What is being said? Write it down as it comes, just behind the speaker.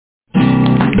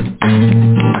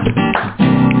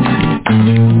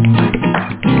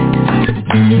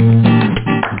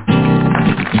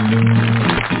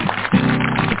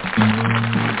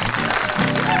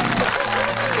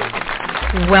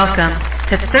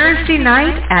to Thursday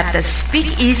night at the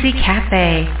SpeakEasy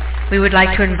Cafe. We would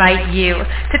like to invite you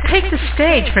to take the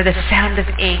stage for the Sound of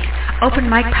Ink Open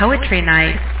Mic Poetry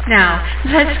Night. Now,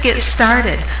 let's get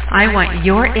started. I want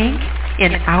your ink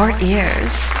in our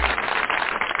ears.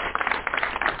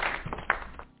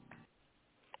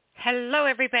 Hello,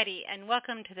 everybody, and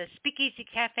welcome to the SpeakEasy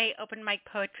Cafe Open Mic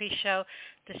Poetry Show,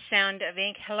 The Sound of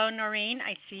Ink. Hello, Noreen.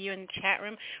 I see you in the chat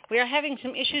room. We are having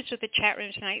some issues with the chat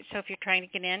room tonight, so if you're trying to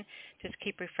get in, just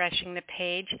keep refreshing the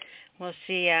page. We'll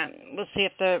see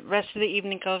if the rest of the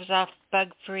evening goes off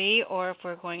bug-free, or if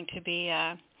we're going to be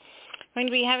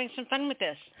having some fun with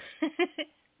this.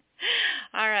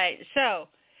 All right, so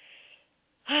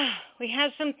we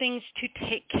have some things to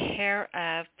take care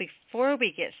of before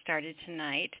we get started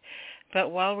tonight,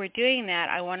 but while we're doing that,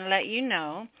 I want to let you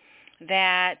know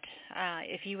that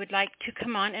if you would like to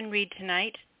come on and read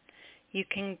tonight, you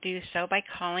can do so by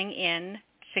calling in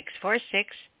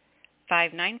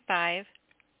 646-595-3965.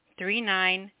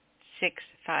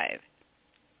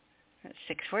 That's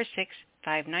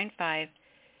 646-595-3965.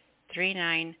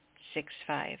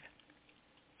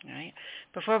 All right.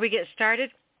 Before we get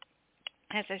started,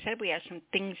 as I said, we have some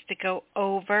things to go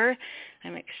over.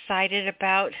 I'm excited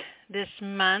about this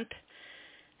month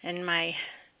and my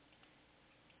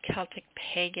Celtic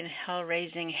pagan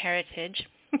hell-raising heritage.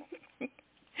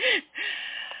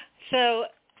 So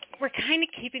we're kind of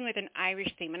keeping with an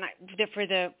Irish theme and for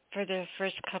the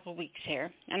first couple weeks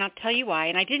here. And I'll tell you why.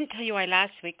 And I didn't tell you why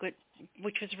last week,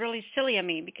 which was really silly of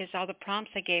me because all the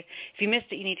prompts I gave, if you missed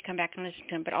it, you need to come back and listen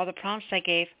to them, but all the prompts I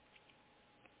gave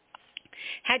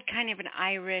had kind of an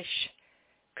Irish,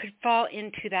 could fall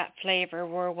into that flavor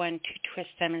were one to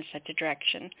twist them in such a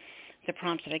direction, the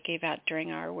prompts that I gave out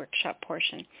during our workshop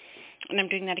portion. And I'm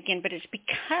doing that again, but it's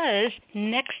because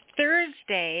next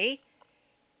Thursday,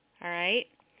 all right,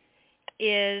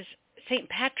 is St.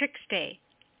 Patrick's Day.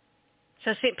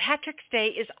 So St. Patrick's Day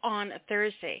is on a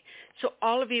Thursday. So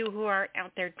all of you who are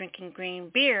out there drinking green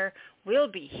beer will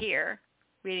be here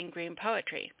reading green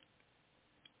poetry,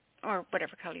 or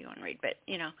whatever color you want to read. But,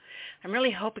 you know, I'm really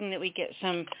hoping that we get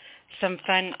some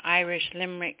fun Irish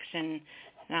limericks. And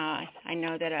I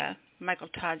know that Michael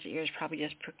Todd's ears probably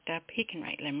just perked up. He can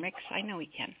write limericks. I know he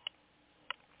can.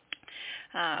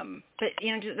 But,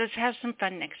 you know, let's have some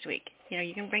fun next week. You know,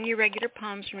 you can bring your regular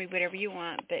poems and read whatever you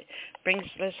want, but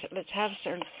let's have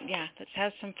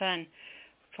some fun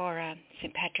for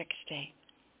St. Patrick's Day.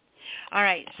 All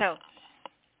right, so,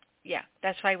 yeah,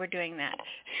 that's why we're doing that.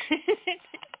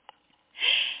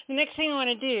 The next thing I want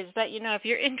to do is let you know if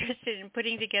you're interested in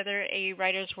putting together a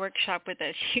writer's workshop with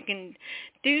us, you can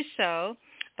do so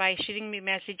by shooting me a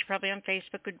message. Probably on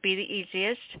Facebook would be the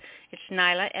easiest. It's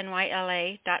Nyla,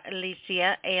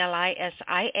 Nyla.Alisia,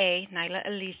 Alisia, Nyla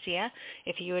Alisia.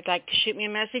 If you would like to shoot me a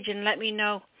message and let me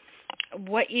know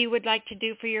what you would like to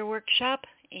do for your workshop.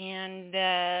 And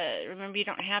remember, you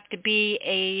don't have to be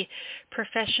a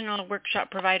professional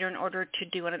workshop provider in order to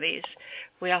do one of these.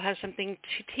 We all have something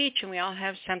to teach, and we all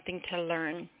have something to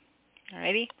learn.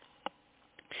 Alrighty?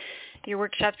 Your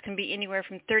workshops can be anywhere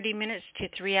from 30 minutes to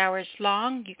 3 hours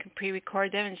long. You can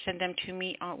pre-record them and send them to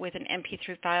me with an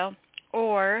MP3 file,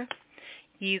 or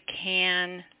you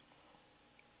can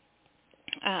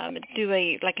do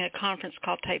a conference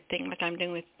call type thing like I'm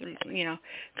doing with, you know,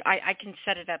 I can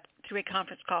set it up through a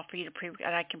conference call for you to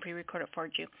and I can pre-record it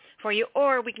for you,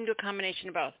 or we can do a combination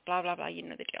of both, blah, blah, blah, you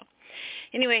know the deal.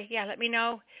 Anyway, yeah, let me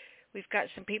know. We've got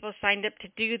some people signed up to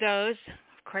do those.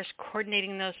 Of course,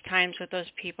 coordinating those times with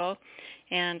those people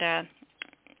and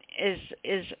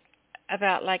is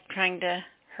about like trying to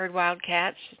herd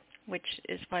wildcats, which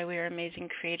is why we are amazing,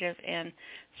 creative, and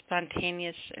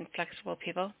spontaneous and flexible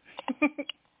people.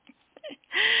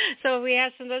 So we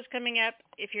have some of those coming up.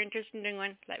 If you're interested in doing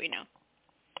one, let me know.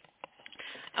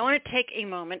 I want to take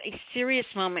a serious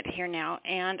moment here now,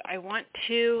 and I want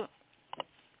to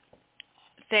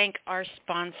thank our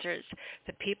sponsors,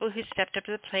 the people who stepped up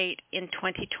to the plate in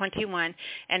 2021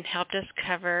 and helped us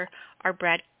cover our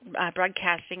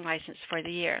broadcasting license for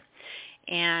the year.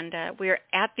 And we're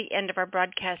at the end of our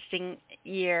broadcasting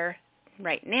year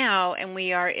right now, and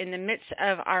we are in the midst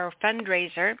of our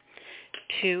fundraiser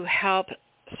to help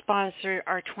sponsor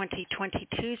our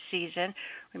 2022 season.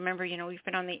 Remember, you know, we've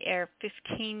been on the air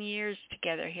 15 years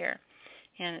together here,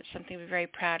 and it's something we're very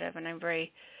proud of, and I'm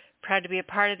very proud to be a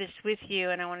part of this with you,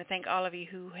 and I want to thank all of you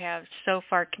who have so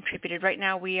far contributed. Right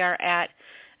now we are at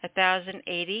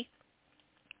 $1,080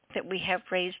 that we have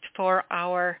raised for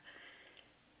our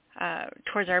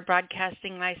towards our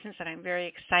broadcasting license, and I'm very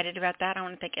excited about that. I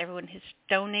want to thank everyone who's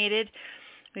donated.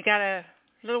 We got a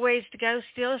little ways to go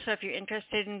still, so if you're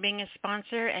interested in being a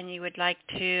sponsor and you would like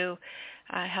to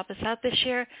help us out this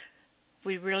year.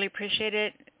 We really appreciate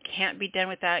it. Can't be done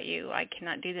without you. I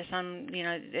cannot do this on,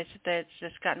 it's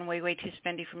just gotten way, way too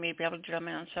spendy for me to be able to do it on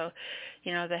my own. So,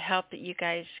 the help that you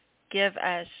guys give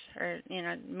us, or,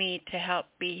 me to help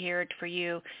be here for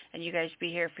you and you guys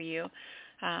be here for you,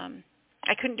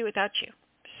 I couldn't do it without you.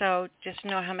 So just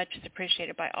know how much it's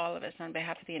appreciated by all of us on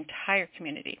behalf of the entire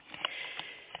community.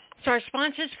 So our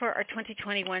sponsors for our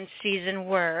 2021 season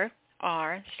were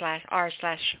r/r/word/r,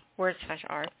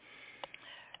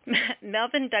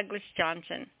 Melvin Douglas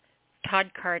Johnson,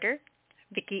 Todd Carter,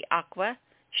 Vicky Aqua,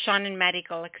 Sean and Maddie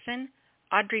Gullickson,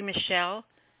 Audrey Michelle,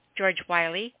 George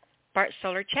Wiley, Bart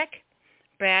Solarchek,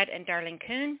 Brad and Darlene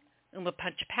Kuhn, Uma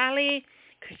Punchapalli,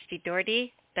 Christy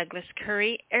Doherty, Douglas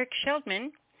Curry, Eric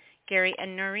Sheldman, Gary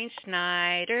and Noreen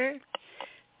Snyder,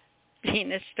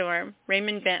 Tina Storm,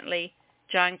 Raymond Bentley,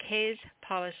 John Kays,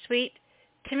 Paula Sweet,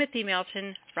 Timothy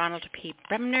Melton, Ronald P.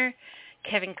 Bremner,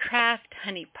 Kevin Kraft,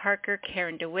 Honey Parker,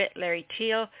 Karen DeWitt, Larry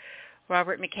Teal,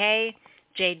 Robert McKay,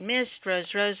 Jade Mist,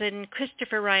 Rose Rosen,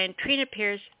 Christopher Ryan, Trina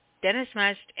Pierce, Dennis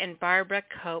Must, and Barbara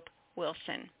Cope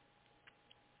Wilson.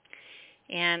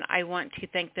 And I want to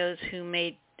thank those who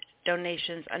made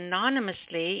donations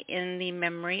anonymously in the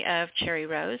memory of Cherry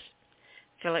Rose,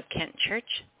 Philip Kent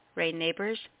Church, Ray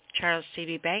Neighbors, Charles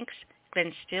C.B. Banks,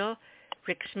 Glenn Steele,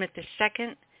 Rick Smith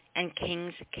II, and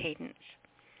King's Cadence.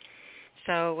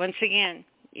 So once again,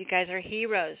 you guys are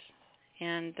heroes,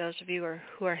 and those of you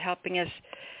who are helping us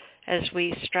as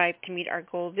we strive to meet our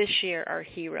goal this year are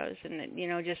heroes. And,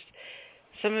 just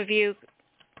some of you,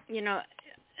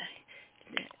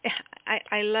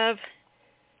 I love,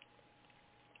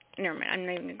 never mind, I'm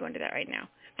not even going to go into that right now.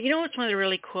 But what's one of the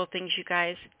really cool things, you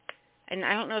guys? And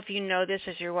I don't know if you know this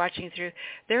as you're watching through.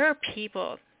 There are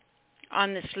people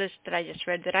on this list that I just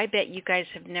read that I bet you guys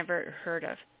have never heard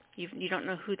of. You don't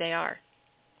know who they are.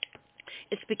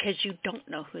 It's because you don't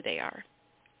know who they are.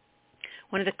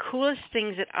 One of the coolest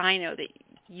things that I know that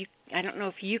I don't know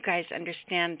if you guys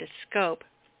understand the scope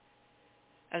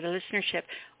of the listenership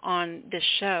on this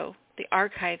show, the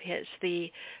archive hits,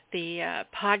 the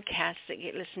podcasts that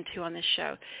get listened to on this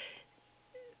show.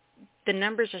 The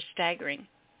numbers are staggering,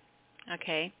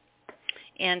 okay?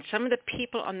 And some of the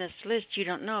people on this list you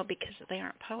don't know because they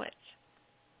aren't poets.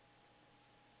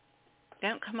 They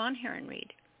don't come on here and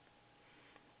read.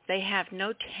 They have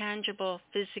no tangible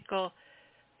physical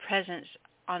presence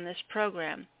on this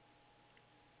program,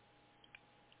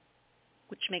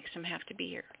 which makes them have to be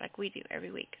here like we do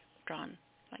every week, drawn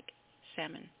like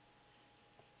salmon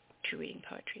to reading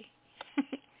poetry.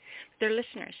 They're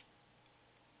listeners.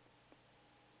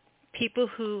 People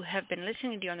who have been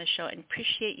listening to you on the show and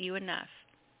appreciate you enough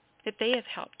that they have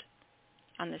helped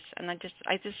on this. And I just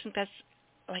think that's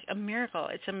like a miracle.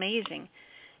 It's amazing.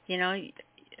 Like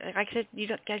I said, you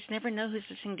guys never know who's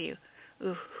listening to you,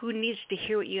 who needs to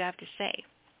hear what you have to say,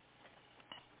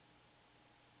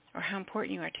 or how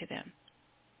important you are to them.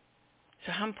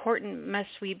 So how important must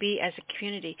we be as a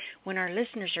community when our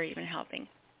listeners are even helping?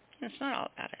 It's not all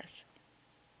about us.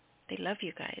 They love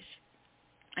you guys.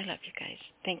 I love you guys.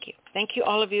 Thank you. Thank you,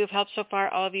 all of you who have helped so far.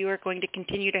 All of you are going to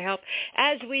continue to help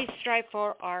as we strive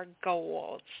for our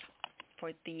goals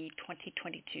for the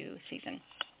 2022 season.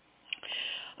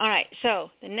 All right,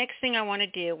 so the next thing I want to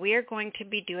do, we are going to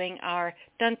be doing our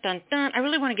dun-dun-dun. I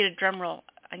really want to get a drum roll.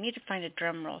 I need to find a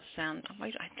drum roll sound.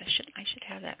 I should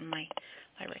have that in my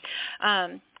library.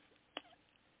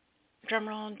 Drum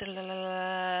roll,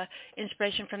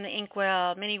 inspiration from the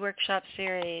Inkwell mini workshop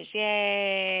series.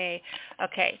 Yay!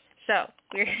 Okay, so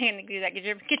we're going to do that. Get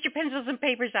your pencils and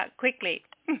papers out quickly.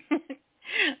 All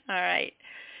right.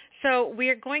 So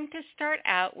we're going to start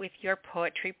out with your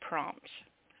poetry prompts,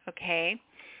 okay?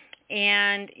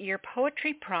 And your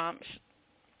poetry prompts,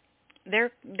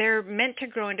 they're meant to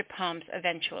grow into poems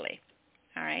eventually,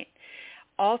 all right?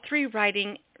 All three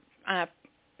writing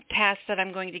tasks that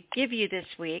I'm going to give you this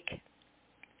week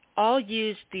all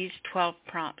use these 12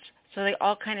 prompts. So they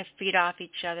all kind of feed off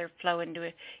each other, flow into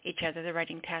each other, the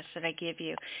writing tasks that I give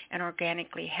you, and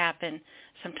organically happen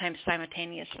sometimes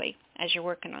simultaneously as you're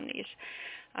working on these.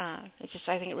 I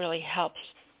think it really helps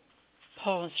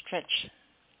pull and stretch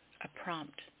a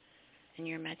prompt in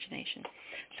your imagination.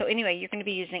 So anyway, you're going to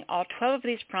be using all 12 of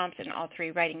these prompts in all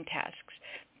three writing tasks.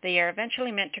 They are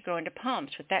eventually meant to grow into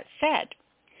poems. With that said,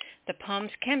 the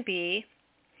prompts can be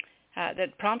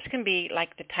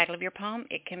like the title of your poem.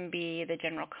 It can be the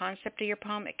general concept of your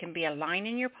poem. It can be a line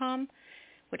in your poem.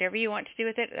 Whatever you want to do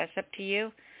with it, that's up to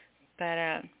you. But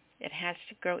it has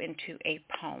to grow into a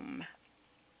poem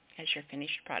as your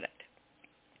finished product.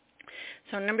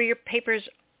 So number your papers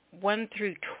 1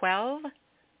 through 12.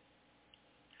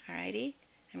 Alrighty.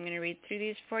 I'm going to read through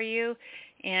these for you.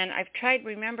 And I've tried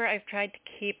to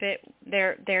keep it,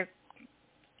 they're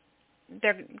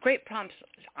great prompts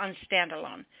on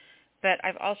standalone, but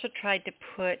I've also tried to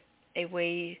put a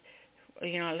way, a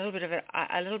little bit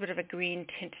of a green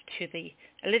tint to the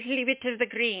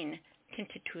green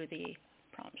tinted to the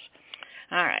prompts.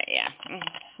 All right, yeah.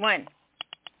 1,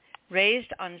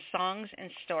 raised on songs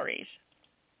and stories.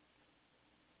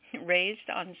 Raised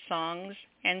on songs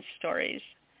and stories.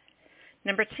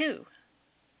 Number 2,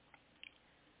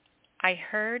 I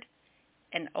heard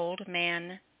an old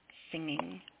man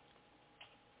singing.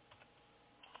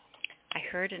 I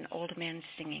heard an old man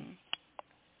singing.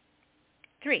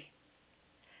 3,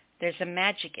 there's a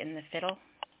magic in the fiddle.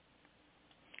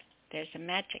 There's a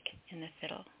magic in the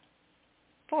fiddle.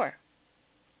 4,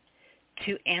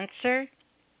 to answer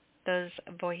those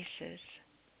voices.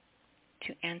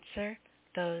 To answer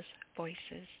those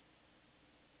voices.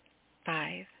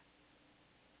 5,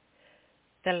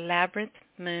 the labyrinth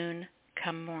moon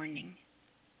come morning.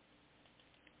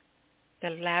 The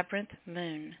labyrinth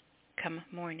moon come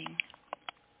morning.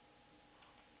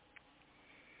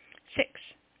 6,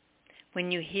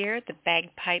 when you hear the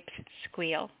bagpipes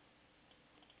squeal.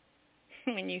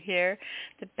 When you hear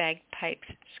the bagpipes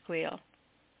squeal.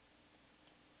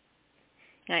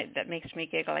 That makes me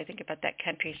giggle. I think about that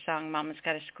country song, Mama's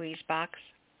Got a Squeeze Box.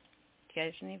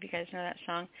 Any of you guys know that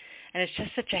song? And it's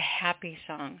just such a happy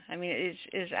song. I mean, it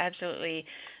is absolutely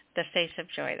the face of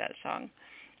joy, that song.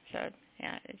 So,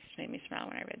 yeah, it just made me smile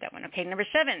when I read that one. Okay, number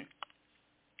 7,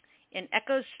 in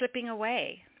echoes slipping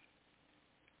away.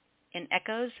 In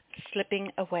echoes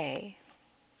slipping away.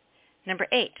 Number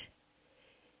 8,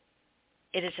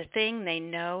 it is a thing they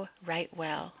know right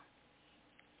well.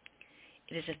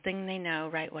 It is a thing they know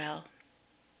right well.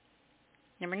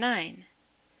 Number 9,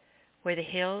 where the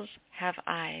hills have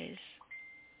eyes.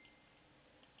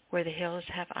 Where the hills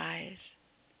have eyes.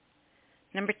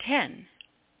 Number 10,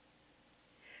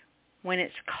 when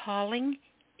its calling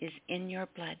is in your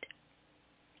blood.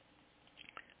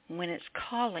 When its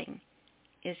calling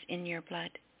is in your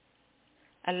blood.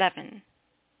 11,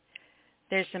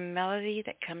 there's a melody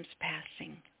that comes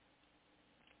passing.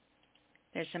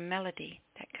 There's a melody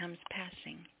that comes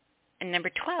passing. And number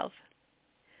 12,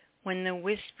 when the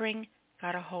whispering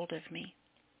got a hold of me.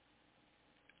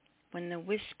 When the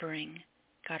whispering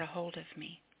got a hold of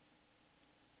me.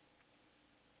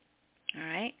 All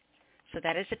right? So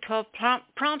that is the 12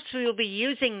 prompts we will be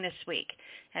using this week.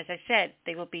 As I said,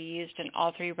 they will be used in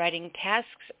all 3 writing tasks.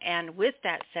 And with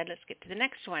that said, let's get to the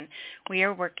next one. We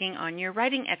are working on your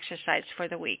writing exercise for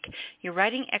the week. Your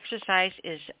writing exercise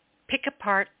is pick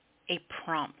apart a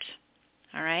prompt.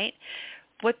 All right?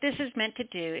 What this is meant to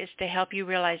do is to help you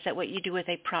realize that what you do with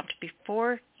a prompt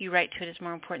before you write to it is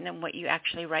more important than what you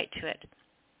actually write to it.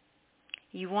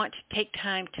 You want to take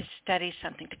time to study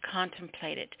something, to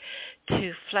contemplate it,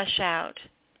 to flesh out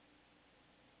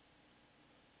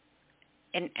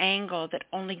an angle that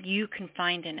only you can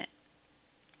find in it.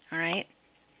 All right?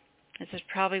 This is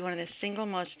probably one of the single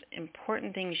most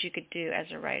important things you could do as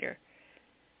a writer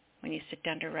when you sit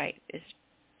down to write, is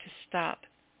to stop,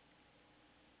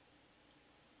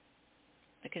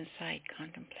 look inside,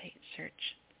 contemplate, search,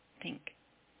 think,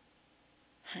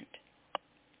 hunt.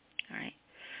 All right?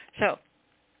 So,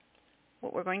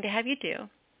 what we're going to have you do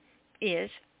is,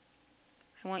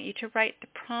 I want you to write the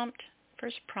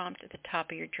first prompt at the top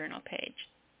of your journal page,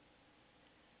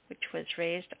 which was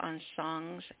raised on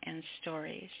songs and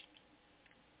stories.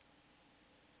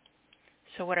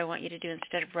 So what I want you to do,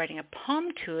 instead of writing a poem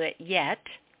to it yet,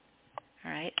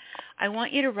 all right, I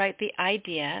want you to write the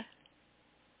idea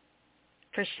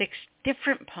for 6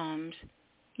 different poems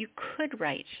you could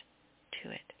write to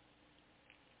it.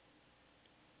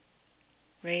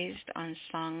 Raised on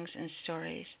songs and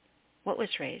stories. What was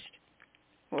raised?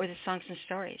 What were the songs and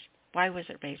stories? Why was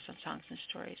it raised on songs and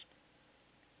stories?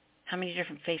 How many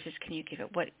different faces can you give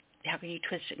it? How can you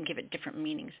twist it and give it different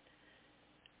meanings?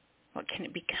 What can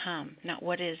it become? Not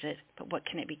what is it, but what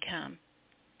can it become?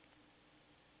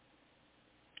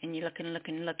 And you look and look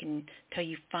and look until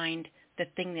you find the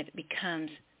thing that it becomes,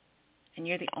 and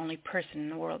you're the only person in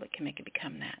the world that can make it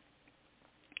become that.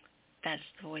 That's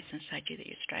the voice inside you that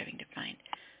you're striving to find.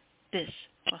 This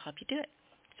will help you do it.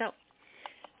 So,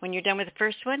 when you're done with the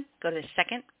first one, go to the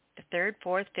second, the third,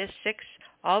 fourth, fifth, sixth,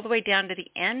 all the way down to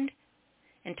the end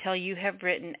until you have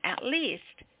written at least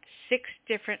 6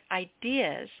 different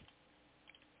ideas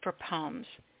for poems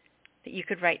that you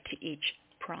could write to each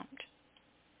prompt.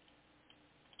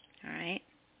 All right?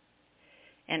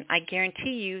 And I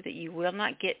guarantee you that you will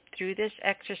not get through this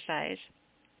exercise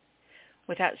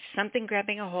without something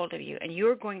grabbing a hold of you, and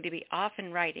you're going to be off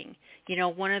and writing,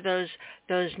 one of those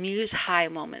muse high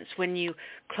moments when you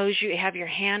have your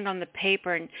hand on the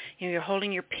paper and you're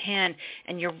holding your pen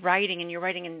and you're writing and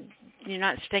you're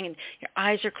not staying, and your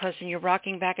eyes are closed and you're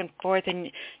rocking back and forth,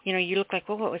 and you look like,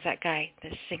 well, what was that guy, the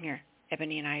singer,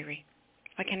 Ebony and Ivory?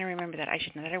 Why can't I remember that? I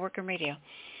should know that. I work in radio.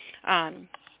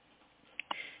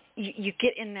 You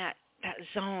get in that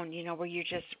zone, where you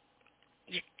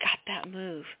got that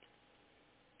move.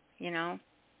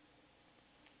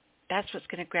 That's what's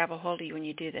going to grab a hold of you when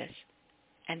you do this.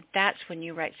 And that's when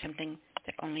you write something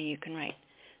that only you can write.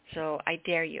 So I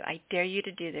dare you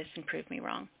to do this and prove me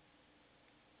wrong.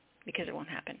 Because it won't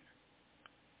happen.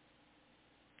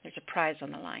 There's a prize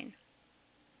on the line.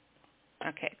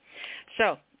 Okay.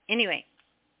 So, anyway,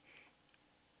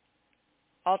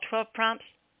 all 12 prompts,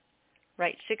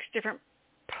 write 6 different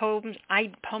poem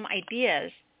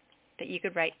ideas that you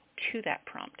could write to that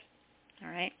prompt. All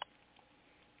right?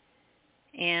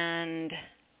 And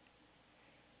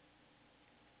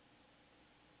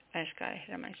I just got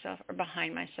ahead of myself, or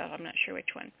behind myself. I'm not sure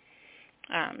which one.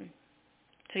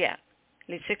 So yeah,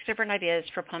 leave 6 different ideas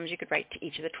for poems you could write to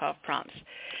each of the 12 prompts.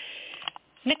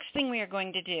 Next thing we are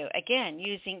going to do, again,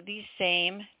 using these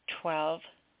same 12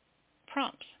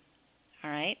 prompts.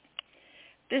 All right?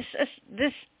 This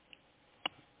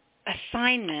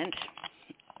assignment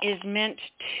is meant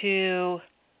to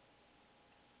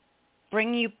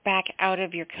bring you back out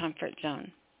of your comfort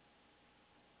zone.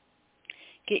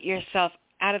 Get yourself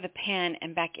out of the pen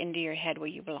and back into your head where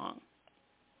you belong.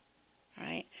 All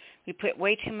right? We put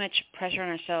way too much pressure on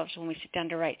ourselves when we sit down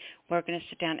to write. We're going to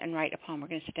sit down and write a poem. We're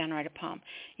going to sit down and write a poem.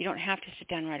 You don't have to sit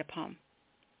down and write a poem.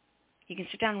 You can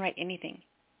sit down and write anything.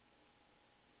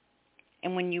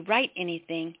 And when you write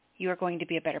anything, you are going to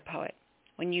be a better poet.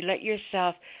 When you let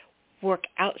yourself work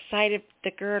outside of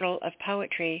the girdle of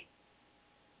poetry,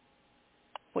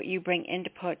 what you bring into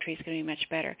poetry is going to be much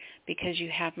better because you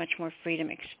have much more freedom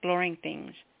exploring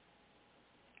things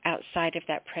outside of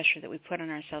that pressure that we put on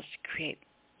ourselves to create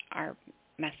our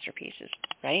masterpieces,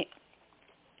 right?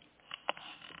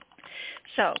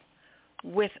 So,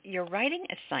 with your writing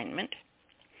assignment,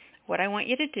 what I want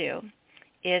you to do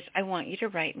is I want you to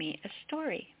write me a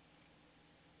story.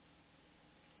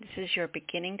 This is your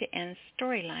beginning to end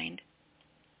storyline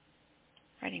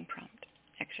writing prompt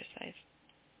exercise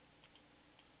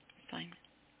assignment.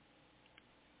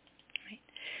 Right.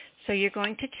 So you're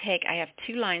going to take, I have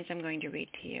 2 lines I'm going to read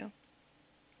to you,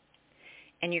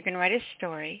 and you're going to write a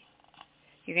story.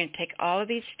 You're going to take all of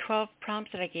these 12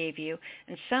 prompts that I gave you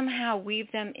and somehow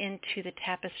weave them into the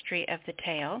tapestry of the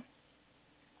tale.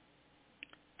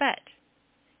 But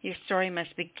your story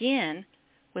must begin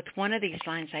with one of these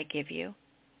lines I give you,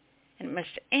 and it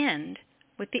must end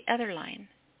with the other line.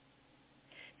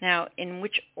 Now, in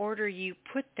which order you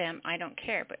put them, I don't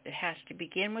care, but it has to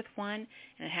begin with one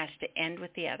and it has to end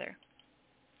with the other.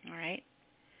 All right?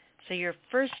 So your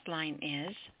first line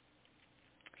is,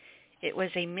 it was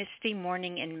a misty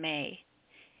morning in May,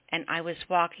 and I was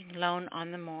walking lone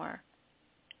on the moor.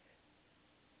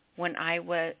 Hang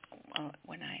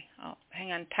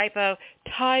on, typo,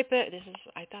 I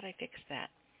thought I fixed that.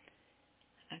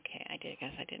 Okay, I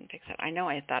guess I didn't fix it. I know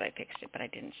I thought I fixed it, but I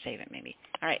didn't save it maybe.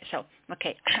 All right, so,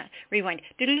 okay, rewind.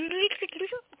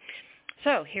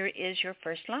 So here is your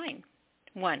first line.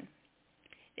 1,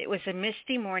 it was a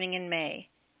misty morning in May,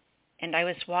 and I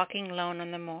was walking lone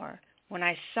on the moor when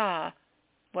I saw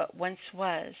what once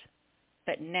was,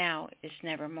 but now is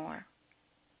nevermore.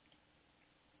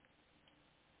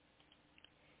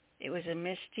 It was a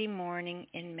misty morning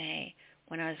in May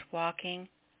when I was walking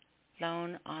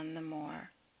lone on the moor,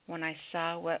 when I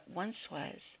saw what once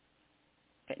was,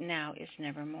 but now is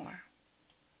nevermore.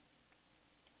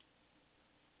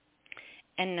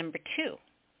 And number 2,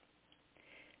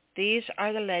 these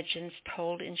are the legends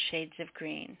told in shades of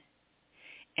green,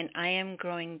 and I am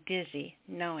growing dizzy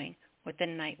knowing what the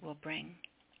night will bring.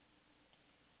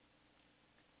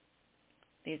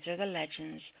 These are the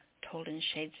legends told in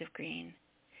shades of green,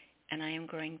 and I am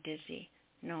growing dizzy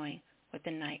knowing what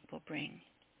the night will bring.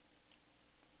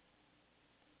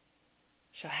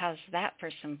 So how's that for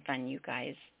some fun, you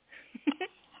guys?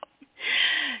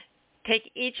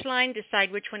 Take each line,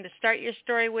 decide which one to start your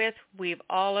story with, weave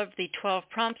all of the 12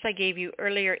 prompts I gave you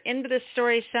earlier into the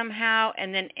story somehow,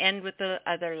 and then end with the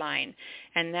other line.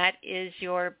 And that is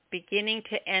your beginning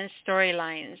to end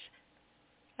storylines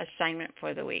assignment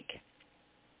for the week.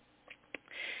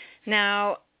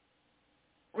 Now,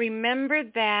 remember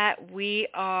that we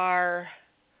are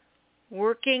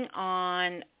working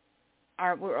on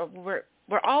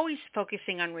we're always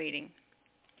focusing on reading.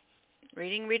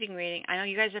 Reading. I know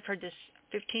you guys have heard this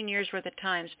 15 years worth of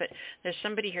times, but there's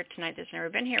somebody here tonight that's never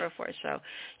been here before, so,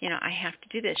 I have to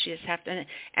do this. You just have to,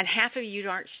 and half of you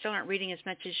still aren't reading as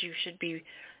much as you should be,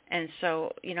 and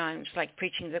so, I'm just like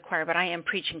preaching to the choir, but I am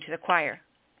preaching to the choir,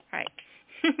 right?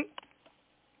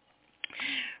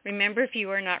 Remember, if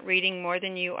you are not reading more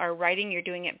than you are writing, you're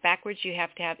doing it backwards. You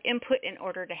have to have input in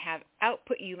order to have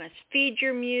output. You must feed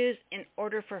your muse in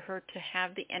order for her to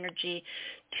have the energy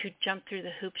to jump through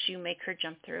the hoops you make her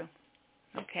jump through.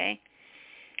 Okay?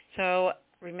 So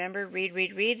remember, read,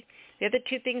 read, read. The other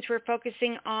two things we're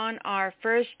focusing on are,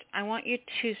 first, I want you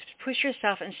to push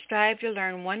yourself and strive to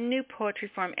learn one new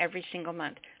poetry form every single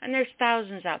month. And there's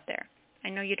thousands out there. I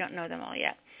know you don't know them all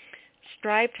yet.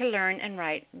 Strive to learn and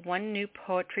write one new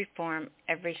poetry form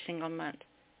every single month.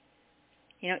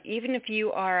 Even if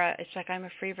you are, it's like I'm a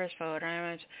free verse poet,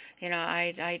 I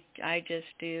just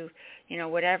do,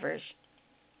 whatevers.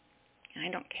 I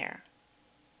don't care.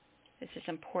 This is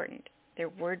important. They're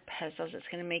word puzzles. It's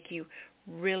going to make you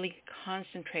really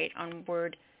concentrate on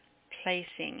word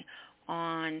placing,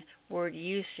 on word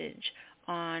usage,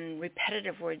 on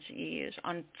repetitive words that you use,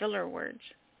 on filler words.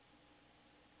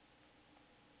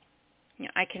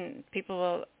 People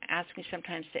will ask me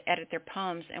sometimes to edit their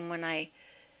poems, and when I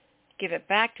give it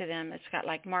back to them, it's got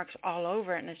like marks all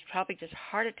over it, and it's probably just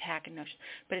heart attack and notion,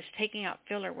 but it's taking out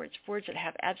filler words, words that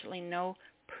have absolutely no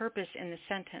purpose in the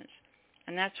sentence.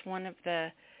 And that's one of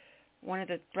the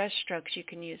brush strokes you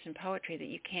can use in poetry that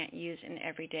you can't use in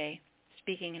everyday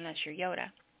speaking unless you're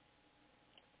Yoda.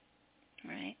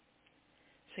 Right?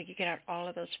 So you get out all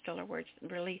of those filler words.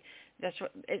 Really,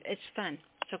 it's fun.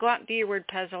 So go out and do your word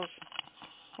puzzles.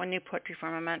 One new poetry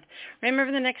form a month. Remember,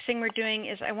 the next thing we're doing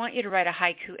is I want you to write a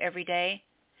haiku every day.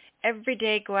 Every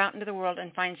day, go out into the world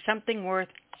and find something worth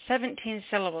 17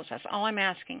 syllables. That's all I'm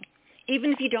asking.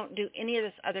 Even if you don't do any of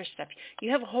this other stuff,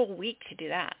 you have a whole week to do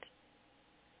that.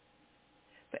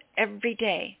 But every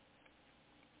day,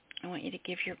 I want you to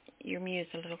give your muse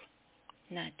a little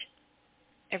nudge.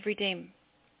 Every day,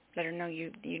 let her know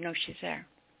you know she's there.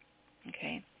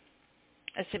 Okay?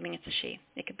 Assuming it's a she.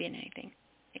 It could be in anything.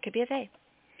 It could be a they.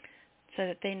 So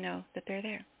that they know that they're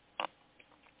there.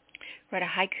 Write a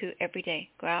haiku every day.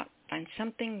 Go out, find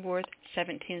something worth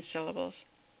 17 syllables.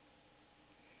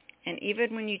 And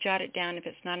even when you jot it down, if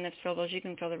it's not enough syllables, you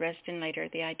can fill the rest in later.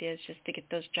 The idea is just to get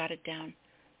those jotted down.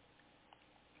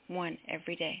 One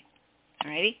every day.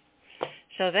 Alrighty?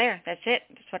 So there, that's it.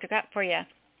 That's what I got for you.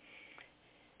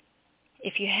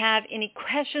 If you have any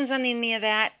questions on any of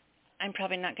that, I'm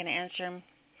probably not going to answer them.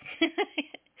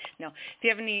 No.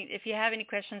 If you have any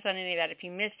questions on any of that, if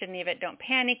you missed any of it, don't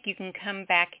panic. You can come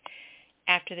back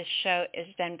after the show is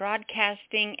done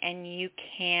broadcasting, and you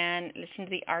can listen to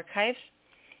the archives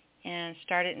and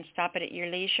start it and stop it at your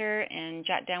leisure and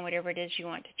jot down whatever it is you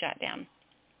want to jot down.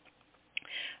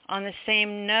 On the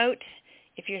same note,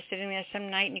 if you're sitting there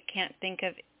some night and you can't think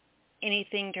of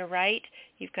anything to write,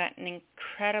 you've got an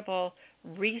incredible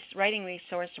writing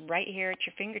resource right here at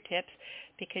your fingertips,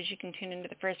 because you can tune into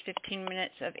the first 15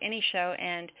 minutes of any show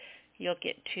and you'll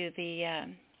get to the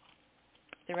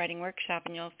writing workshop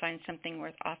and you'll find something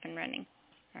worth off and running.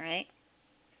 All right?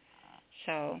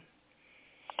 So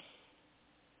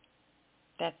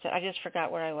that's it. I just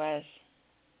forgot where I was.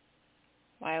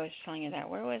 Why I was telling you that.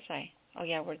 Where was I? Oh,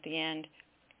 yeah, we're at the end.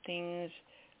 Things,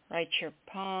 write your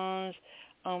poems.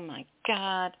 Oh, my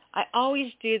God. I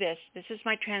always do this. This is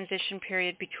my transition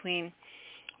period between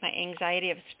my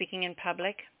anxiety of speaking in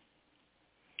public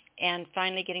and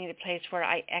finally getting to the place where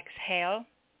I exhale.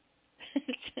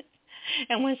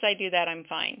 And once I do that, I'm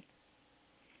fine.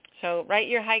 So write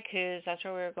your haikus. That's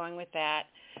where we were going with that.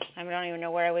 I don't even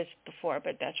know where I was before,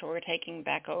 but that's where we're taking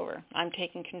back over. I'm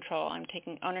taking control. I'm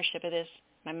taking ownership of this.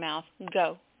 My mouth.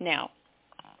 Go now.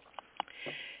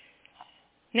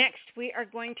 Next, we are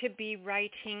going to be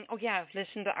writing,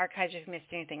 listen to the archives if you missed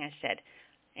anything I said,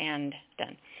 and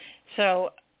done. So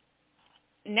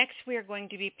next we are going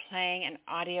to be playing an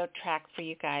audio track for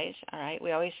you guys, all right?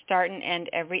 We always start and end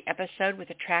every episode with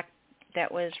a track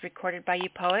that was recorded by you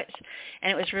poets,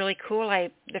 and it was really cool.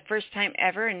 The first time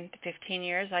ever in 15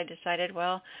 years, I decided,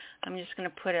 well, I'm just going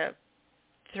to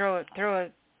throw a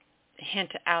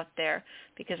hint out there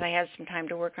because I had some time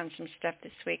to work on some stuff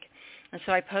this week. And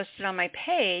so I posted on my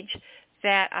page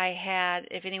that I had,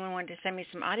 if anyone wanted to send me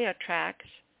some audio tracks,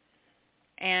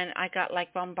 and I got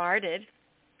bombarded,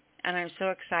 and I'm so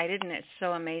excited, and it's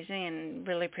so amazing, and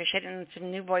really appreciate it, and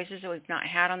some new voices that we've not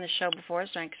had on the show before,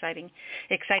 so I'm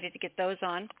excited to get those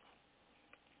on.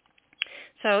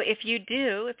 So if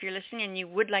you're listening and you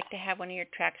would like to have one of your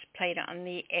tracks played on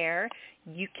the air,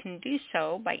 you can do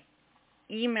so by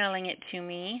emailing it to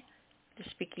me, the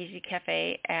SpeakEasy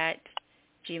Cafe at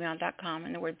gmail.com,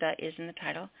 and the word "the" is in the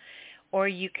title. Or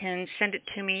you can send it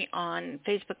to me on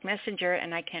Facebook Messenger,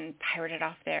 and I can pirate it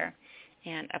off there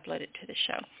and upload it to the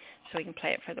show so we can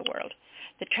play it for the world.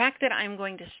 The track that I'm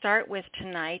going to start with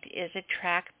tonight is a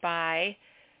track by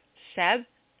Seb,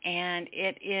 and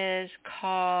it is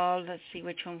called, let's see,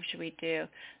 which one should we do?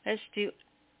 Let's do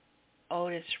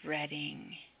Otis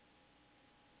Redding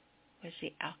was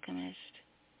the Alchemist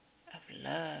of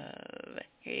Love.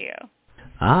 Here you go.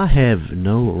 I have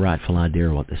no rightful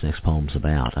idea what this next poem's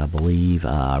about. I believe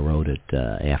I wrote it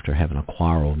after having a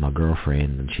quarrel with my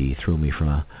girlfriend, and she threw me from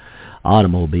an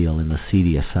automobile in the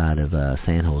seediest side of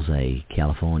San Jose,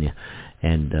 California.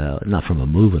 And not from a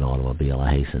moving automobile,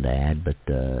 I hasten to add, but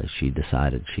she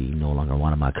decided she no longer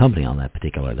wanted my company on that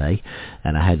particular day,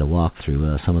 and I had to walk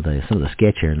through some of the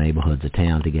sketchier neighborhoods of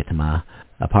town to get to my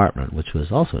apartment, which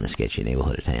was also in a sketchy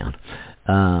neighborhood of town.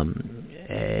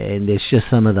 And it's just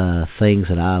some of the things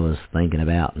that I was thinking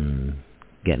about and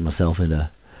getting myself into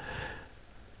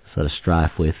sort of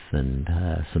strife with, and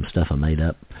some stuff I made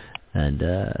up,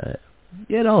 and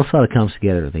it all sort of comes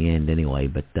together at the end anyway,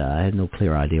 but I had no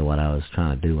clear idea what I was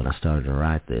trying to do when I started to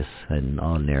write this, and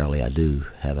ordinarily I do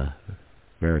have a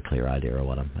very clear idea of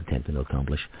what I'm attempting to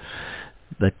accomplish.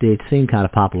 But it seemed kind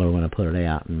of popular when I put it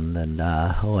out, and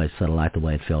I always sort of liked the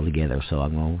way it fell together, so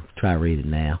I'm going to try to read it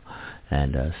now,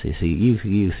 and you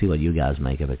see what you guys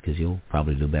make of it, because you'll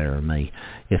probably do better than me.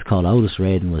 It's called Otis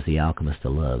Redding Was the Alchemist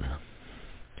of Love.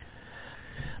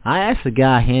 I asked the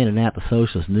guy handing out the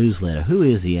Socialist newsletter, who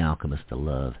is the alchemist of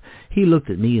love? He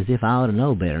looked at me as if I ought to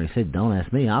know better. He said, don't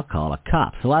ask me, I'll call a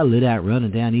cop. So I lit out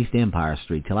running down East Empire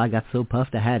Street till I got so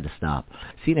puffed I had to stop.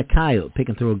 Seen a coyote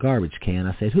picking through a garbage can.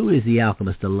 I said, who is the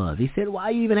alchemist of love? He said, why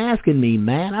are you even asking me,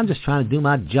 man? I'm just trying to do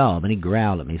my job. And he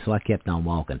growled at me, so I kept on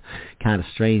walking. Kind of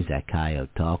strange, that coyote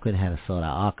talk. It had a sort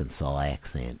of Arkansas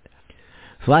accent.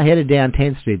 So I headed down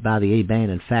 10th Street by the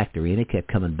abandoned factory, and it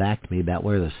kept coming back to me about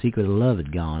where the secret of love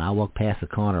had gone. I walked past the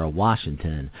corner of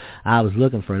Washington. I was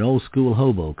looking for an old-school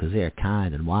hobo, 'cause they're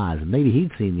kind and wise, and maybe he'd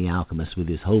seen the alchemist with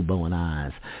his hoboing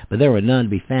eyes. But there were none to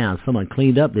be found. Someone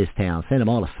cleaned up this town, sent them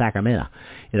all to Sacramento.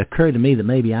 It occurred to me that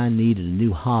maybe I needed a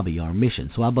new hobby or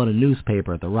mission, so I bought a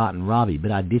newspaper at the Rotten Robbie,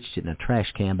 but I ditched it in a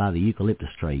trash can by the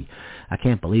eucalyptus tree. I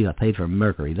can't believe I paid for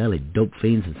Mercury. They'll let dope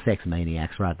fiends and sex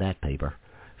maniacs write that paper.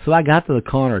 So I got to the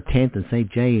corner of 10th and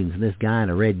St. James, and this guy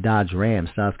in a red Dodge Ram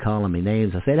starts calling me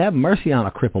names. I said, have mercy on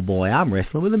a cripple boy. I'm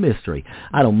wrestling with a mystery.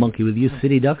 I don't monkey with you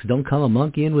city ducks. Don't come a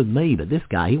monkeying with me. But this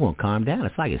guy, he won't calm down.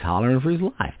 It's like he's hollering for his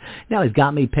life. Now he's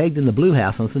got me pegged in the Blue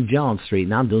House on St. John Street,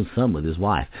 and I'm doing something with his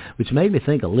wife, which made me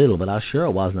think a little, but I was sure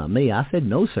it was not me. I said,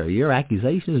 no, sir, your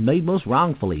accusation is made most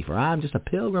wrongfully, for I am just a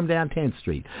pilgrim down 10th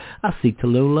Street. I seek to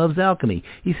know love's alchemy.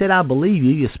 He said, I believe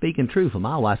you. You're speaking true, for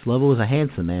my wife's lover was a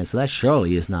handsome man, so that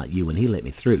surely is not you, and he let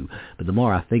me through. But the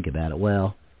more I think about it,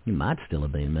 well, it might still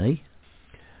have been me.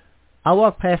 I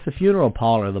walked past the funeral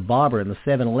parlor, the barber, and the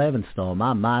 7-Eleven store.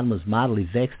 My mind was mightily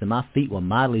vexed, and my feet were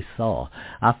mightily sore.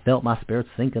 I felt my spirits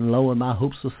sinking low, and my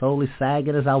hopes were slowly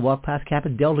sagging as I walked past Kappa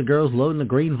Delta girls loading a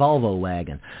green Volvo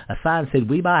wagon. A sign said,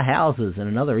 we buy houses, and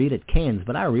another eat at Ken's,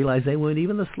 but I realized they weren't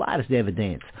even the slightest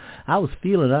evidence. I was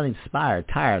feeling uninspired,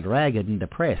 tired, ragged, and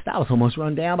depressed. I was almost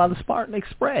run down by the Spartan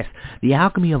Express. The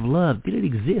alchemy of love, did it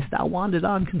exist? I wandered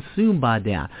on, consumed by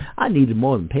doubt. I needed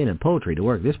more than pen and poetry to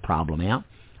work this problem out.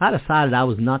 I decided I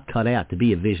was not cut out to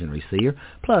be a visionary seer.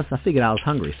 Plus, I figured I was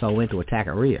hungry, so I went to a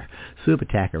taqueria. Super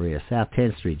Taqueria, South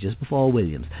 10th Street, just before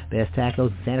Williams. Best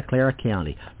tacos in Santa Clara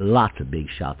County. Lots of big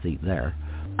shots eat there.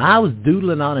 I was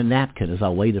doodling on a napkin as I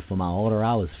waited for my order.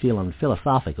 I was feeling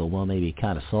philosophical, well, maybe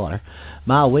kind of sort of.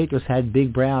 My waitress had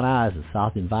big brown eyes and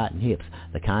soft, inviting hips,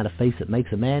 the kind of face that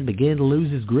makes a man begin to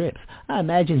lose his grips. I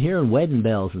imagined hearing wedding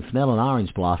bells and smelling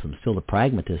orange blossoms till the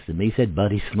pragmatist in me said,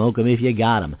 buddy, smoke 'em if you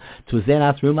got 'em. 'Twas then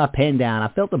I threw my pen down. I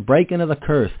felt the breaking of the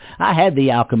curse. I had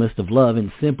the alchemist of love in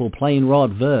simple, plain,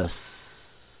 wrought verse.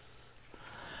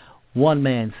 One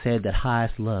man said that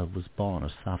highest love was born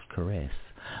of soft caress.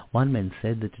 One man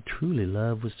said that to truly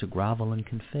love was to grovel and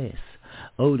confess.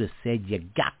 Otis said you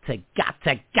got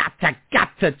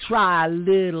to try a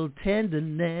little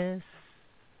tenderness.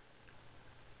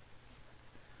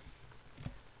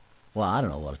 Well, I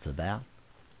don't know what it's about.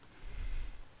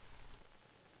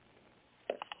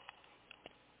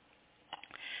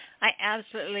 I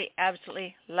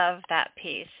absolutely love that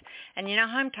piece. And you know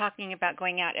how I'm talking about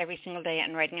going out every single day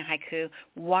and writing a haiku?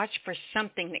 Watch for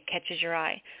something that catches your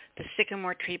eye. The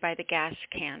sycamore tree by the gas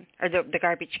can, or the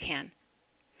garbage can.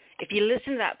 If you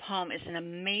listen to that poem, it's an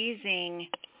amazing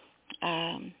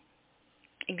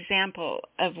example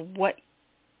of what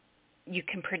you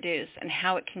can produce and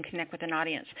how it can connect with an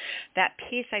audience. That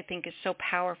piece, I think, is so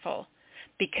powerful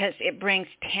because it brings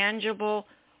tangible,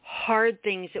 hard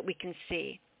things that we can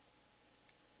see.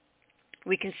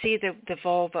 We can see the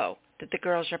Volvo that the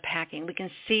girls are packing. We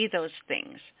can see those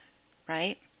things,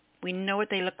 right? We know what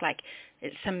they look like.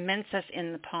 It cements us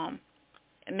in the poem.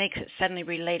 It makes it suddenly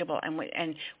relatable.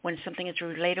 And when something is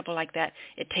relatable like that,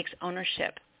 it takes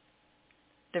ownership.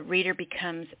 The reader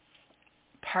becomes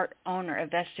part owner, a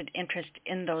vested interest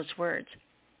in those words,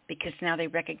 because now they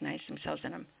recognize themselves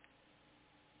in them.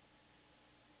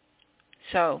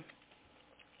 So,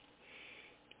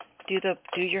 do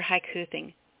your haiku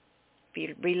thing. If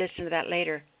you re-listen to that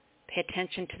later, pay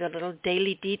attention to the little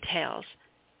daily details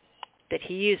that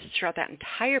he uses throughout that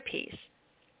entire piece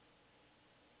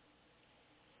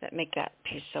that make that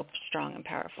piece so strong and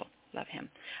powerful. Love him.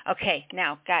 Okay,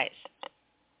 now, guys,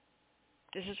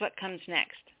 this is what comes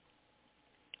next.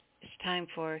 It's time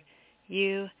for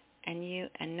you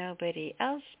and nobody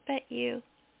else but you.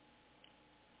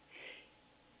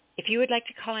 If you would like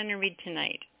to call in and read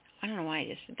tonight, I don't know why I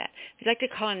just did that. If you'd like to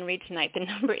call in and read tonight, the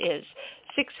number is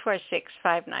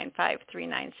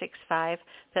 646-595-3965.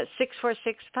 That's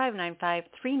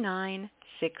 646-595-3965.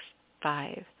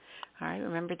 All right,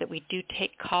 remember that we do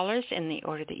take callers in the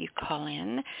order that you call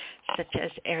in, such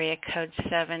as area code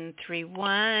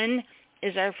 731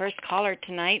 is our first caller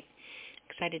tonight.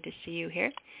 Excited to see you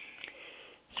here.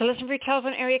 So listen for your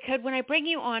telephone area code. When I bring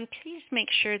you on, please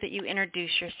make sure that you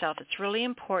introduce yourself. It's really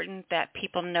important that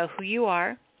people know who you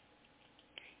are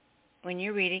when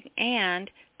you're reading, and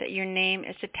that your name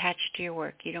is attached to your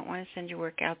work. You don't want to send your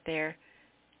work out there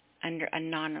under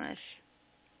anonymous.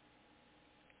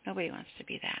 Nobody wants to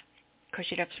be that. Of course,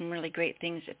 you'd have some really great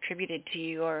things attributed to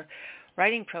your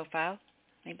writing profile.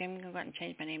 Maybe I'm going to go out and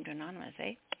change my name to anonymous,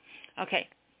 eh? Okay.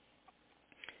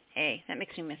 Hey, that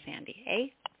makes me miss Andy, eh?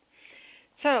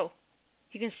 So,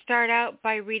 you can start out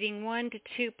by reading 1 to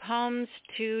 2 poems,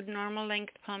 2 normal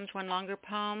length poems, 1 longer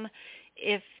poem.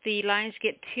 If the lines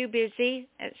get too busy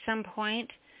at some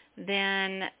point,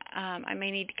 then I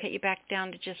may need to cut you back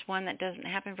down to just 1. That doesn't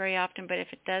happen very often, but if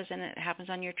it does and it happens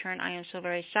on your turn, I am so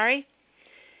very sorry.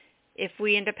 If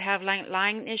we end up having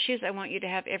line issues, I want you to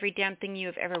have every damn thing you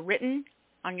have ever written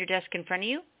on your desk in front of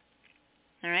you.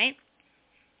 All right?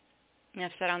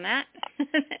 Enough said on that.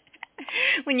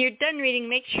 When you're done reading,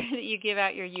 make sure that you give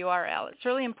out your URL. It's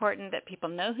really important that people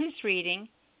know who's reading,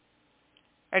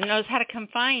 or knows how to come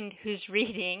find who's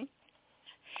reading,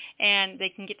 and they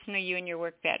can get to know you and your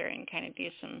work better and kind of do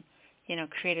some,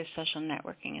 creative social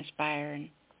networking, inspire and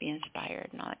be inspired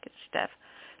and all that good stuff.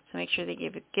 So make sure they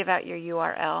give out your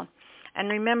URL. And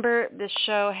remember, this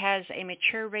show has a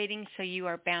mature rating, so you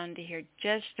are bound to hear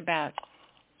just about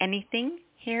anything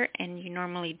here, and you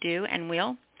normally do and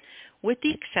will, with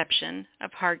the exception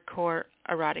of hardcore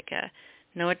erotica.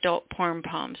 No adult porn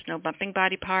poems, no bumping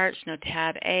body parts, no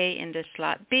tab A into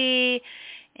slot B,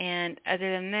 and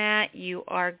other than that, you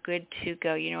are good to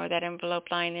go. You know where that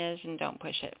envelope line is, and don't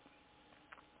push it.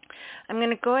 I'm going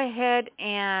to go ahead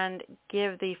and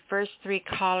give the first 3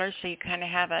 callers so you kind of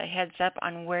have a heads up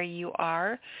on where you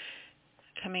are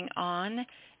coming on,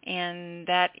 and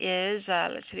that is,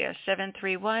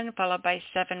 731 followed by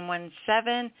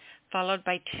 717 followed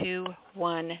by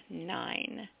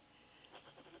 219.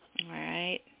 All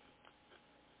right.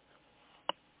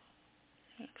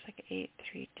 Looks like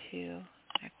 832.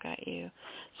 I've got you.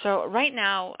 So right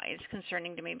now it's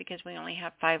concerning to me because we only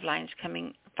have 5 lines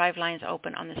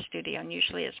open on the studio, and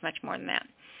usually it's much more than that.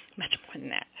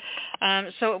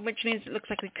 So which means it looks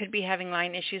like we could be having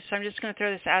line issues. So I'm just going to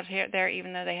throw this out there,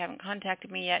 even though they haven't contacted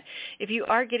me yet. If you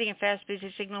are getting a fast,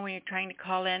 busy signal when you're trying to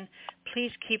call in,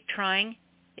 please keep trying.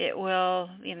 It will,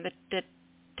 the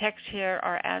texts here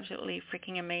are absolutely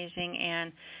freaking amazing,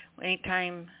 and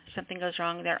anytime something goes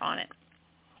wrong, they're on it.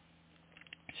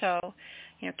 So,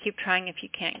 keep trying if you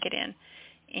can't get in,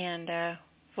 and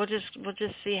we'll just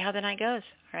see how the night goes.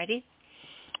 Alrighty,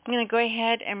 I'm going to go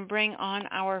ahead and bring on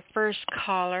our first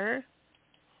caller,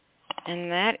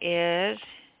 and that is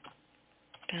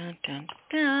dun dun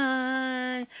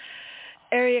dun.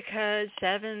 Area code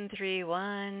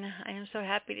 731. I am so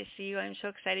happy to see you. I'm so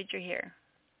excited you're here.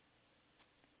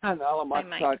 Hi, Nyla. Mike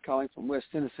Todd calling from West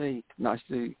Tennessee. Nice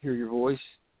to hear your voice.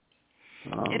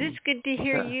 It is good to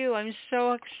hear you. I'm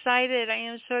so excited. I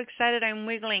am so excited. I'm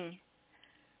wiggling.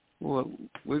 Well,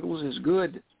 Wiggles is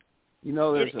good.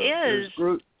 There's a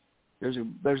group. There's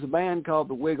a band called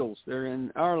the Wiggles. They're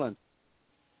in Ireland.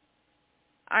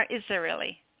 Is there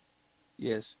really?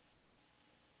 Yes.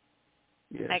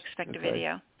 Yes. I expect a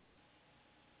video.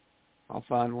 I'll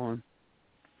find one.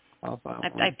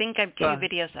 I think I have 2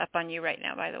 videos up on you right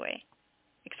now, by the way.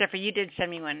 Except for you did send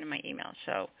me one in my email,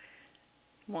 so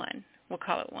 1. We'll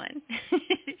call it 1.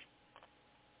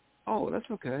 Oh, that's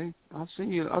okay. I'll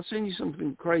send you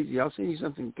something crazy. I'll send you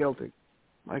something Celtic.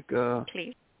 Like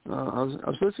Please. I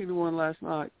was listening to one last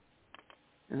night,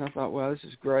 and I thought, wow, this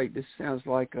is great. This sounds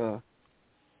like the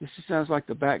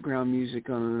background music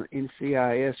on an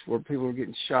NCIS where people are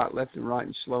getting shot left and right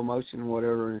in slow motion and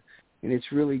whatever, and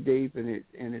it's really deep and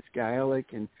it's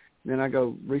Gaelic, and then I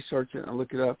go research it and I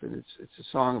look it up, and it's a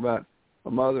song about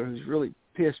a mother who's really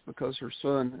pissed because her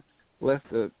son left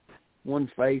the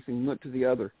one faith and went to the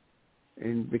other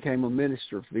and became a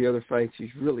minister for the other faith.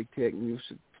 She's really ticked, and you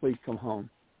said, please come home.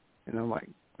 And I'm like,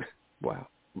 wow,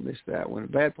 I missed that one. The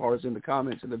bad part is in the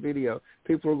comments of the video,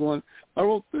 people are going, I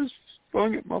want this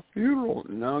sung at my funeral.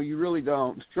 No, you really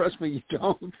don't. Trust me, you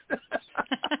don't.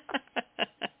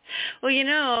 Well, you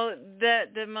know,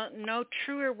 no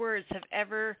truer words have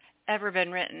ever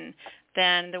been written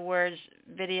than the words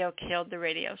 "video killed the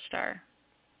radio star."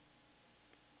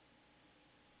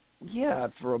 Yeah,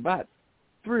 for about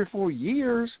 3 or 4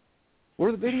 years. Where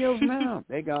are the videos now?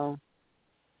 They gone.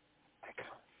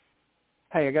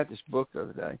 Hey, I got this book the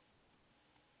other day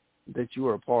that you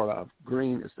were a part of.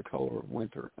 Green is the Color of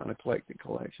Winter, an eclectic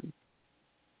collection.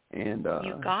 And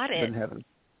you got it.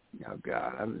 Oh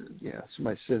God,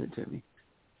 somebody sent it to me.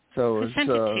 So Who sent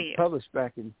it to you? Published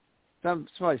back in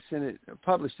somebody sent it,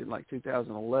 published it in like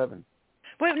 2011.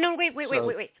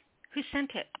 Wait. Who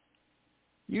sent it?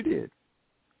 You did.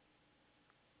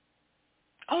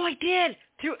 Oh, I did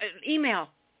through email.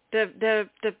 The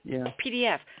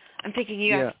PDF. I'm thinking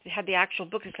you had the actual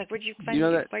book. It's like, where'd you find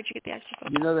it? Where'd you get the actual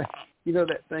book? You know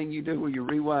that thing you do where you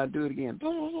rewind, do it again.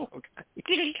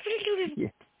 Okay. Yeah.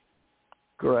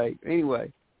 Great.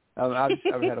 Anyway, I've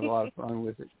had a lot of fun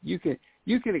with it. You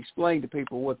can explain to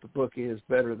people what the book is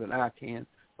better than I can.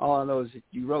 All I know is that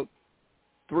you wrote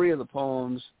 3 of the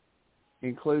poems,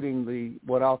 including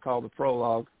what I'll call the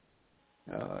prologue.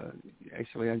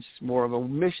 Actually, it's more of a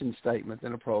mission statement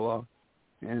than a prologue.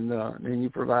 And then you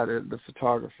provided the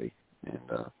photography.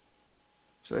 And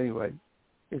so anyway,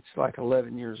 it's like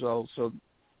 11 years old. So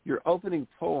your opening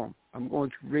poem, I'm going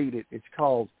to read it. It's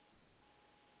called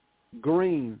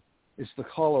Green is the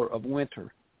Color of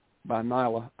Winter by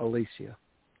Nyla Alisia.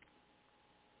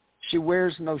 She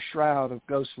wears no shroud of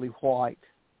ghostly white.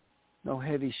 No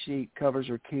heavy sheet covers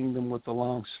her kingdom with the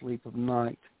long sleep of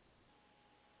night.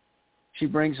 She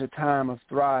brings a time of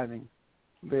thriving,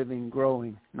 living,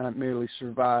 growing, not merely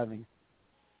surviving.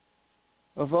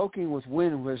 Evoking with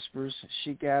wind whispers,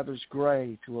 she gathers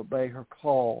gray to obey her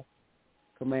call,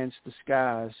 commands the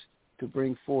skies to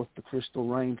bring forth the crystal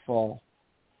rainfall.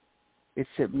 Its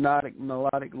hypnotic,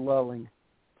 melodic lulling,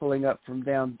 pulling up from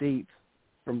down deep,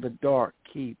 from the dark,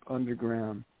 keep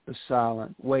underground, the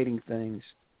silent, waiting things,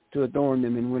 to adorn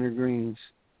them in winter greens,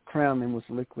 crown them with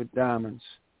liquid diamonds,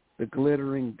 the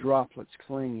glittering droplets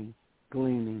clinging,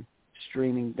 gleaming,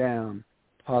 streaming down,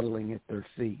 puddling at their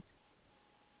feet.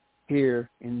 Here,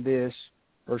 in this,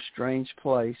 her strange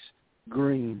place,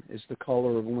 green is the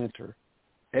color of winter.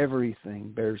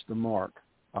 Everything bears the mark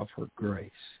of her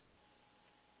grace.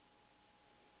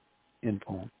 End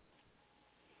poem.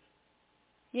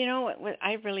 You know what?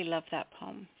 I really love that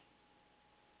poem.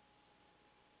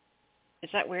 Is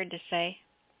that weird to say?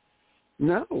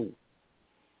 No.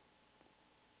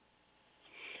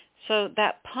 So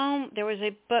that poem, there was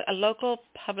a local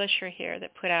publisher here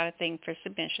that put out a thing for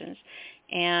submissions,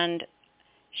 and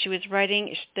she was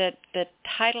writing, the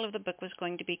title of the book was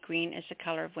going to be Green is the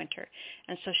Color of Winter.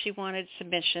 And so she wanted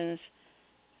submissions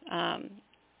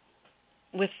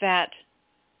with that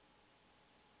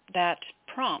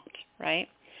prompt, right?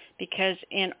 Because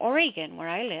in Oregon, where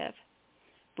I live,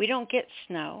 we don't get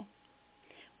snow.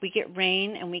 We get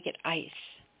rain and we get ice.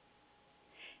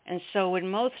 And so when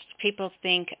most people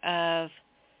think of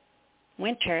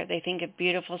winter, they think of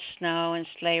beautiful snow and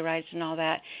sleigh rides and all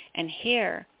that. And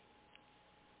here,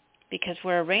 because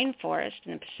we're a rainforest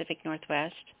in the Pacific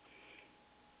Northwest,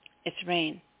 it's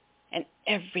rain. And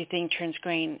everything turns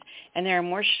green. And there are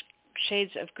more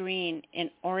shades of green in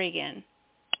Oregon,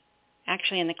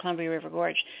 actually in the Columbia River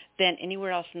Gorge, than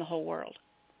anywhere else in the whole world.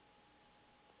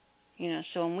 You know,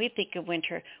 so when we think of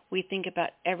winter, we think about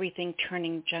everything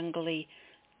turning jungly,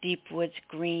 deep woods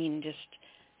green,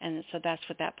 and so that's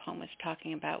what that poem was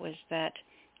talking about, was that,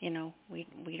 you know, we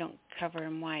don't cover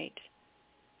in white,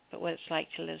 but what it's like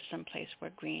to live someplace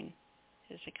where green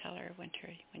is the color of winter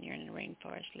when you're in a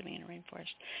rainforest, living in a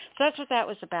rainforest. So that's what that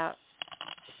was about.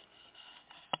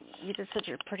 You did such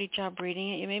a pretty job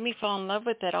reading it. You made me fall in love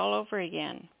with it all over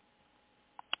again.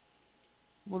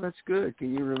 Well, that's good.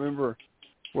 Can you remember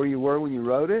where you were when you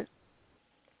wrote it?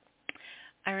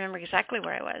 I remember exactly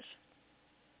where I was.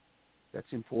 That's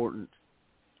important.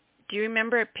 do you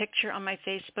remember a picture on my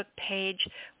Facebook page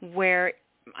where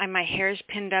my hair is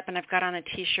pinned up and I've got on a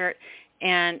T-shirt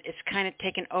and it's kind of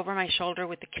taken over my shoulder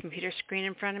with the computer screen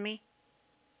in front of me?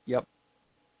 Yep.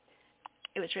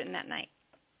 It was written that night.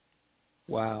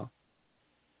 Wow.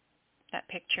 That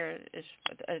picture is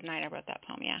the night I wrote that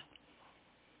poem, yeah.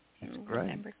 That's I great.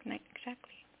 remember the night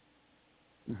exactly.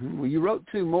 Mm-hmm. Well, you wrote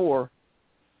 2 more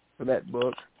for that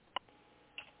book,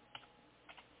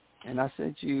 and I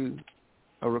sent you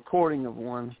a recording of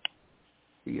one.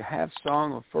 Do you have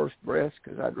Song of First Breath?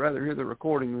 Because I'd rather hear the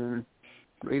recording than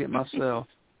read it myself.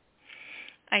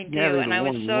 I do, and I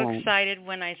was so excited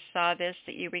when I saw this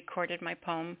that you recorded my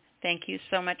poem. Thank you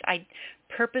so much. I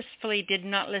purposefully did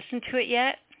not listen to it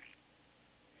yet.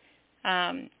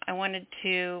 I wanted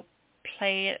to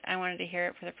play it. I wanted to hear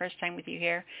it for the first time with you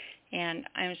here, and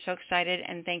I'm so excited,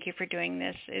 and thank you for doing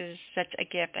this. It is such a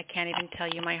gift. I can't even tell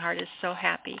you. My heart is so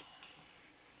happy.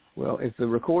 Well, if the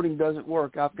recording doesn't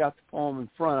work, I've got the poem in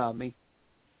front of me,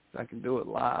 so I can do it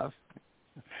live.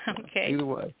 Okay. Either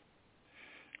way.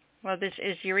 Well, this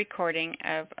is your recording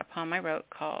of a poem I wrote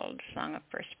called Song of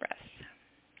First Breath.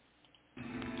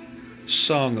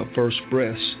 Song of First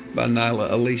Breaths by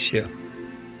Nyla Alisia.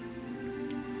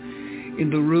 In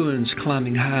the ruins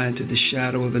climbing high into the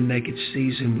shadow of a naked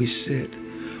season we sit,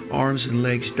 arms and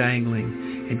legs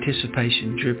dangling,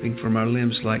 anticipation dripping from our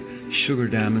limbs like sugar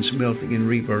diamonds melting in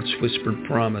rebirth's whispered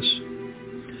promise.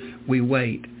 We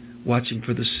wait, watching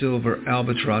for the silver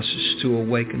albatrosses to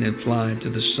awaken and fly into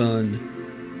the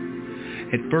sun.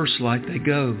 At first light they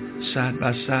go, side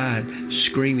by side,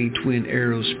 screaming twin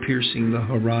arrows piercing the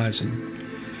horizon.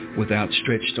 With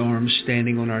outstretched arms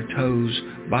standing on our toes,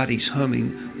 bodies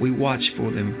humming, we watch for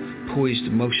them,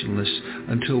 poised motionless,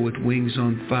 until with wings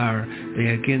on fire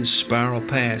they again spiral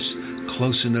past,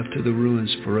 close enough to the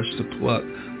ruins for us to pluck,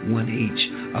 one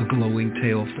each, a glowing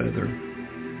tail feather.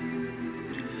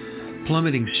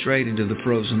 Plummeting straight into the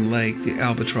frozen lake, the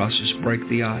albatrosses break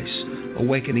the ice,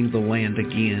 awakening the land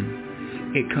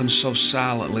again. It comes so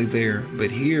silently there,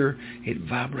 but here it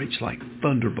vibrates like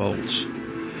thunderbolts.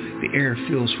 The air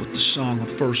fills with the song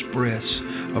of first breaths,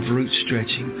 of root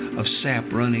stretching, of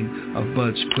sap running, of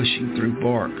buds pushing through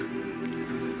bark.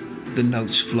 The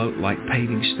notes float like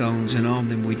paving stones, and on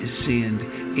them we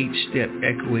descend, each step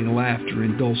echoing laughter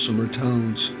in dulcimer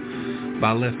tones.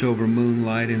 By leftover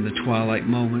moonlight in the twilight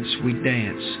moments we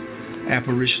dance,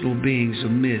 apparitional beings of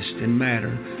mist and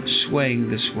matter, swaying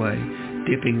this way,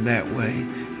 dipping that way,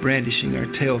 brandishing our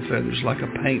tail feathers like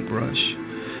a paintbrush.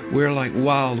 We're like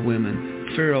wild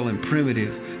women, feral and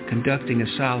primitive, conducting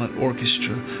a silent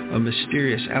orchestra, a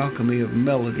mysterious alchemy of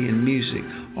melody and music,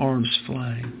 arms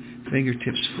flying,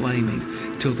 fingertips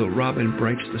flaming, till the robin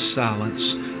breaks the silence,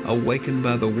 awakened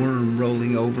by the worm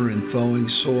rolling over in thawing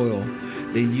soil.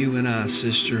 Then you and I,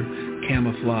 sister,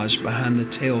 camouflaged behind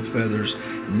the tail feathers,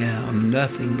 now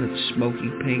nothing but smoky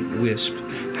pink wisp,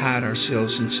 hide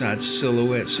ourselves inside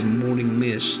silhouettes of morning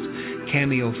mist,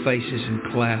 cameo faces and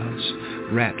clouds,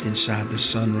 wrapped inside the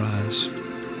sunrise.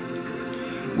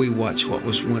 We watch what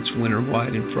was once winter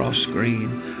white and frost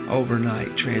green,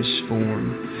 overnight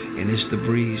transform, and as the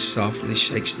breeze softly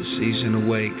shakes the season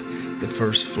awake, the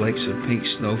first flakes of pink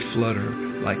snow flutter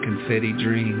like confetti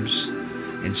dreams,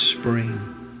 and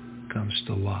spring comes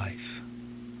to life.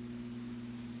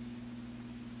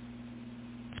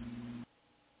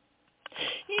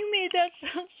 You made that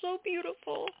sound so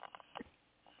beautiful.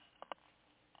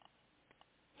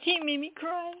 You made me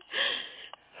cry.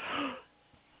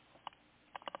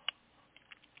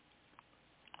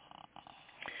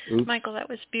 Oops. Michael, that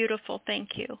was beautiful.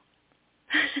 Thank you.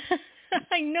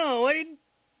 I know. What a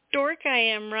dork I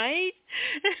am, right?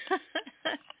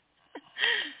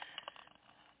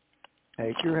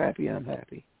 Hey, if you're happy, I'm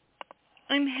happy.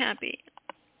 I'm happy.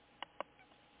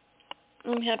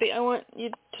 I'm happy. I want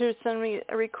you to send me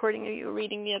a recording of you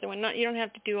reading the other one. You don't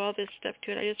have to do all this stuff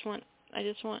to it. I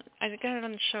got it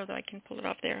on the show that I can pull it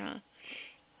off there, huh?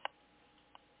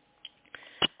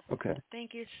 Okay.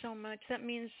 Thank you so much. That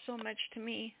means so much to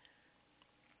me.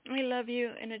 I love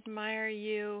you and admire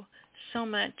you so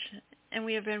much, and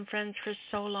we have been friends for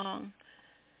so long.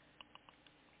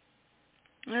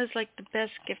 That was like the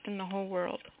best gift in the whole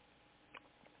world.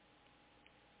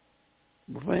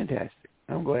 Well, fantastic.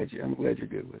 I'm glad you're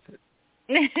good with it.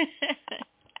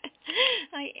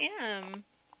 I am.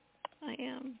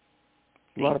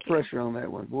 A lot of pressure on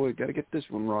that one. Boy, got to get this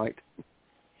one right.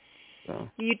 So.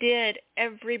 You did.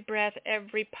 Every breath,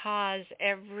 every pause,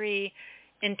 every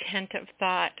intent of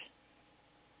thought.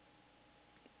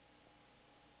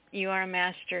 You are a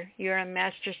master. You are a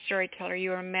master storyteller.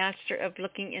 You are a master of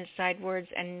looking inside words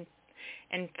and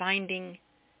finding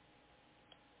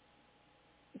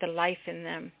the life in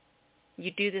them.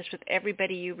 You do this with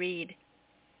everybody you read.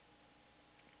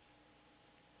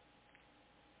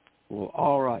 Well,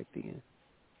 all right then.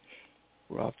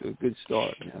 We're off to a good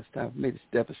start. Now it's time for me to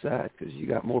step aside because you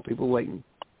got more people waiting.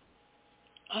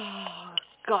 Oh,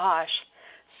 gosh.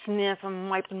 Sniff, I'm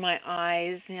wiping my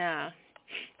eyes. Yeah.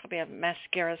 Probably have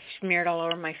mascara smeared all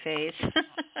over my face.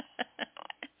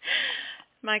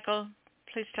 Michael,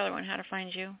 please tell everyone how to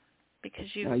find you,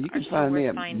 because you can so find me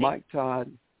worth at finding.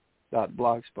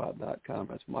 MikeTodd.blogspot.com.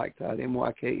 That's Mike Todd,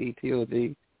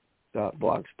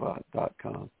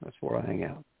 MyKetod.blogspot.com. That's where I hang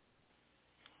out.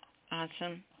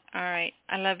 Awesome. All right.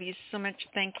 I love you so much.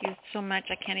 Thank you so much.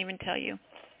 I can't even tell you.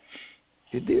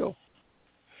 Good deal.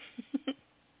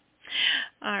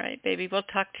 All right, baby. We'll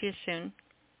talk to you soon.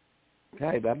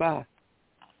 Okay, bye-bye.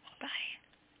 Bye.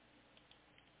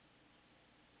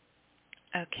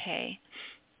 Okay.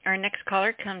 Our next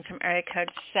caller comes from area code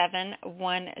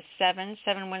 717.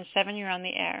 717, you're on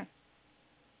the air.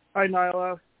 Hi,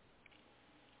 Nyla.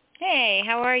 Hey,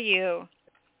 how are you?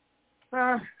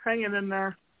 Hanging in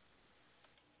there.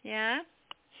 Yeah?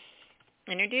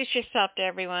 Introduce yourself to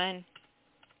everyone.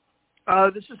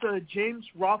 This is James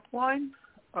Rothline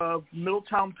of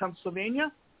Middletown, Pennsylvania.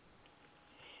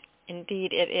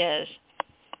 Indeed, it is.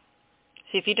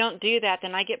 See, if you don't do that,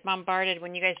 then I get bombarded.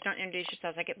 When you guys don't introduce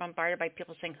yourselves, I get bombarded by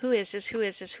people saying, who is this, who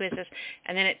is this, who is this?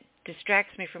 And then it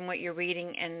distracts me from what you're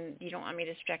reading, and you don't want me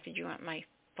distracted. You want my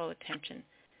full attention,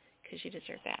 because you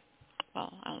deserve that.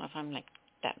 Well, I don't know if I'm like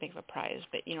that big of a prize,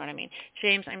 but you know what I mean.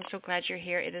 James, I'm so glad you're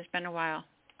here. It has been a while.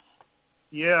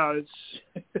 Yeah, it's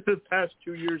the past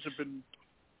 2 years have been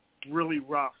really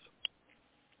rough.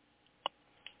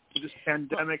 With this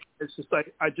pandemic, it's just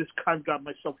like I just kind of got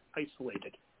myself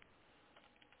isolated.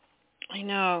 I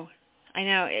know.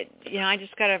 I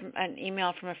just got an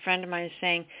email from a friend of mine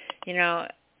saying,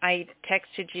 I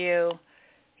texted you,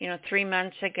 3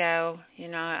 months ago,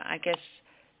 I guess,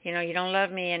 you don't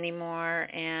love me anymore,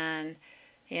 and,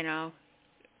 it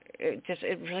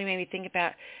really made me think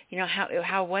about,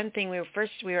 how one thing we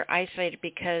were isolated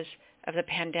because of the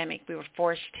pandemic. We were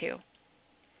forced to.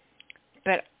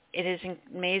 But it is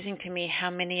amazing to me how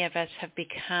many of us have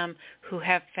become who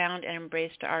have found and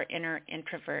embraced our inner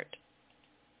introvert.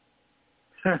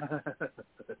 And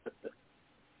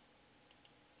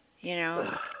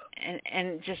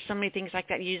just so many things like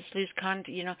that. You just lose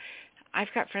contact.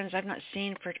 I've got friends I've not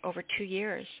seen for over 2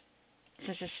 years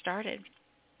since this started.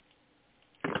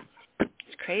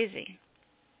 It's crazy.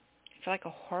 I feel like a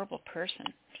horrible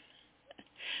person. I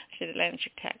should have answered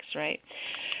your text, right?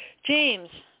 James,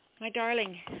 my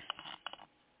darling,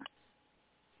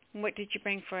 what did you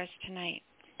bring for us tonight?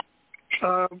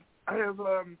 I have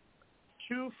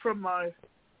two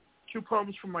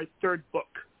poems from my third book.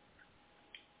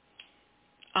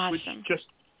 Awesome.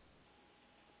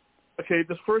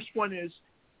 The first one is,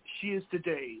 she is the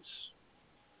days.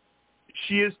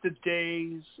 She is the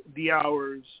days, the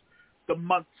hours, the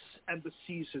months and the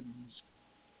seasons.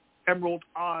 Emerald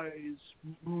eyes,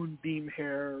 moonbeam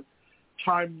hair,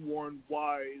 time-worn,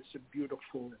 wise and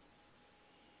beautiful.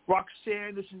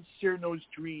 Roxanne is in Cyrano's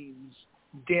dreams,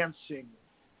 dancing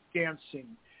to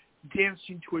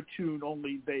a tune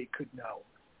only they could know.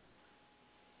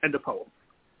 End of poem.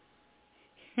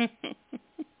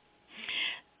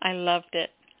 I loved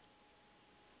it.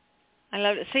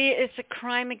 See, it's a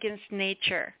crime against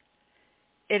nature.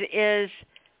 It is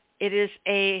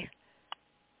a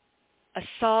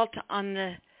assault on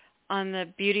the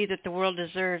beauty that the world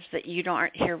deserves, that you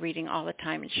aren't here reading all the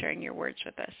time and sharing your words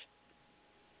with us.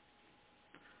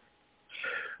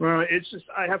 Well, it's just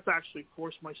I have to actually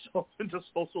force myself into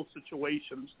social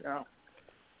situations now.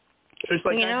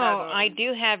 I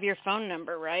do have your phone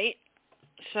number, right?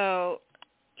 So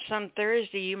some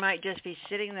Thursday you might just be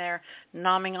sitting there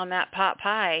nomming on that pot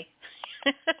pie.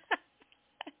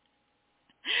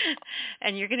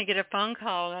 And you're going to get a phone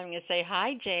call, and I'm going to say,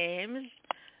 hi, James.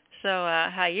 So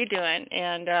how you doing?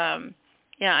 And,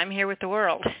 I'm here with the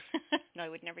world. No, I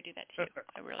would never do that to you.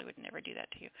 I really would never do that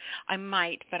to you. I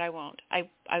might, but I won't.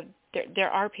 There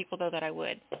are people, though, that I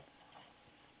would.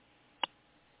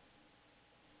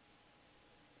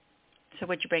 So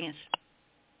what'd you bring us?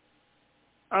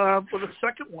 Well, the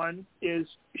second one is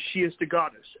She is the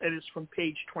Goddess, and it's from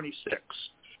page 26.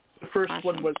 The first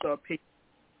one was page.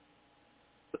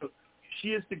 She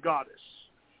is the goddess.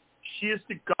 She is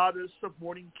the goddess of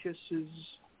morning kisses,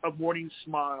 of morning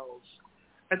smiles,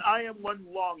 and I am one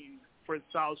longing for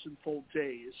 1,000-fold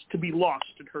days to be lost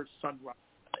in her sunrise.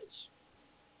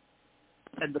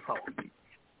 End of poem.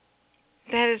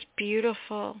 That is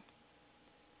beautiful.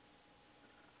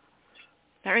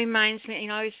 That reminds me,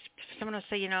 someone will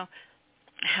say,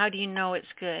 how do you know it's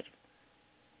good?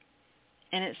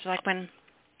 And it's like when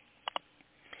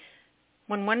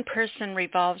one person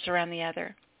revolves around the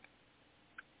other,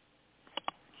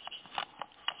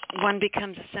 one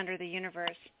becomes the center of the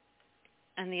universe,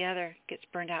 and the other gets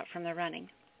burned out from the running.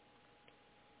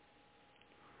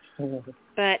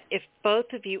 But if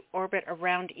both of you orbit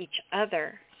around each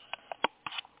other,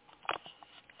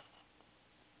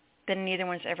 then neither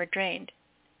one's ever drained.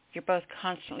 You're both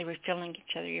constantly refilling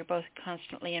each other. You're both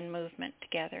constantly in movement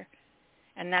together.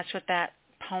 And that's what that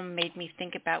poem made me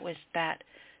think about, was that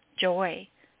joy,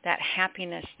 that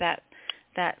happiness, that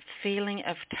feeling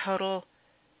of total,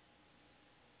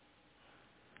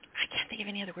 I can't think of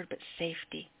any other word but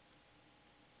safety.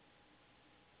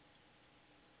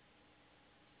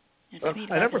 I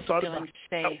never thought about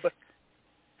safe.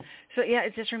 So yeah,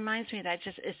 it just reminds me that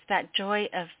it's that joy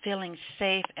of feeling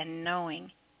safe and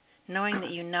knowing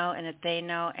that you know and that they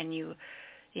know, and you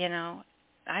know,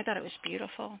 I thought it was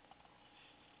beautiful.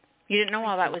 You didn't know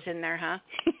all that was in there, huh?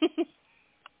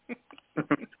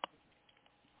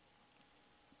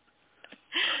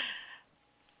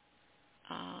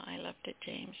 Oh, I loved it,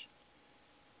 James.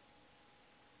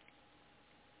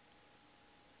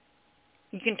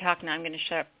 You can talk now. I'm going to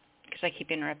shut up because I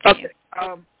keep interrupting you.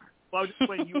 Well, I'll just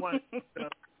explain. You want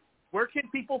where can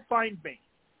people find me?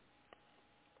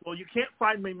 Well, you can't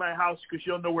find me in my house because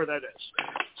you don't know where that is.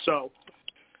 So,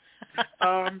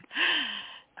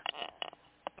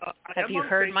 have you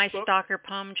heard Facebook. my stalker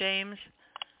poem, James?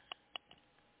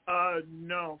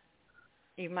 No.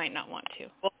 You might not want to.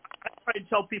 Well, I try to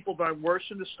tell people that I'm worse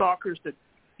than the stalkers, that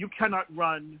you cannot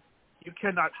run, you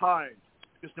cannot hide,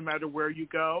 because no matter where you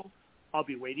go, I'll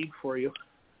be waiting for you.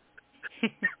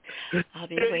 I'll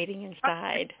be waiting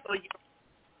inside.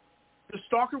 The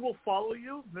stalker will follow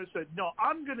you, and they said, no,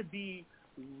 I'm going to be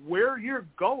where you're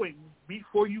going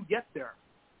before you get there,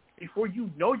 before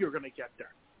you know you're going to get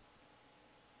there.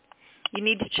 You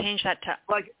need to change that to,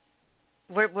 like,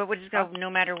 where would it go? No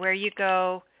matter where you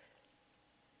go,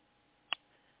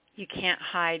 you can't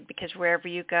hide, because wherever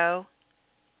you go,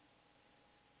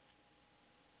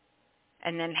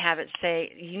 and then have it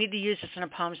say, you need to use this in a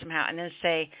poem somehow, and then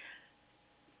say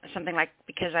something like,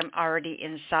 because I'm already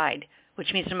inside,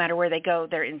 which means no matter where they go,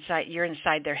 they're inside. You're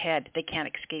inside their head. They can't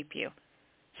escape you.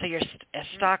 So you're a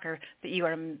stalker, but you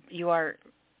are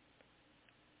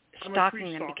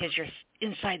stalking them because you're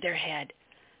inside their head.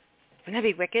 Wouldn't that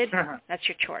be wicked? That's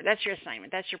your chore. That's your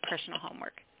assignment. That's your personal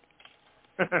homework.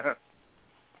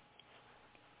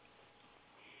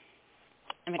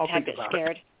 I'm a tad bit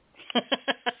scared.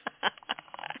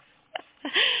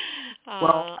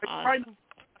 Well, I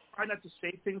try not to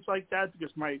say things like that,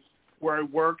 because where I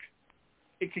work,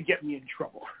 it could get me in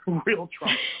trouble, real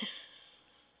trouble.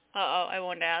 I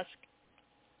won't ask.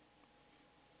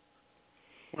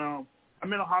 Well,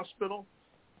 I'm in a hospital,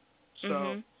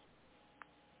 so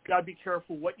gotta be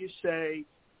careful what you say,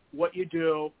 what you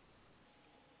do.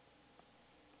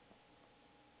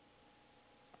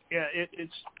 Yeah,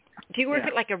 it's. Do you work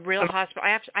at like a real hospital?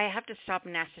 I have to stop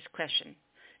and ask this question.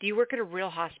 Do you work at a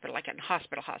real hospital, like a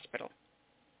hospital?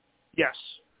 Yes.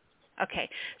 Okay.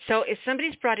 So if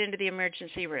somebody's brought into the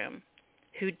emergency room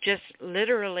who just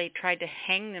literally tried to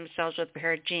hang themselves with a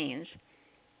pair of jeans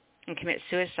and commit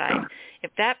suicide,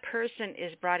 if that person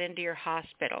is brought into your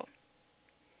hospital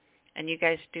and you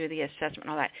guys do the assessment and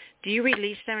all that, do you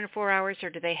release them in 4 hours, or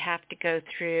do they have to go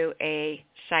through a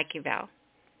psych eval?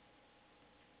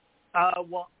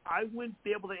 Well, I wouldn't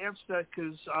be able to answer that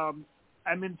because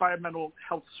I'm environmental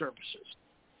health services.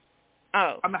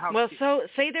 Oh, I'm a housekeeper. Well, so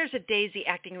say there's a daisy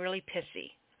acting really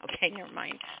pissy. Okay, never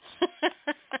mind.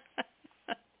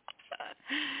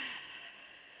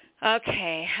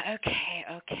 Okay.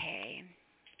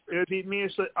 It'd be me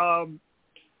as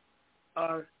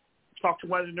talk to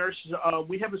one of the nurses.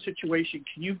 We have a situation.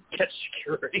 Can you get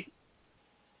security?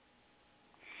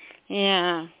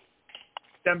 Yeah.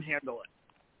 Them handle it.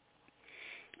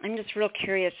 I'm just real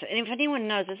curious. And if anyone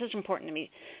knows, this is important to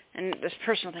me, and this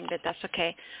personal thing, but that's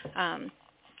okay.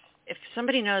 If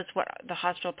somebody knows what the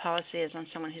hospital policy is on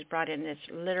someone who's brought in, it's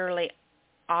literally,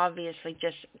 obviously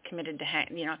just committed to,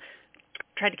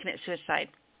 tried to commit suicide,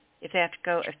 if they have to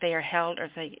go, if they are held, or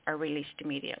if they are released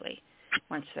immediately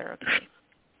once they're okay.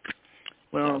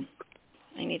 Well,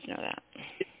 so I need to know that.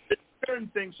 Certain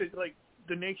things, like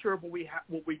the nature of what we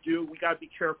do, we got to be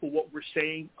careful what we're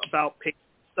saying about patient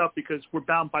stuff, because we're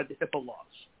bound by the HIPAA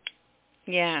laws.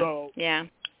 Yeah. So yeah.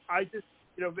 I just,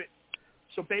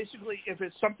 so basically, if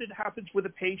it's something that happens with a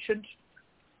patient,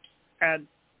 and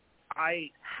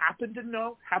I happen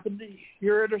to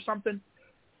hear it or something,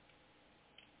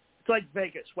 it's like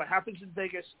Vegas. What happens in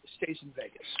Vegas stays in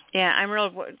Vegas. Yeah,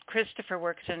 Christopher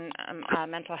works in a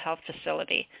mental health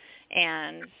facility,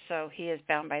 and so he is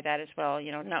bound by that as well.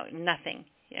 Nothing.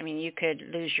 I mean, you could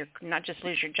not just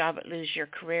lose your job, but lose your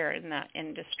career in that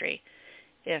industry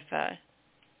if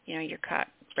you're caught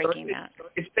breaking that.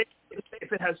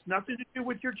 If it has nothing to do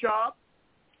with your job,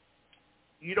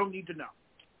 you don't need to know.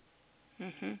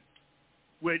 Mm-hmm.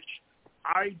 Which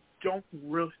I don't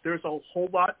really. There's a whole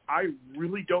lot I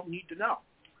really don't need to know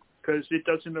because it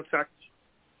doesn't affect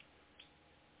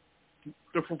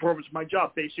the performance of my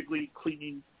job. Basically,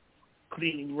 cleaning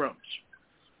rooms.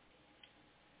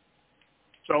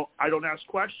 So I don't ask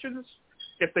questions.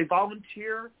 If they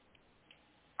volunteer,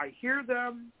 I hear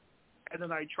them, and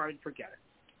then I try and forget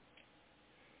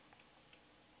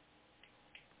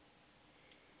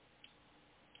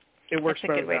it. It works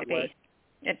That's a better good way that to way. be.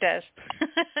 It does.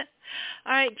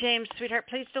 All right, James, sweetheart,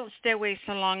 please don't stay away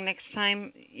so long next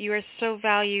time. You are so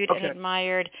valued and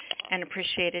admired and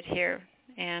appreciated here.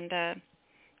 And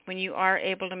when you are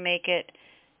able to make it,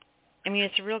 I mean,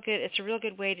 it's a real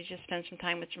good way to just spend some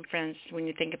time with some friends when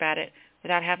you think about it,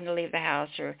 without having to leave the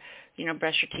house or,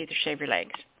 brush your teeth or shave your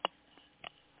legs.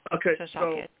 Okay, so it's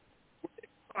all good.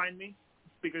 Find me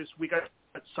because we got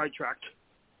sidetracked.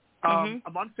 Mm-hmm.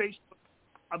 I'm on Facebook.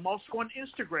 I'm also on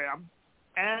Instagram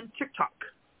and TikTok.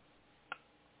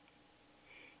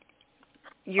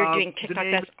 You're doing TikTok.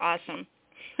 That's awesome.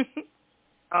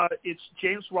 It's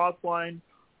James Rothlein,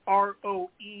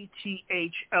 Roethlein.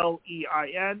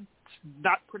 It's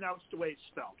not pronounced the way it's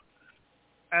spelled.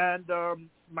 And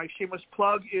my shameless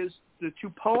plug is the 2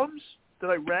 poems that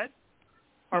I read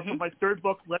are from my third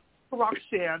book, Letters to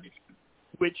Roxanne,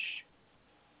 which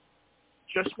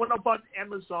just went up on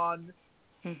Amazon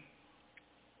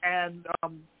and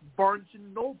Barnes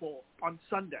 & Noble on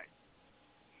Sunday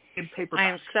in paperback. I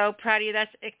am so proud of you.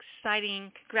 That's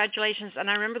exciting. Congratulations. And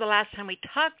I remember the last time we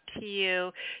talked to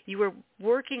you, you were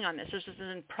working on this. This was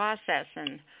in process.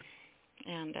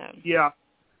 Yeah.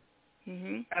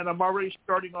 Mm-hmm. And I'm already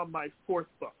starting on my 4th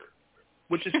book,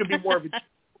 which is going to be more of a...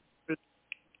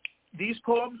 These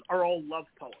poems are all love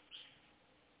poems.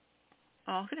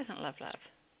 Oh, who doesn't love love?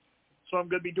 So I'm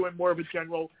going to be doing more of a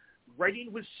general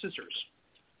writing with scissors.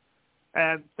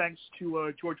 And thanks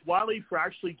to George Wiley for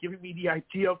actually giving me the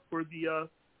idea for the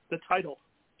title.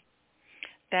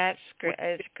 That's great.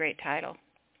 It's a great title.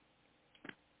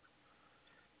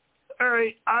 All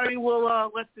right, I will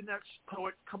let the next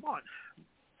poet come on,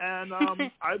 and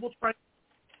I will try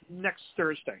next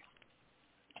Thursday.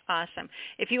 Awesome.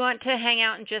 If you want to hang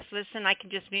out and just listen, I can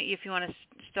just mute you if you want to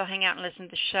still hang out and listen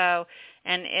to the show.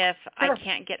 And if I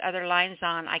can't get other lines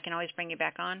on, I can always bring you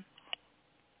back on.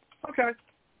 Okay.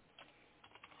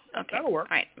 Okay. That'll work.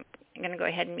 All right. I'm going to go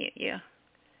ahead and mute you.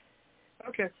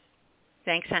 Okay.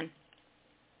 Thanks, hon.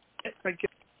 Thank you.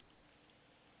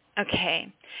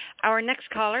 Okay. Our next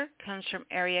caller comes from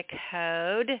area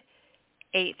code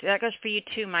 8. That goes for you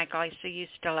too, Michael. I see you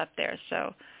still up there.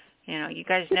 So, you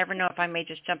guys never know if I may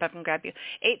just jump up and grab you.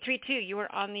 832, you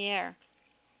are on the air.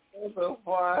 But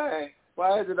why?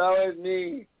 Why is it always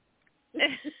me?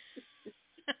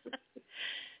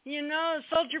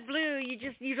 Soldier Blue,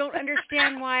 you don't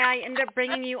understand why I end up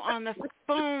bringing you on the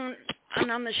phone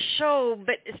and on the show,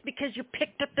 but it's because you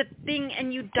picked up the thing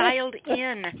and you dialed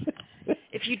in.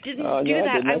 If you didn't do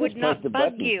that, I would not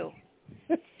bug you.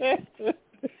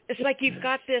 It's like you've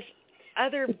got this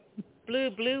other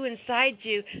blue inside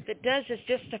you that does this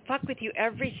just to fuck with you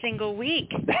every single week.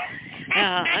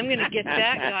 I'm going to get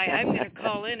that guy. I'm going to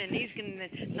call in, and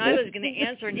Nyla's going to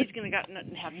answer, and he's going to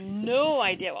have no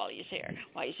idea why he's here.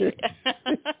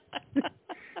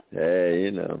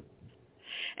 Hey,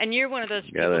 And you're one of those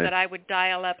people that I would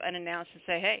dial up unannounced and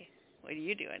say, hey, what are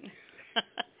you doing?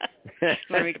 You want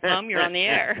to make a poem? You're on the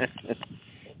air.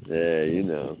 Yeah,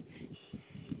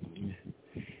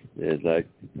 It's like,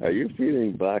 are you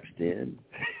feeling boxed in?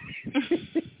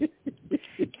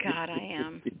 God, I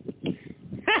am.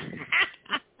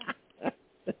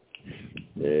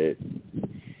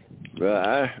 Well,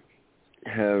 I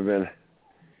have been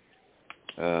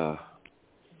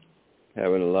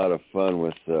having a lot of fun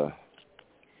with a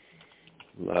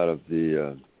lot of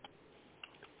the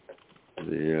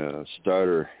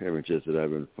starter images that I've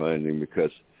been finding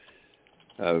because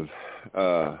I've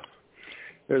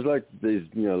there's like these,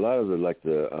 a lot of the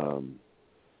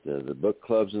book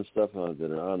clubs and stuff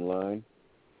that are online.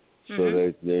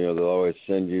 So they'll always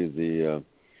send you the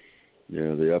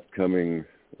upcoming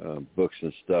books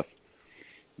and stuff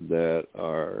that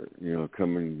are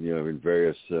coming in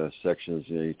various sections.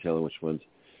 You tell them which ones,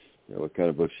 what kind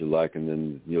of books you like, and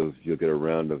then you'll get a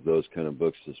round of those kind of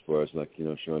books as far as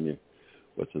showing you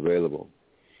what's available.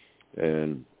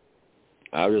 And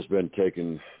I've just been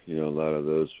taking, a lot of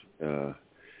those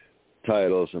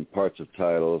titles and parts of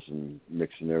titles and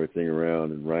mixing everything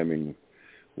around and rhyming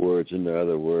words into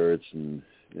other words and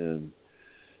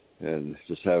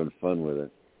just having fun with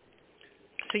it.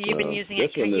 So you've been using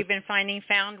it. You've been finding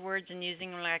found words and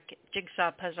using like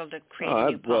jigsaw puzzle to create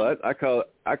a new poem.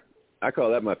 Well, I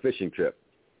call that my fishing trip.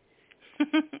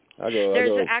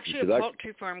 There's actually a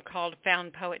poetry form called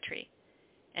found poetry.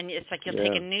 And it's like you'll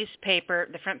take a newspaper,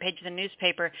 the front page of the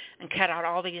newspaper, and cut out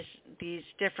all these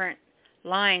different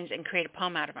lines and create a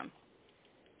poem out of them.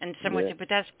 And someone said, but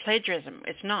that's plagiarism.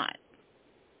 It's not.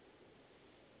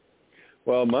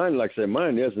 Well, mine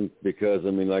isn't, because,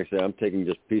 like I say, I'm taking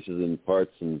just pieces and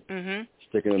parts and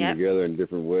sticking them together in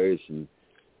different ways. And,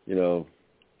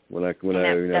 when I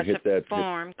hit that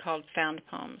form called found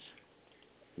poems.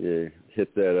 Yeah,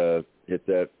 hit that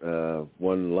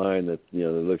one line that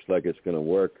that looks like it's going to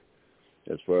work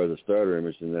as far as a starter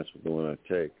image, and that's the one I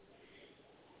take.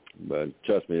 But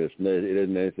trust me, it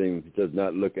isn't anything. It does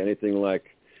not look anything like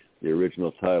the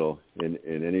original title in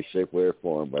any shape, way, or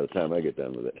form by the time I get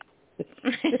done with it.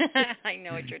 I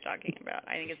know what you're talking about.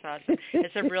 I think it's awesome.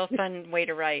 It's a real fun way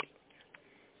to write.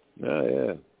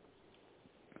 Oh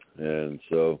yeah, and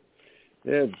so.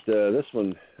 Yeah, this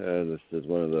one, this is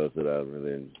one of those that I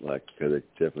really like, because it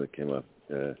definitely came up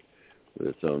with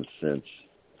its own sense.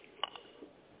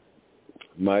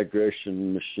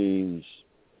 Migration machines,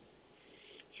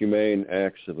 humane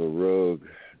acts of a rogue,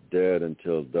 dead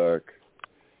until dark.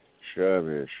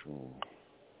 Shavish.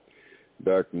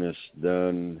 Darkness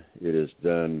done, it is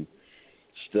done.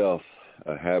 Stealth,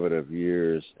 a habit of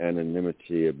years.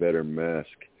 Anonymity, a better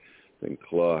mask than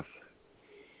cloth.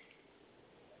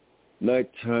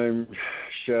 Nighttime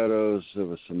shadows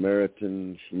of a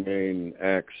Samaritan, humane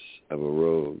acts of a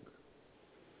rogue,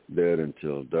 dead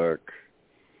until dark.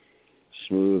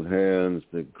 Smooth hands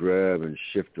that grab and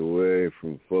shift away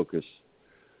from focus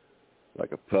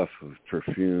like a puff of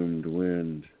perfumed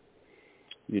wind.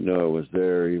 It was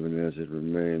there even as it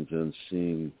remains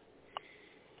unseen.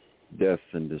 Death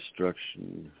and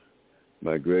destruction,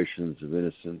 migrations of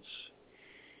innocence,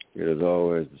 it is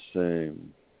always the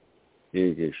same.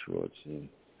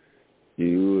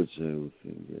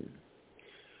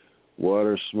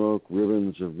 Water smoke,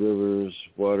 ribbons of rivers,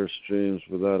 water streams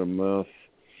without a mouth,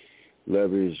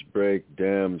 levees break,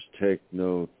 dams take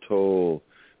no toll,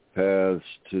 paths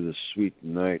to the sweet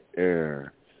night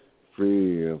air,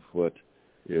 free of what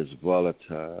is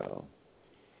volatile,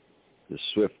 the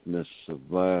swiftness of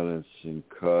violence in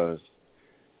cause,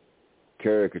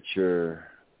 caricature,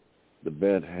 the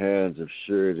bent hands of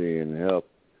surety and help,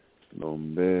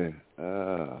 to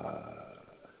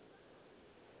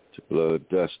blow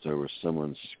dust over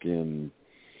someone's skin,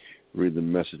 read the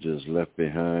messages left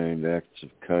behind, acts of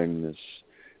kindness,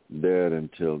 dead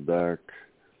until dark.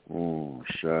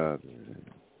 Shave.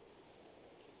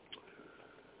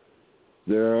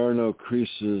 There are no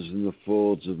creases in the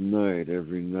folds of night.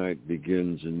 Every night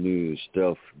begins anew.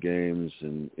 Stealth games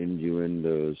and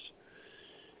innuendos.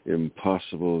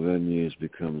 Impossible venues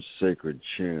become sacred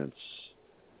chants.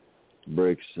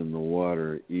 Breaks in the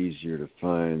water easier to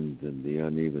find than the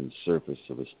uneven surface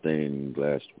of a stained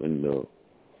glass window.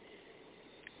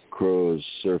 Crows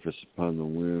surface upon the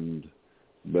wind.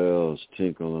 Bells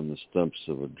tinkle on the stumps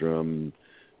of a drum.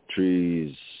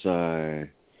 Trees sigh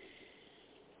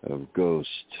of ghost.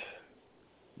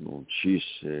 The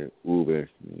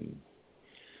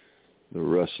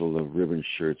rustle of ribbon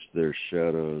shirts, their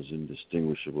shadows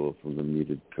indistinguishable from the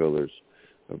muted colors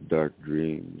of dark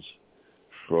dreams.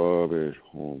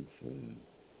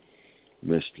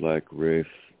 Mist like wraith,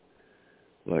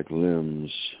 like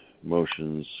limbs,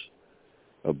 motions,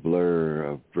 a blur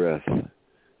of breath,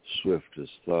 swift as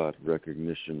thought,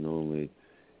 recognition only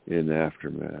in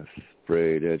aftermath,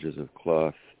 frayed edges of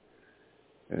cloth,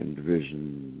 and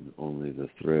vision only the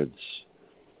threads,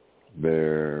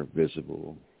 bare,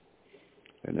 visible,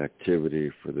 an activity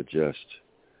for the just,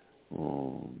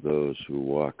 those who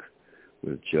walk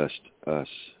with just us.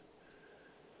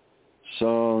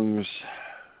 Songs,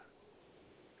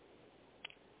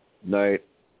 night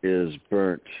is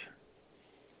burnt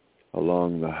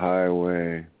along the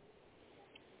highway,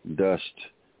 dust,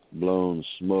 blown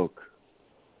smoke,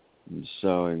 and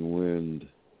soughing wind,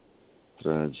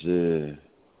 transit,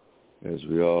 as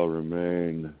we all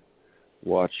remain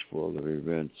watchful of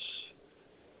events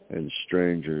and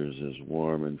strangers as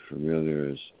warm and familiar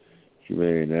as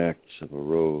humane acts of a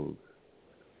rogue,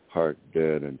 heart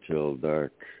dead until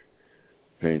dark,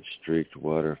 paint-streaked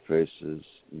water faces,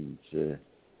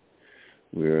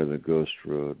 we are the ghost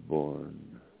road born.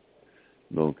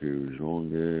 Donc,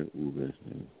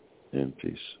 and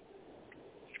peace.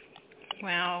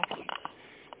 Wow.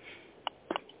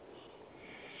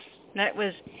 That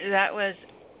was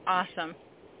awesome.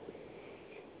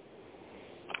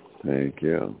 Thank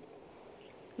you.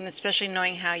 And especially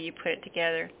knowing how you put it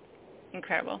together.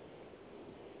 Incredible.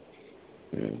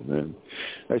 Yeah, man.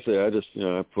 Actually, I just,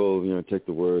 I pull, take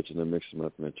the words and I mix them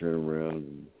up and I turn them around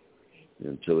and,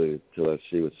 until I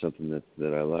see what's something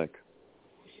that I like.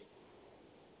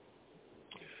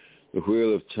 The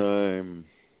wheel of time,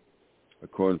 a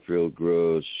cornfield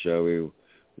grows. Shall we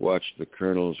watch the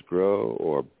kernels grow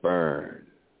or burn?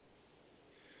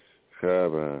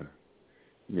 Chava,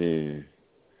 me,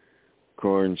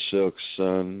 corn silk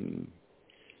sun,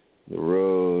 the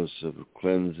rose of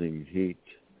cleansing heat,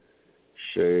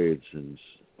 shades and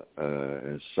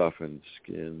softened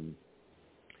skin.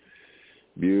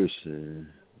 Beauty,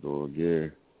 the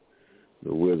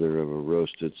wither of a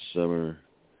roasted summer,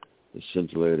 the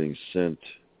scintillating scent,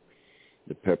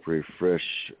 the peppery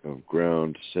fresh of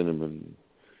ground cinnamon,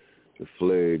 the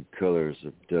flayed colors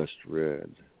of dust red.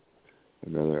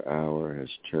 Another hour has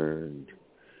turned.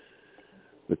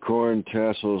 The corn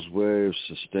tassels wave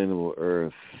sustainable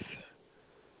earth,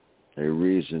 a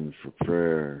reason for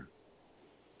prayer.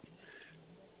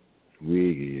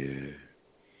 Quigg,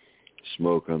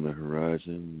 smoke on the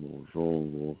horizon,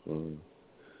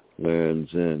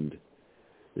 land's end.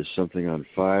 Is something on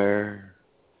fire?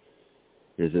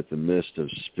 Is it the mist of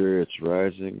spirits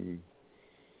rising?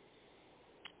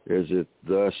 Is it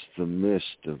thus the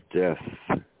mist of death?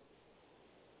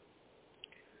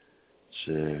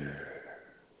 The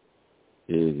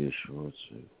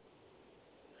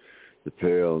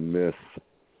pale myth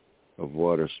of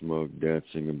water smoke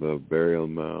dancing above burial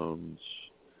mounds.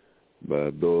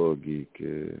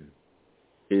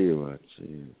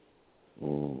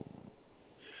 Oh.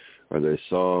 Are they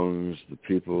songs the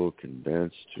people can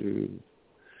dance to?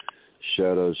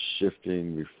 Shadows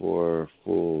shifting before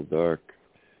full dark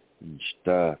and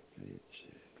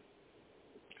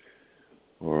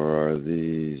or are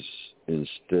these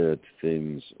instead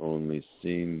things only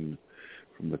seen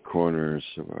from the corners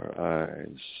of our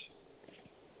eyes?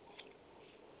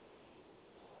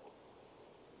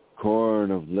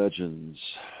 Corn of legends.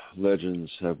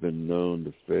 Legends have been known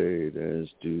to fade, as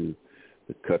do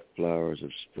the cut flowers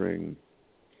of spring.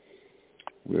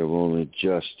 We have only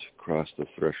just crossed the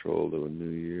threshold of a new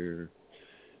year,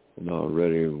 and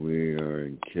already we are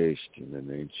encased in an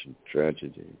ancient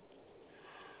tragedy.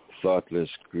 Thoughtless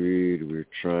greed, we're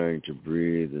trying to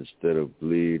breathe instead of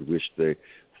bleed. Wish they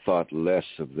thought less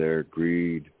of their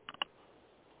greed.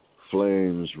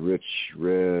 Flames rich,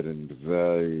 red, and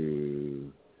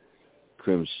value,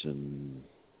 crimson,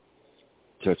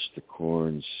 touch the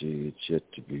corn seeds yet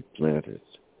to be planted.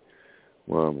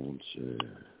 And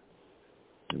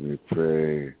we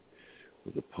pray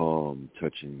with the palm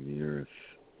touching the earth.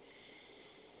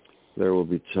 There will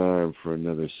be time for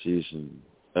another season,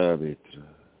 Abitra.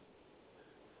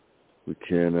 We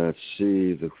cannot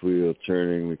see the wheel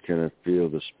turning. We cannot feel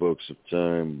the spokes of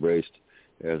time, braced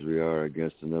as we are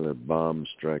against another bomb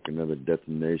strike, another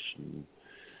detonation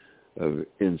of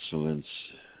insolence.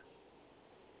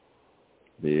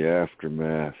 The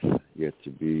aftermath yet to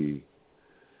be.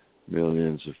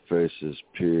 Millions of faces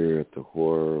peer at the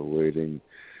horror, waiting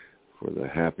for the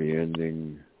happy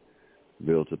ending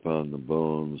built upon the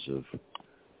bones of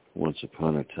once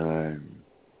upon a time.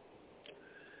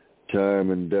 Time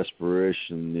and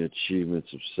desperation, the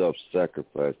achievements of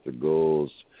self-sacrifice, the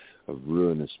goals of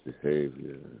ruinous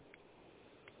behavior,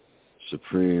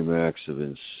 supreme acts of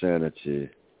insanity.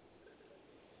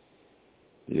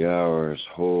 The hours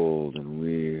hold and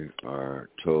we are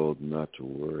told not to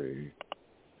worry.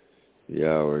 The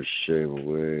hours shave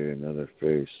away another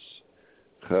face.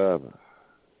 Chava.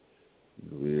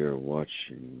 We are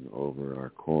watching over our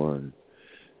corn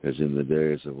as in the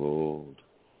days of old.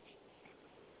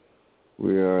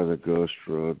 We are the ghost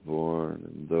road born,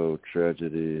 and though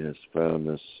tragedy has found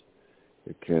us,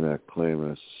 it cannot claim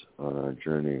us on our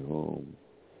journey home.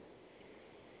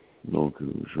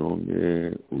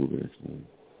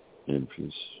 In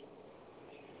peace.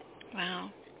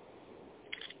 Wow.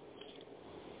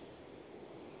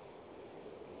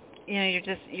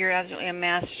 You're absolutely a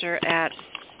master at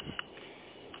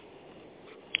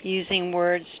using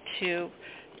words to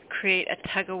create a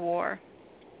tug-of-war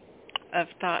of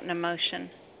thought and emotion.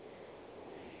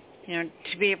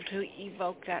 To be able to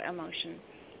evoke that emotion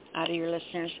out of your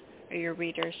listeners or your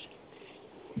readers.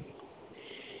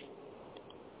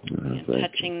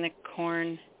 Touching the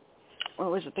corn.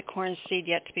 What was it? The corn seed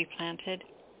yet to be planted?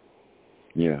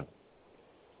 Yeah.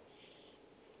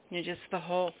 Just the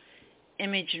whole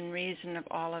image and reason of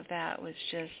all of that was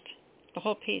just The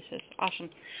whole piece is awesome.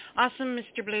 Awesome,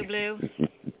 Mr. Blue Blue.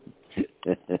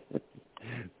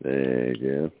 There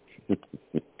you go.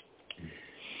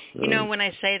 You know, when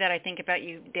I say that, I think about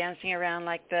you dancing around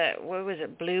like what was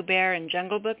it, Blue Bear in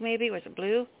Jungle Book maybe? Was it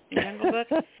Blue in Jungle Book?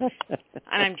 And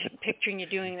I'm just picturing you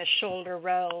doing the shoulder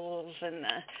rolls and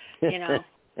the,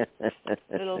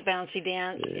 little bouncy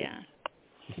dance. Yeah.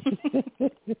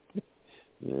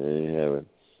 There you have it.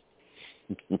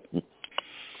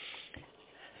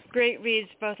 Great reads,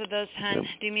 both of those, hon. Yep.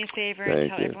 Do me a favor Thank and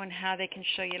tell you. everyone how they can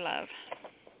show you love.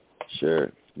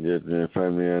 Sure. You can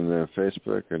find me on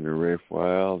Facebook under Rafe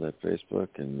Wild at Facebook,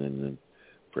 and then in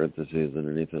parentheses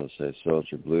underneath it'll say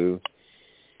Soldier Blue.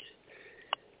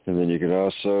 And then you can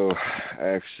also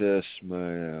access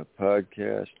my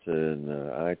podcast in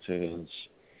iTunes,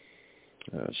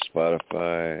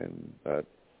 Spotify, and about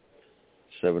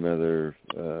 7 other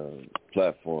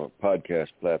podcast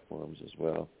platforms as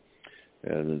well.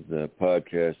 And the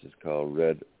podcast is called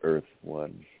Red Earth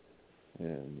One.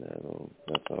 And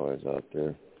that's always out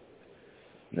there.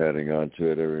 Adding on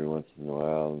to it every once in a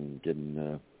while and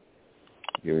giving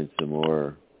some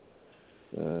more,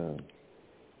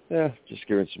 just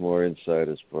giving some more insight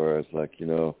as far as I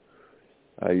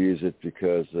use it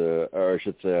because, or I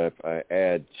should say I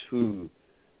add to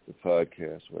the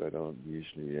podcast what I don't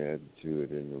usually add to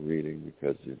it in the reading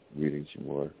because the readings are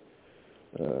more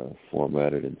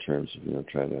formatted in terms of,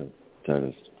 trying to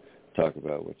talk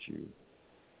about what you've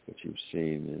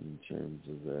seen in terms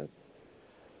of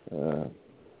that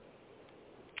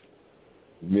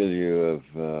milieu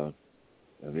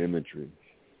of imagery.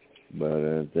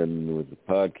 But then with the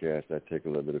podcast, I take a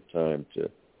little bit of time to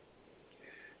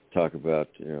talk about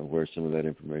where some of that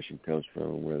information comes from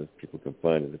and where people can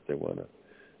find it if they want to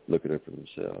look at it for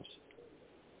themselves.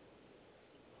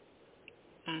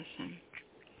 Awesome.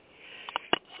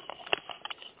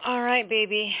 All right,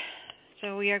 baby.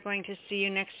 So we are going to see you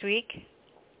next week.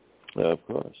 Of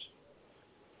course.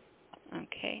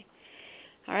 Okay.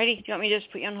 All righty. Do you want me to just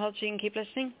put you on hold so you can keep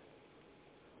listening?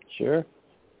 Sure.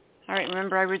 All right.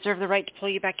 Remember, I reserve the right to pull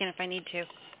you back in if I need to.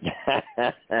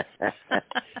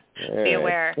 Be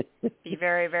aware. Be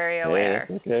very, very aware.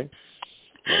 Yeah, okay.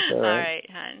 That's all right,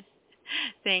 hon.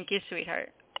 Thank you,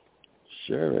 sweetheart.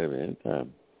 Sure, baby.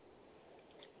 Anytime.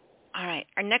 All right.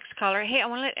 Our next caller. Hey, I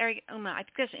want to let Uma. I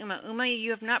think that's Uma. Uma, you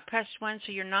have not pressed 1,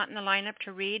 so you're not in the lineup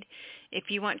to read. If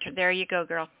you want to, there you go,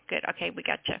 girl. Good. Okay, we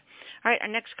got you. All right. Our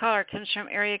next caller comes from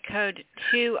area code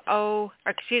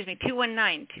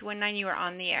 219. 219. You are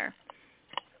on the air.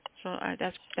 So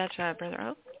that's Brother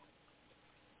O.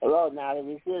 Hello, Nyla.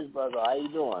 This is Brother. How you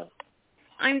doing?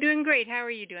 I'm doing great. How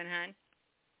are you doing, hon?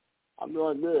 I'm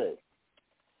doing good.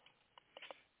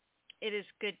 It is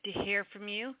good to hear from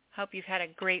you. Hope you've had a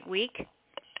great week.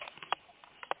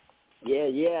 Yeah,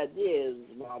 I did. It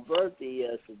was my birthday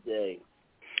yesterday.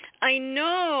 I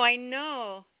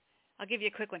know. I'll give you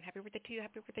a quick one. Happy birthday to you.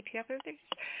 Happy birthday to you. Happy birthday,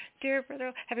 dear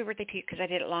brother. Happy birthday to you because I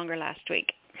did it longer last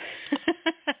week.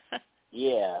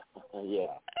 Yeah.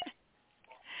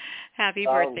 Happy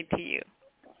birthday to you.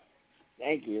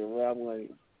 Thank you. Well,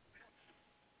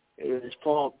 it was this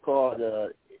poem called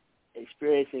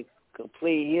Experiencing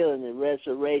Complete Healing and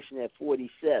Restoration at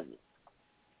 47.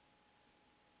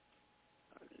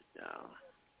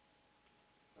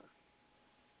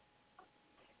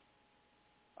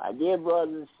 My dear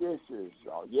brothers and sisters,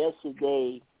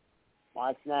 yesterday,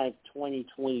 March 9th,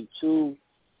 2022,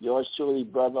 yours truly,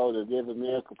 Brother O, the Living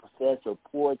Miracle Professor of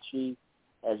Poetry,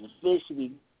 has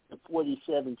officially the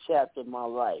 47th chapter of my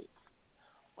life.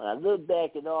 When I look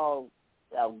back at all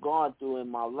that I've gone through in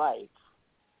my life,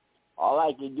 all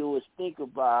I can do is think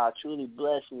about how truly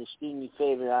blessed and extremely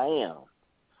favored I am.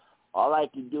 All I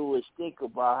can do is think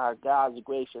about how God's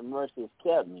grace and mercy has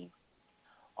kept me.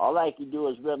 All I can do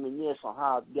is reminisce on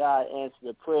how God answered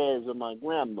the prayers of my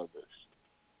grandmothers.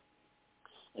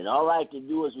 And all I can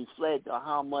do is reflect on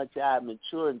how much I have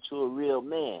matured into a real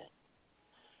man.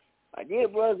 My dear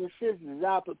brothers and sisters,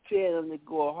 I'm prepared to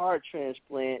undergo a heart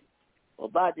transplant,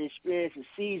 about to experience a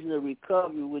season of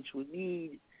recovery which will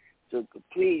lead to a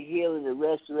complete healing and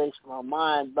restoration of my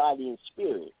mind, body, and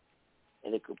spirit,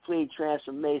 and a complete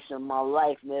transformation of my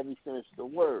life in every sense of the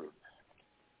word.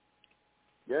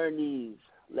 During these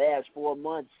last 4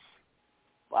 months,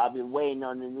 while I've been waiting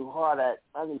on the new heart, I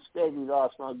unexpectedly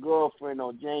lost my girlfriend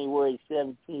on January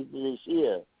 17th of this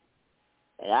year.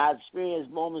 And I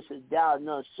experienced moments of doubt and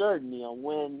uncertainty on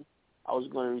when I was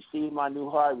going to receive my new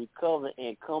heart, recover,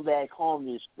 and come back home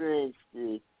to experience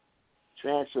the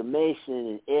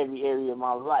transformation in every area of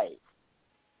my life.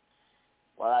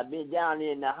 While I've been down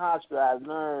there in the hospital, I've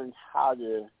learned how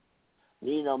to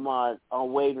lean on my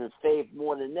unwavering faith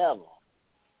more than ever.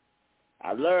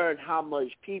 I learned how much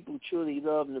people truly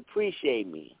love and appreciate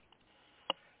me.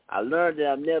 I learned that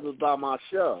I'm never by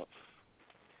myself.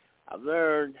 I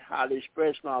learned how to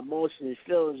express my emotions and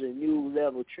feelings in a new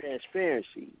level of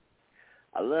transparency.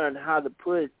 I learned how to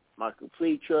put my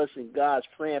complete trust in God's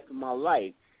plan for my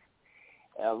life.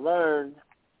 And I learned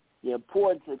the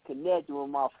importance of connecting with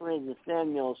my friends and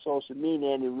family on social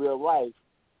media and in real life.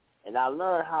 And I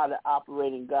learned how to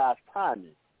operate in God's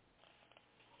timing.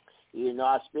 You know,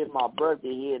 I spent my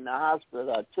birthday here in the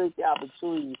hospital. I took the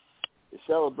opportunity to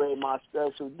celebrate my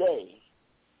special day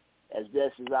as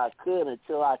best as I could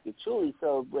until I could truly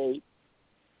celebrate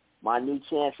my new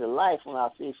chance of life when I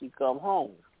officially come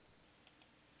home.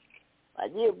 My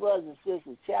dear brothers and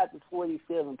sisters, chapter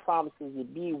 47 promises to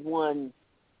be one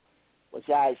which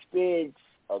I experienced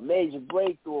a major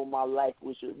breakthrough in my life,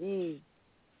 which will lead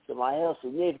to my health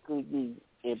significantly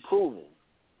improving.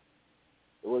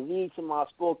 It will lead to my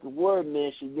spoken word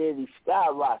ministry nearly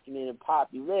skyrocketing in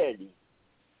popularity.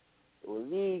 It will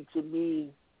lead to me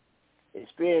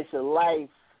experiencing a life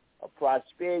of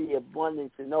prosperity,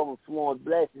 abundance, and overflowing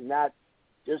blessings, not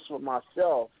just for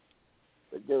myself,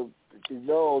 but to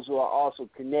those who are also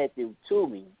connected to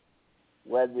me,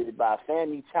 whether it's by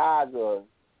family ties or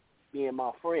being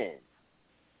my friends.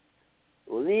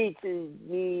 It will lead to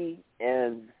me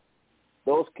and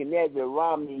those connected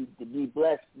around me to be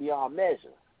blessed beyond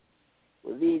measure. It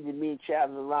will lead to me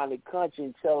traveling around the country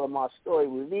and telling my story.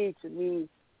 It will lead to me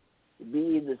to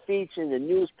be either featured in a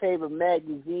newspaper,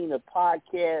 magazine, or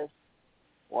podcast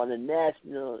on a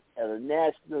nationally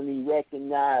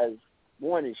recognized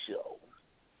morning show.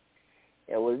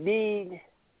 It will lead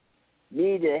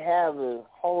me to have a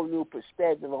whole new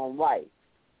perspective on life.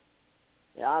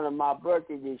 In honor of my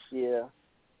birthday this year,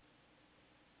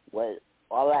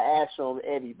 all I asked from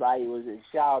everybody was to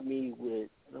shower me with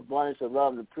an abundance of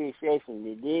love and appreciation.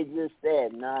 They did just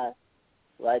that, and I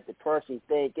like to personally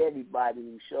thank everybody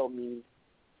who showed me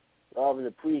love and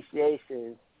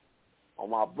appreciation on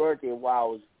my birthday while I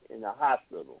was in the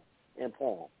hospital in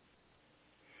Palm.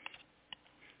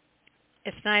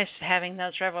 It's nice having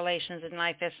those revelations in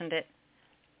life, isn't it?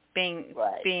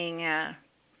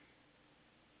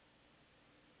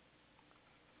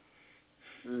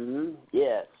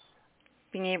 Yes.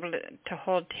 Being able to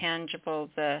hold tangible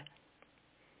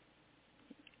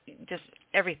just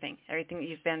everything that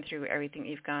you've been through, everything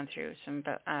you've gone through, some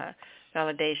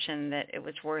validation that it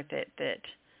was worth it.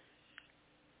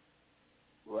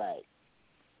 Right.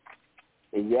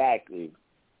 Exactly.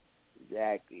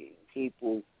 A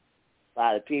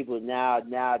lot of people now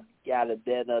got a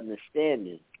better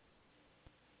understanding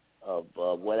of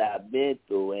what I've been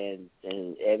through,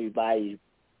 and everybody's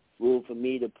room for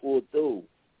me to pull through.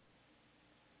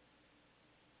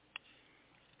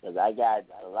 Because I got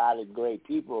a lot of great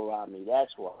people around me,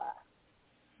 that's why.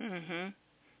 Mhm.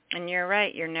 And you're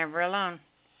right, you're never alone.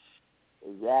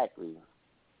 Exactly.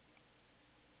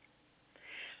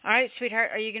 All right, sweetheart,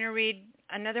 are you going to read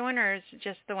another one, or is it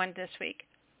just the one this week?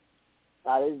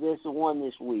 This is the one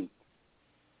this week.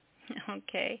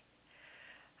 Okay.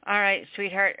 All right,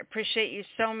 sweetheart, appreciate you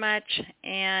so much.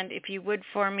 And if you would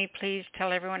for me, please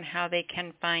tell everyone how they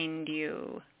can find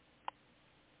you.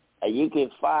 You can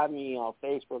find me on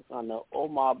Facebook under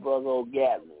My Brother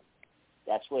O'Gatlin.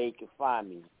 That's where you can find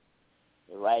me.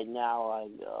 And right now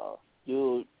I'm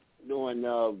doing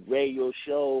a radio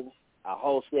show. I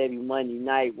host every Monday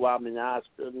night while I'm in the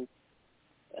hospital.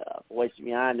 Voice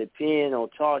Behind the Pen on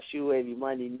Talk Show every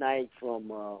Monday night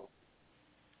from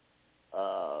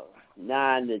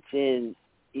 9 to 10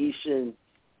 Eastern,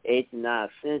 8 to 9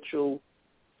 Central.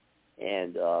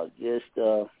 And just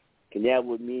connect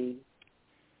with me.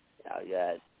 I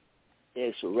got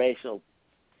inspirational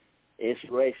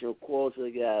quotes. I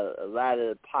got a lot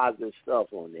of positive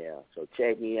stuff on there. So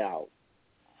check me out.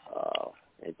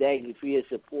 And thank you for your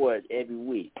support every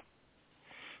week.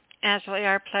 Absolutely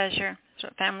our pleasure. That's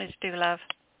what families do, love.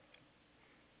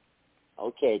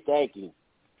 Okay, thank you.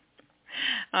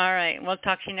 All right. We'll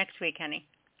talk to you next week, honey.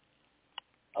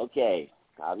 Okay.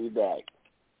 I'll be back.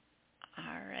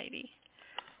 All righty.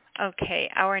 Okay.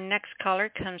 Our next caller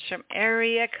comes from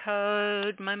area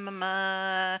code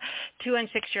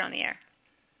 216. You're on the air.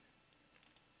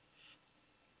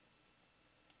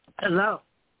 Hello.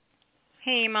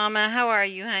 Hey, Mama. How are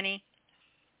you, honey?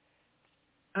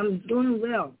 I'm doing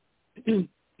well.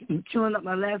 Chewing up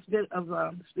my last bit of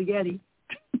spaghetti.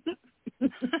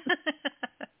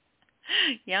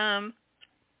 Yum.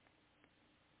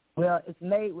 Well, it's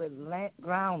made with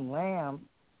ground lamb,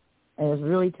 and it's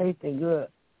really tasting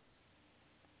good.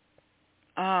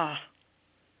 Ah,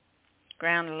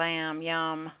 ground lamb,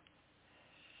 yum.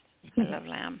 I love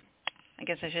lamb. I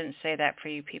guess I shouldn't say that for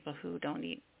you people who don't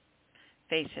eat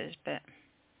faces, but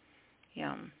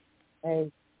yum.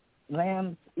 Hey,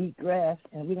 lambs eat grass,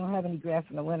 and we don't have any grass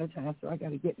in the wintertime, so I got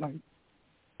to get my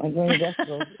green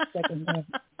vegetables second hand.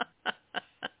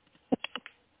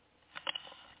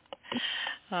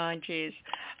 Oh, geez.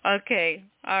 Okay.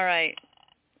 All right.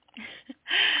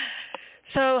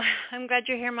 So I'm glad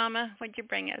you're here, Mama. What'd you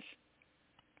bring us?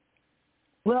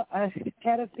 Well, I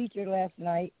had a feature last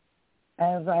night.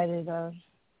 I invited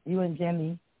you and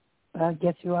Jimmy. I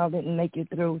guess you all didn't make it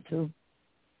through to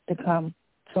come.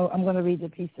 So I'm going to read the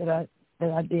piece that I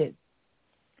did.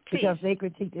 Please. Because they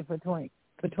critiqued it for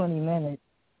 20 minutes.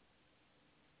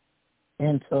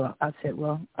 And so I said,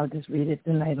 well, I'll just read it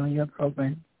tonight on your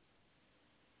program.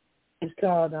 It's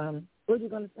called, what are you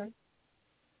going to say?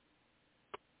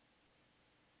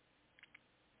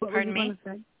 Pardon me?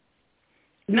 Say?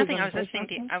 Nothing. I was listening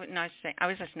to you. I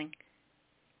was listening.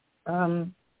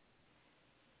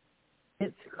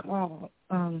 It's called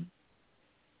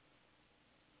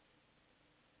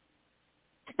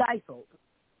Stifled.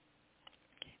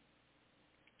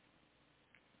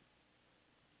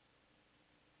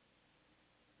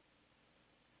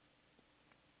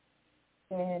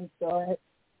 And so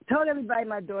I told everybody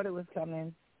my daughter was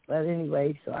coming. But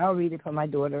anyway, so I'll read it for my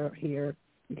daughter here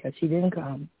because she didn't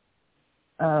come.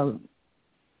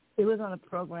 It was on a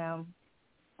program.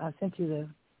 I sent you the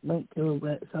link to it.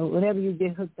 But so whenever you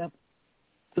get hooked up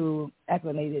to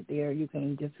acclimated there, you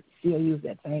can just still use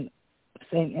that same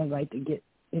invite to get,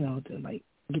 to like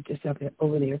get yourself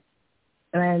over there.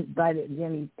 And I invited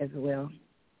Jimmy as well.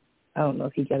 I don't know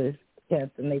if he got his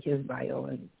chance to make his bio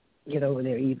and get over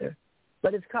there either.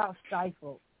 But it's called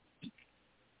Stifled.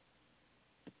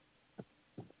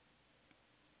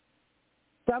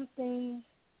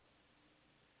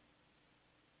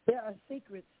 There are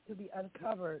secrets to be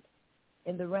uncovered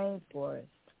in the rainforest.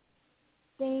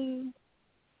 Thing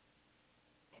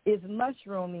is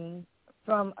mushrooming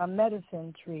from a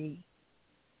medicine tree.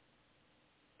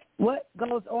 What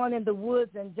goes on in the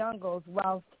woods and jungles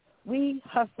whilst we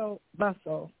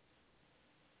bustle,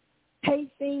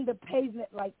 pacing the pavement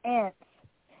like ants,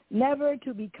 never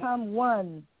to become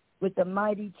one with the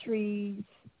mighty trees,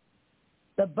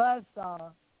 the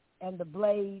buzzsaw and the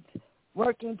blades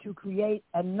working to create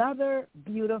another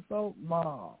beautiful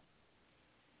mall.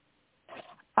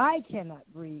 I cannot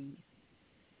breathe.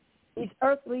 These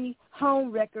earthly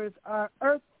home wreckers are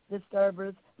earth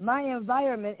disturbers. My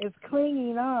environment is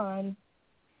clinging on,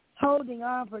 holding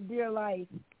on for dear life.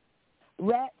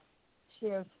 Rats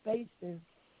share spaces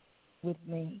with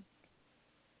me.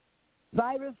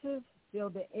 Viruses fill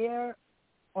the air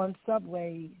on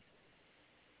subways.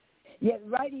 Yet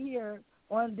right here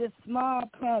on this small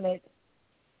planet,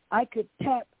 I could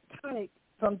tap tonic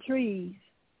from trees.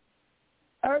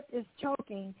 Earth is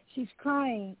choking. She's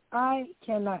crying. I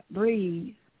cannot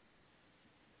breathe.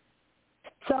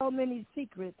 So many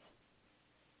secrets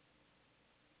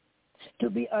to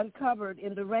be uncovered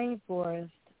in the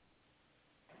rainforest.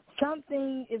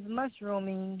 Something is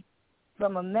mushrooming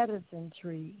from a medicine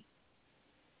tree.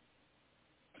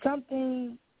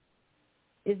 Something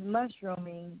is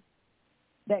mushrooming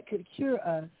that could cure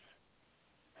us.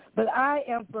 But I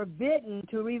am forbidden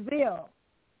to reveal.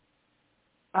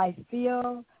 I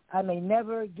feel I may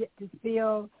never get to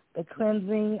feel the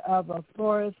cleansing of a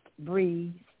forest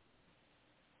breeze.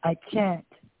 I chant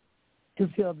to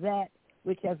feel that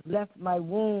which has left my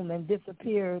womb and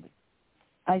disappeared.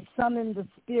 I summon the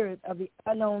spirit of the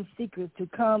unknown secrets to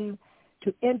come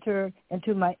to enter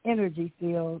into my energy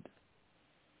field.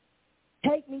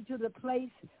 Take me to the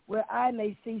place where I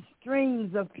may see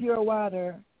streams of pure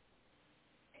water,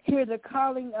 hear the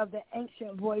calling of the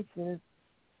ancient voices.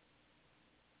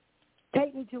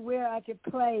 Take me to where I could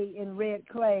play in red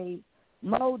clay,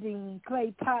 molding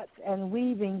clay pots and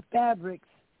weaving fabrics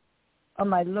on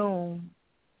my loom.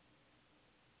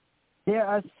 There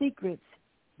are secrets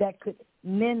that could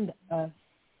mend us.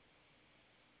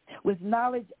 With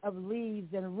knowledge of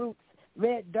leaves and roots,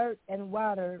 red dirt and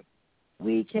water,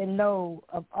 we can know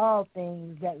of all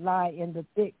things that lie in the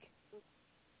thick,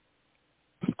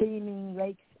 steaming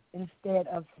lakes instead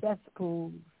of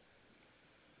cesspools.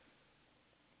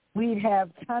 We'd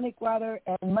have tonic water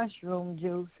and mushroom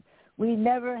juice. We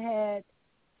never had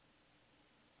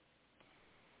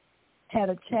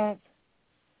a chance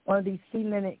on these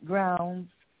cemented grounds,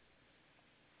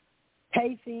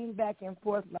 pacing back and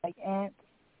forth like ants,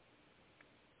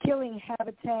 killing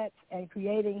habitats and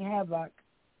creating havoc.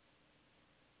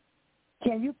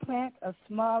 Can you plant a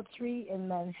small tree in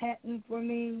Manhattan for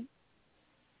me?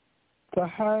 For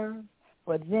her,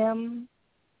 for them?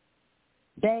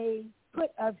 They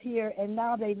put us here and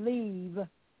now they leave.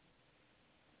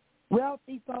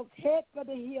 Wealthy folks head for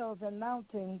the hills and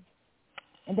mountains,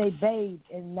 and they bathe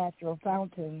in natural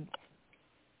fountains.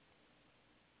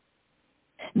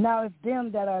 Now it's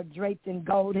them that are draped in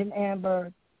gold and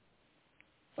amber,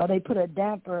 so they put a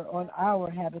damper on our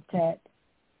habitat,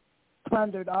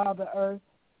 plundered all the earth,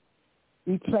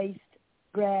 replaced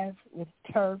grass with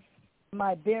turf.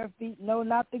 My bare feet know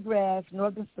not the grass nor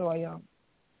the soil.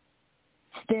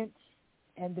 Stench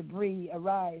and debris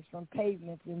arise from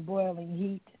pavements in boiling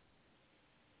heat,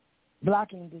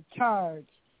 blocking the charge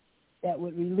that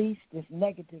would release this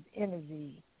negative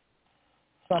energy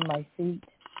from my feet.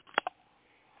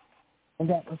 And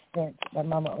that was sent by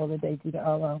Mama Oladeji, the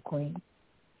all-around queen.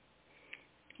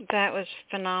 That was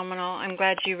phenomenal. I'm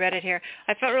glad you read it here.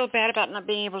 I felt real bad about not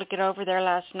being able to get over there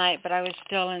last night, but I was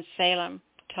still in Salem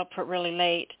till really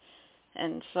late,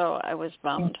 and so I was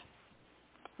bummed.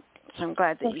 So I'm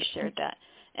glad that you shared that.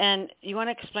 And you want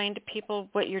to explain to people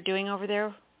what you're doing over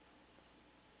there?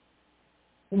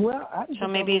 Well, so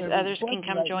maybe others can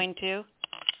come join too?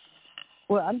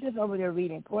 Well, I'm just over there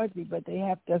reading poetry, but they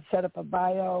have to set up a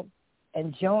bio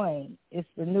and join. It's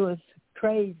the newest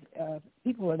craze.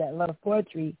 People that love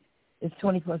poetry, it's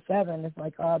 24/7. It's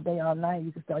like all day, all night.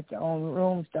 You can start your own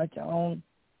room, start your own,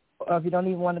 or if you don't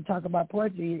even want to talk about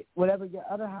poetry, whatever your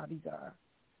other hobbies are.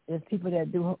 There's people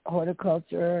that do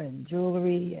horticulture and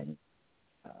jewelry and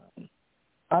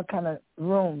all kind of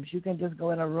rooms. You can just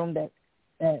go in a room that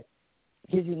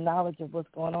gives you knowledge of what's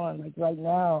going on. Like right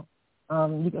now,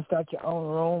 you can start your own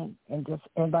room and just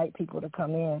invite people to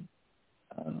come in.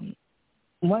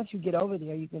 Once you get over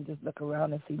there, you can just look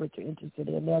around and see what you're interested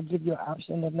in. They'll give you an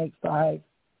option to make 5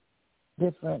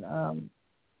 different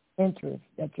interests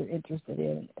that you're interested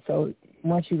in. So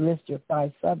once you list your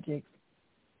 5 subjects,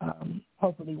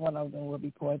 hopefully one of them will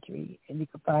be poetry. And you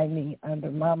can find me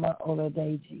under Mama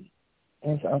Oladeji,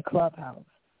 and it's on Clubhouse.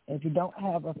 And if you don't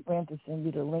have a friend to send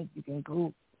you the link, you can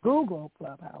Google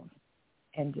Clubhouse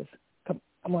and just come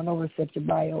on over, set your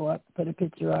bio up, put a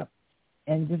picture up,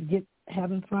 and just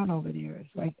having fun over there. It's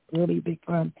like really big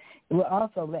fun. It will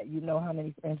also let you know how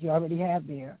many friends you already have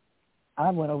there.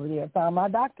 I went over there, found my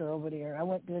doctor over there. I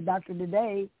went to the doctor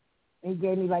today. He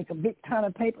gave me like a big ton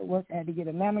of paperwork. I had to get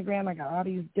a mammogram. I got all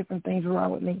these different things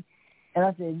wrong with me. And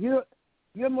I said,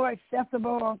 you're more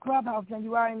accessible on Clubhouse than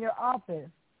you are in your office.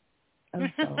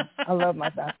 And so I love my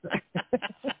doctor. I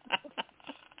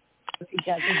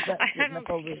don't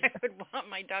think I would want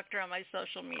my doctor on my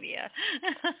social media.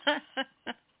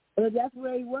 Well, that's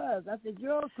where he was. I said,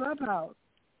 you're on Clubhouse.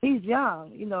 He's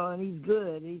young, and he's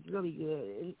good. He's really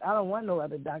good. I don't want no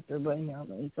other doctor but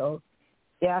him. And so,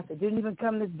 yeah, I said, didn't even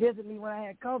come to visit me when I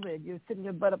had COVID. You're sitting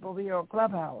your butt up over here on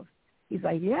Clubhouse. He's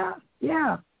like, yeah.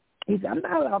 He said, I'm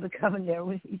not allowed to come in there.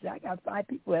 He said, I got 5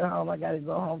 people at home I got to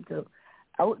go home to.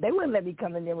 They wouldn't let me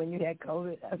come in there when you had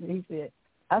COVID. I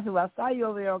said, well, I saw you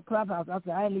over there on Clubhouse. I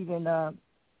said, I didn't even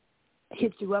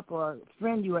hit you up or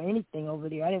friend you or anything over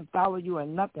there. I didn't follow you or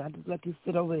nothing. I just let you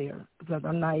sit over there because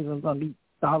I'm not even going to be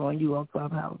following you on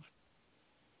Clubhouse.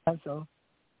 And so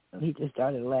he just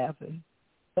started laughing.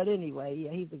 But anyway,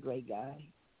 yeah, he's a great guy.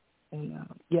 And,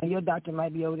 yeah, your doctor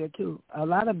might be over there, too. A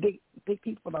lot of big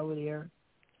people over there.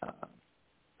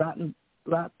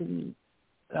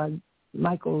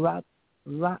 Michael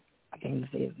I can't even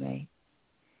say his name.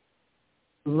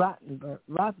 Rothenberg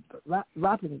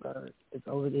is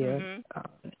over there.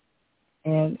 Mm-hmm.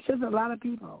 And it's just a lot of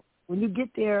people. When you get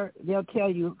there, they'll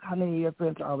tell you how many of your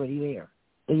friends are already there,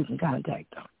 so you can contact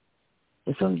them.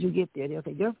 As soon as you get there, they'll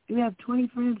say, you have 20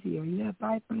 friends here. You have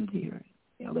 5 friends here.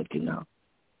 They'll let you know.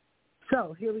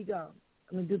 So here we go.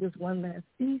 I'm going to do this one last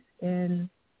piece, and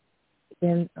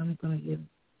then I'm going to give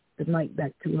the mic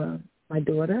back to my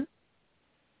daughter.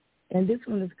 And this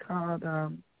one is called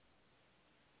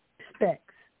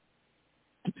Specs.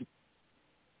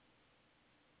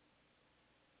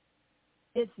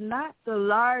 It's not the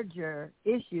larger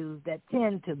issues that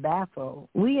tend to baffle.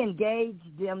 We engage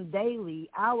them daily,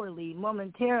 hourly,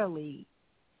 momentarily.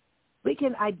 We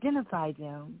can identify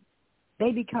them.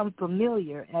 They become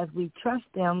familiar as we trust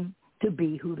them to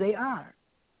be who they are.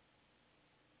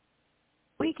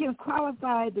 We can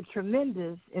qualify the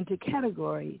tremendous into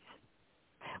categories.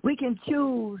 We can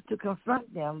choose to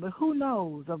confront them, but who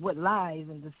knows of what lies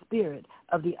in the spirit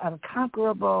of the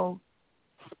unconquerable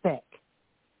speck.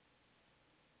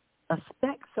 A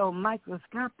speck so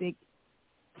microscopic,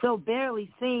 so barely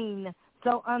seen,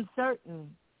 so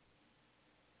uncertain.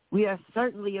 We are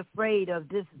certainly afraid of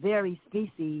this very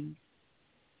species.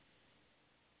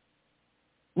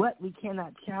 What we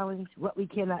cannot challenge, what we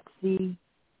cannot see,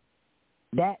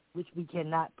 that which we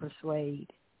cannot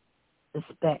persuade. The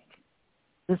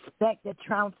speck that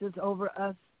trounces over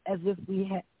us as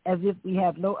if we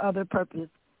have no other purpose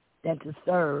than to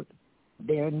serve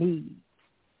their needs.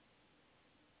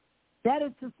 That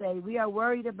is to say, we are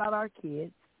worried about our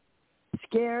kids,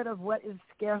 scared of what is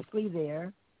scarcely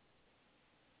there,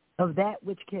 of that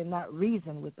which cannot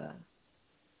reason with us.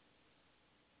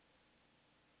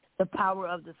 The power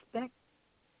of the speck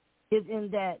is in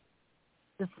that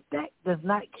the speck does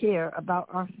not care about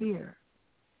our fear.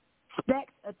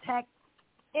 Specks attack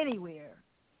anywhere.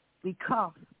 We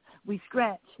cough, we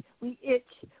scratch, we itch,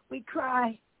 we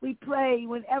cry, we pray.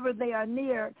 Whenever they are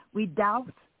near, we douse,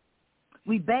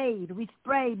 we bathe, we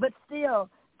spray, but still,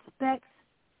 specks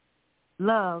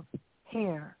love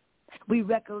hair. We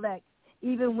recollect,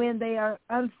 even when they are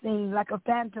unseen like a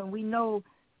phantom, we know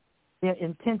their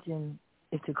intention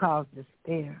is to cause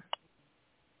despair.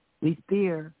 We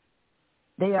fear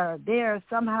they are there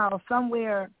somehow,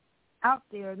 somewhere out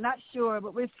there, not sure,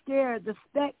 but we're scared. The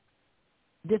speck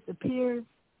disappears,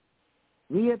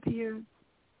 reappears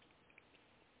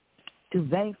to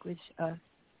vanquish us,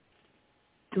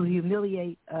 to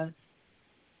humiliate us,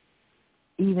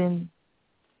 even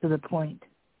to the point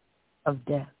of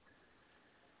death.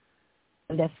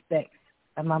 And that's Specs,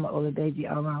 and Mama Oladeji,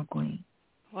 all around queen.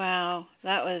 Wow,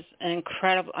 that was an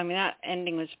incredible, that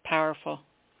ending was powerful.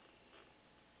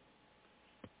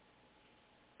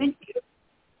 Thank you.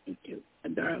 Thank you,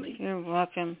 darling. You're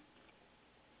welcome.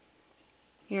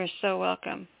 You're so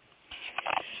welcome.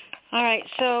 All right,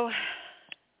 so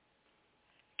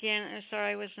again, I'm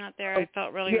sorry I was not there. I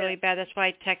felt really bad. That's why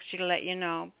I texted you to let you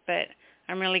know. But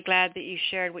I'm really glad that you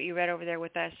shared what you read over there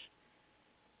with us.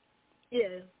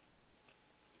 Yeah.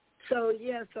 So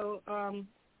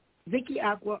Vicky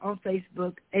Aqua on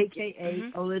Facebook,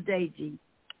 a.k.a. Oladeji.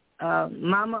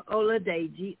 Mama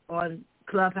Oladeji on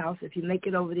Clubhouse. If you make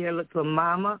it over there, look for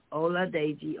Mama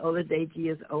Oladeji.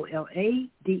 Oladeji is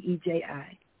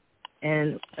Oladeji.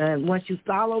 And once you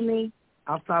follow me,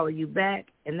 I'll follow you back,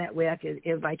 and that way I can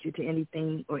invite you to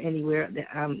anything or anywhere that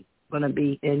I'm going to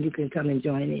be, and you can come and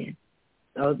join in.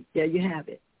 So there you have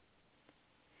it.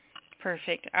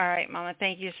 Perfect. All right, Mama.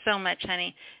 Thank you so much,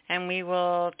 honey. And we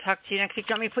will talk to you next week.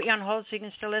 Do you want me to put you on hold so you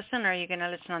can still listen, or are you going to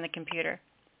listen on the computer?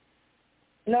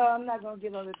 No, I'm not going to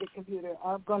get on the big computer.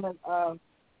 I'm going to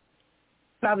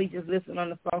probably just listen on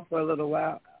the phone for a little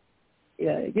while.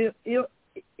 Yeah, if you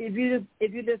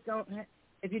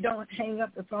don't hang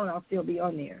up the phone, I'll still be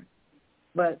on there.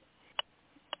 But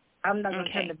I'm not going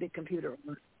to turn the big computer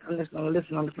on. I'm just going to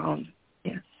listen on the phone.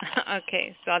 Yeah.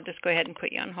 Okay, so I'll just go ahead and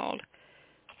put you on hold.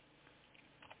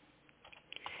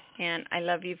 And I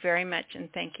love you very much, and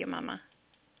thank you, Mama.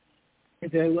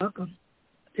 You're very welcome.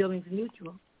 Feelings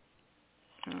mutual.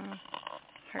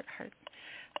 Heart.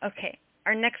 Okay,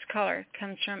 our next caller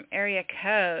comes from area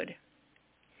code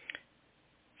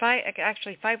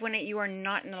 518. You are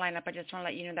not in the lineup. I just want to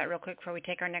let you know that real quick before we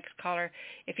take our next caller.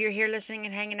 If you're here listening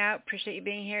and hanging out, appreciate you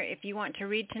being here. If you want to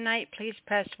read tonight, please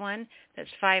press 1. That's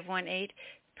 518.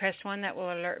 Press 1. That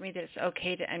will alert me that it's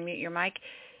okay to unmute your mic.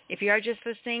 If you are just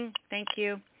listening, thank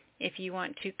you. If you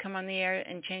want to come on the air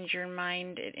and change your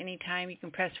mind at any time, you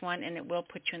can press 1, and it will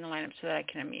put you in the lineup so that I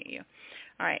can unmute you.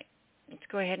 All right. Let's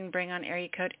go ahead and bring on area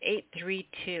code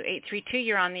 832. 832,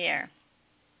 you're on the air.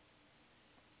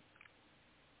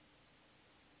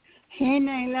 Hey,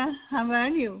 Nyla. How are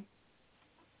you?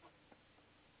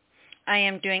 I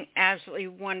am doing absolutely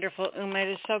wonderful, Uma. It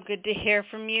is so good to hear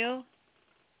from you.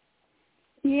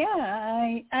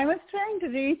 Yeah, I was trying to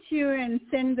reach you and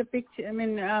send the picture.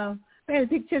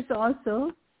 Pictures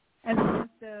also, as well as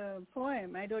the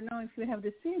poem. I don't know if you have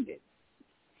received it.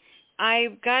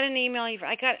 I got an email.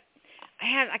 I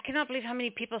cannot believe how many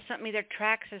people sent me their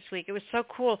tracks this week. It was so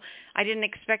cool. I didn't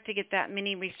expect to get that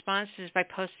many responses by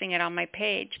posting it on my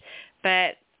page.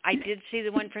 But I did see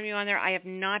the one from you on there. I have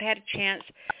not had a chance.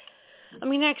 I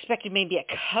expected maybe a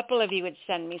couple of you would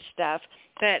send me stuff,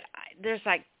 but there's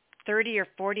like 30 or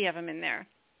 40 of them in there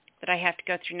that I have to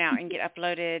go through now and get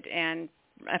uploaded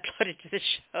to the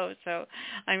show. So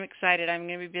I'm excited. I'm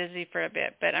going to be busy for a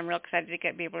bit, but I'm real excited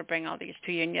to be able to bring all these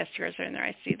to you. And yes, yours are in there.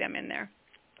 I see them in there.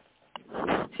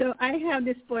 So I have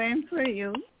this poem for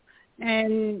you,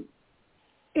 and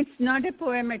it's not a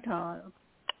poem at all.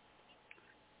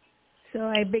 So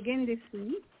I begin this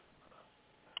way.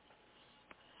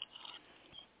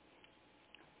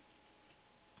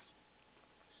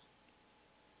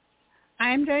 I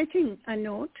am writing a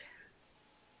note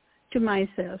to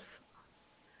myself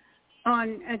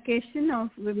on occasion of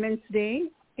Women's Day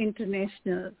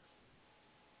International.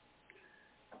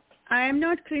 I am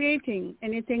not creating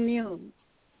anything new,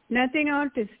 nothing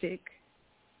artistic,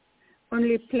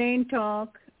 only plain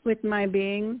talk with my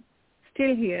being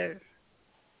still here.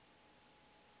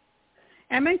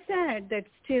 Am I sad that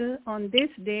still on this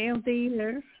day of the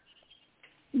year,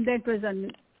 that was on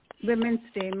Women's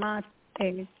Day, March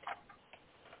 8th,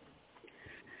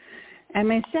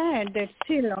 am I sad that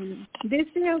still on this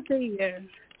day of the year,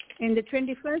 in the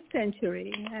 21st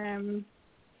century, I'm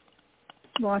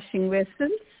washing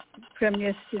vessels from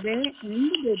yesterday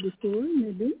and the day before,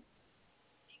 maybe,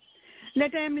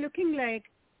 that I'm looking like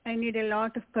I need a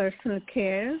lot of personal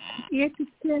care, yet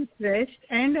still fresh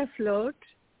and afloat.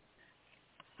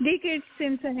 Decades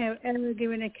since I have ever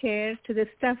given a care to the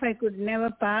stuff I could never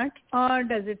part, or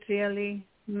does it really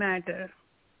matter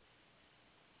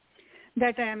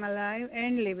that I am alive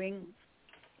and living?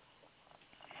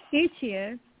 Each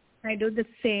year, I do the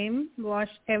same,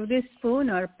 wash every spoon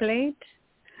or plate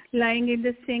lying in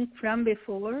the sink from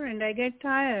before, and I get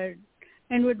tired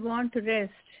and would want to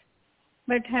rest,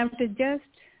 but have to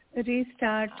just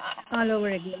restart all over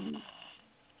again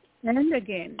and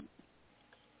again.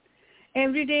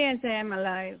 Every day as I am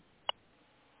alive.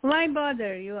 Why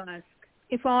bother, you ask,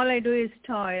 if all I do is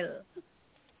toil,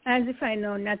 as if I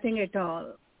know nothing at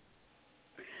all?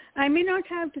 I may not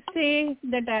have to say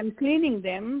that I am cleaning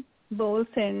them, bowls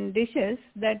and dishes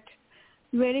that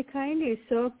very kindly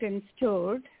soaked and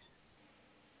stored,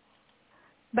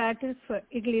 battles for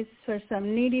iglis for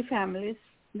some needy families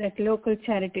that local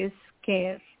charities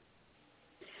care.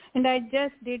 And I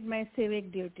just did my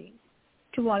civic duty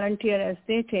to volunteer as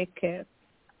they take care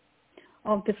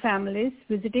of the families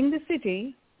visiting the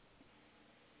city,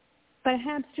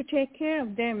 perhaps to take care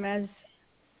of them as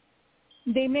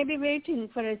they may be waiting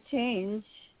for a change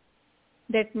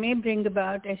that may bring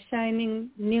about a shining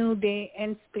new day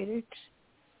and spirit,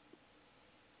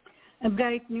 a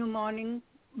bright new morning,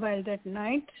 while that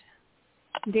night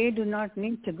they do not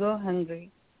need to go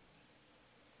hungry.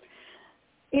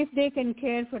 If they can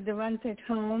care for the ones at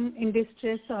home in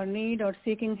distress or need or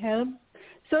seeking help,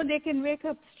 so they can wake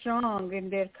up strong in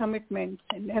their commitments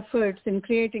and efforts in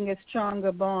creating a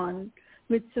stronger bond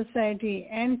with society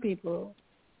and people,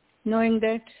 knowing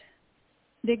that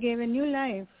they gave a new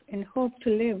life and hope to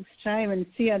live, strive, and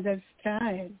see others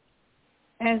thrive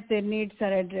as their needs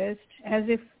are addressed as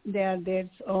if they are their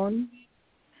own.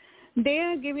 They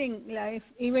are giving life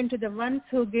even to the ones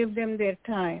who give them their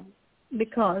time,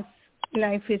 because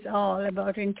life is all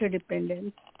about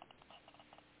interdependence.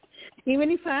 Even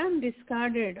if I am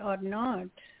discarded or not,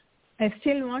 I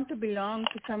still want to belong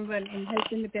to someone in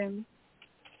helping them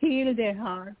heal their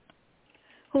heart,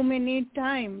 who may need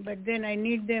time, but then I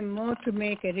need them more to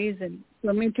make a reason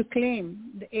for me to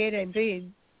claim the air I breathe.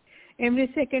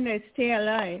 Every second I stay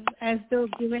alive, as though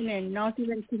given and not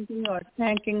even thinking or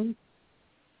thanking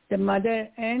the mother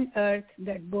and earth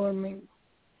that bore me.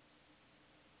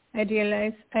 I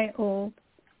realize I owe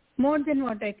more than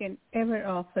what I can ever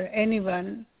offer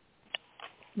anyone.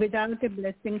 Without a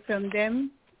blessing from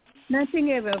them,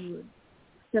 nothing ever would.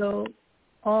 So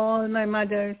all my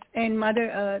mothers and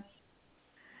Mother Earth,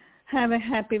 have a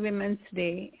happy Women's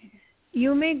Day.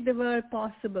 You make the world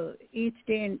possible each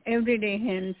day and every day,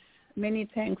 hence many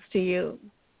thanks to you.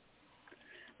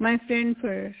 My friend,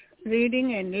 for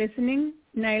reading and listening.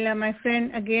 Nyla, my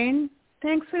friend, again,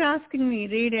 thanks for asking me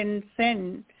read and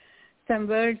send some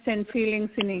words and feelings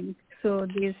in ink. So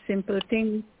these simple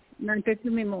things matter to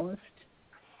me most,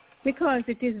 because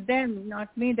it is them,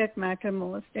 not me, that matter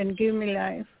most and give me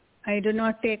life. I do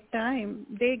not take time.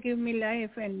 They give me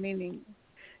life and meaning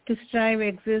to strive,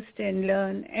 exist, and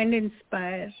learn and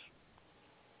inspire.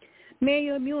 May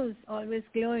your muse always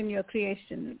glow in your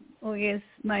creation. Oh yes,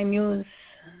 my muse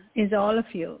is all of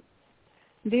you.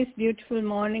 This beautiful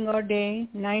morning or day,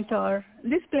 night or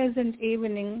this pleasant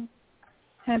evening,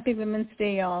 happy Women's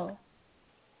Day, y'all.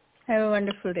 Have a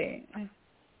wonderful day.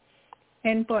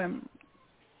 End poem.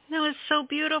 That was so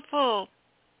beautiful.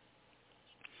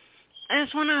 I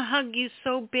just want to hug you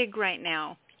so big right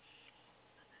now.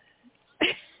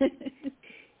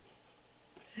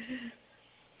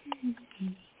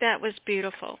 That was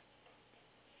beautiful.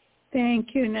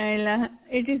 Thank you, Nyla.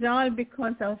 It is all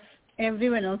because of every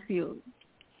one of you.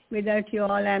 Without you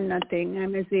all, I'm nothing.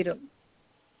 I'm a zero.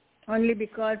 Only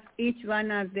because each one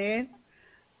are there,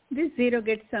 this zero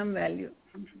gets some value.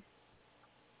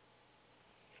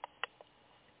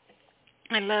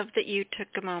 I love that you took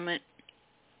a moment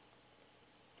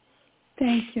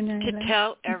Thank you, Nyla. to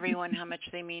tell everyone how much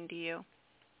they mean to you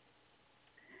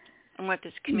and what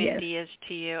this community is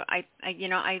to you. I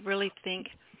really think,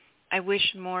 I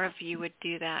wish more of you would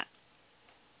do that.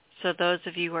 So those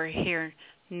of you who are here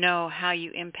know how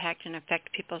you impact and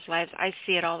affect people's lives. I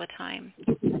see it all the time.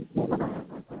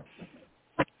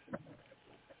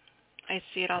 I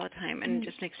see it all the time, and it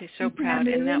just makes me so proud.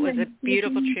 And that was a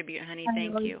beautiful tribute, honey.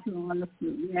 Thank you.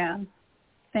 Yeah.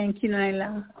 Thank you,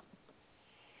 Nyla.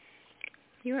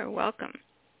 You are welcome.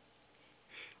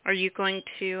 Are you going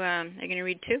to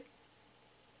read too?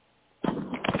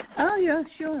 Oh, yeah,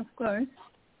 sure, of course.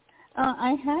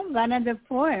 I have one other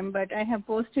poem, but I have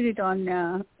posted it on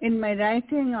in my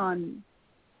writing on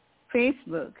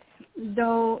Facebook,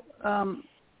 though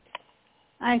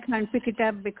I can't pick it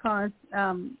up because,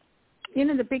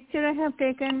 the picture I have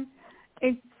taken,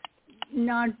 it's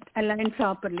not aligned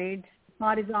properly. It's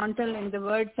horizontal and the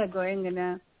words are going in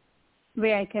a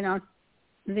way I cannot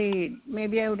read.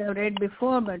 Maybe I would have read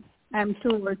before, but I'm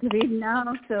too old to read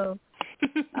now, so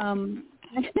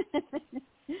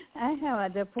I have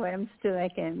other poems too. I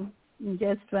can,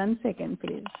 just 1 second,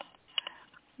 please.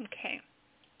 Okay.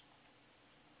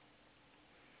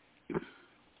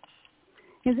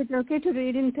 Is it okay to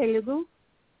read in Telugu?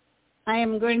 I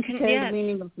am going to tell the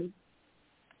meaning of it.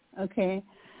 Okay.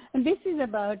 And this is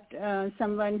about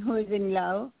someone who is in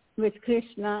love with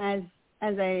Krishna,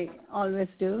 as I always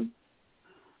do.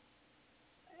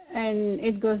 And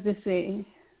it goes this way.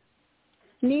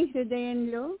 Ni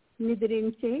hridayanlo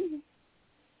nidrinche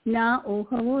na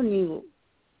uhavu nivu,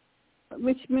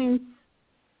 which means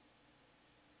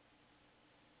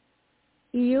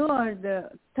you are the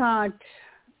thought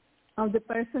of the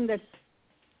person that's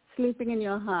sleeping in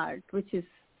your heart, which is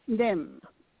them.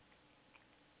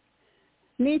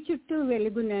 నీ చుట్టూ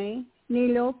వెలుగునై నీ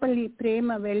లోపలి ప్రేమ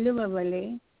వెల్లువవలే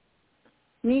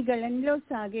నీ గళంలో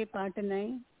సాగే పాటనై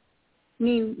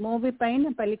నీ మోవిపైన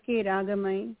పలికే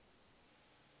రాగమై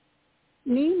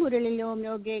నీ మురళిలో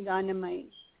మ్రోగే గానమై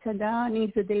సదా నీ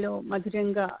హృదిలో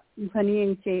మధురంగా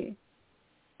ధ్వనించే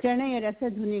ప్రణయ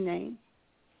రసధునినై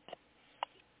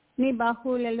నీ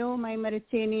బాహువులలో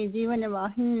మైమరచే నీ జీవన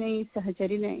వాహినినై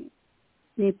సహచరినై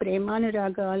నీ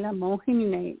ప్రేమానురాగాల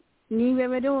మోహినినై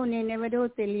నీవెవరో నేనెవరో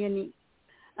తెలియని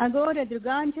అఘోర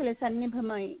దృగాంచల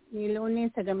సన్నిభమై నీలోనే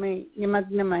సగమై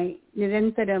నిమగ్నమై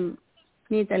నిరంతరం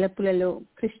నీ తలపులలో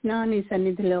కృష్ణా నీ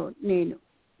సన్నిధిలో నేను.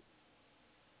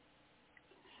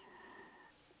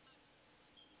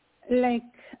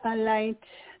 Like a light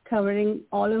covering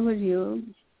all over you,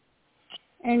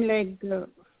 and like the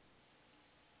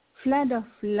flood of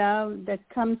love that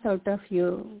comes out of you,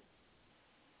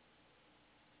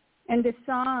 and the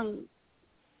song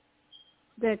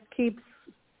that keeps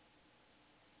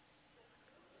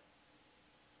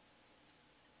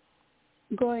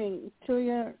going through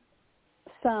your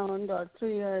sound or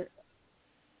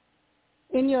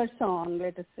in your song,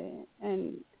 let us say,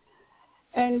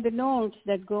 and the notes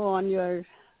that go on your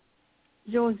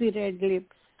rosy red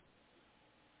lips.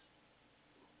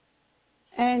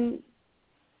 And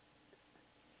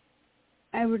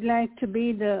I would like to be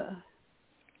the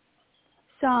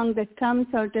song that comes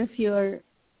out of your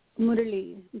Murali,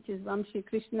 which is Vamshi.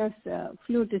 Krishna's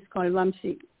flute is called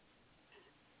Vamshi.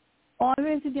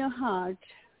 Always in your heart,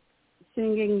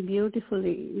 singing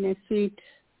beautifully in a sweet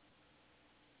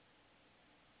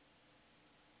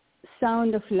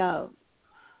sound of love.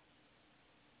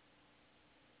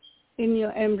 In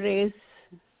your embrace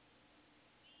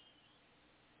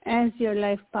as your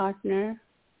life partner,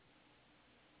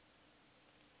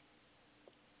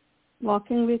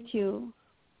 walking with you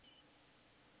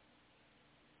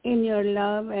in your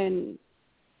love and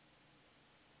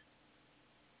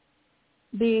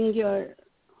being your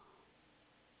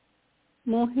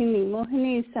Mohini.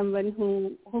 Mohini is someone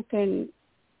who can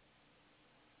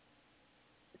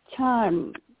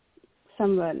charm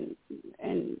someone,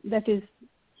 and that is,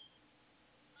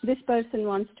 this person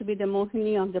wants to be the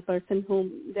Mohini of the person whom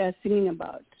they are singing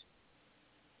about.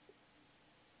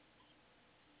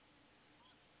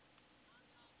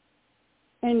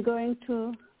 And going to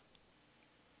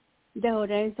the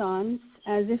horizons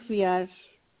as if we are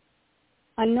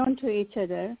unknown to each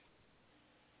other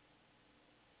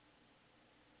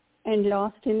and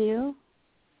lost in you,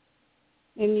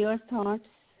 in your thoughts,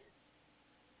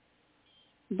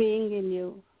 being in you.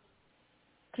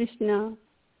 Krishna,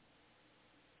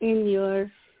 in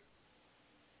your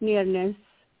nearness,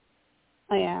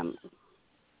 I am.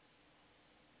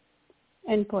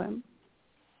 End poem.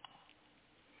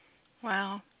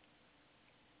 Wow.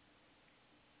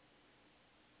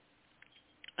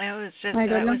 That was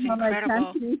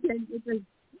incredible. It was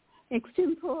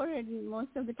extempore, and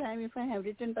most of the time, if I have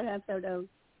written, perhaps I would have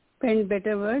penned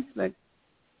better words, but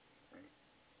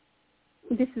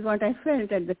this is what I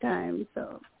felt at the time, so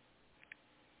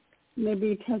maybe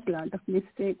it has a lot of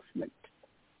mistakes, but...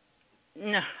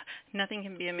 No, nothing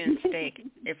can be a mistake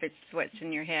if it's what's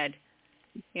in your head.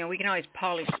 We can always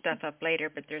polish stuff up later,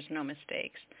 but there's no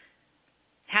mistakes.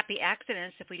 Happy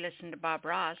accidents if we listen to Bob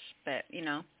Ross, but,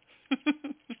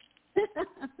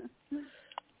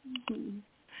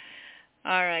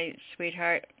 All right,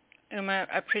 sweetheart. Uma,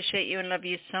 I appreciate you and love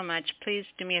you so much. Please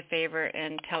do me a favor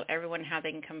and tell everyone how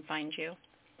they can come find you.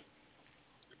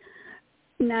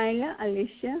 Nyla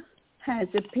Alisia has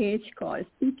a page called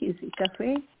SpeakEasy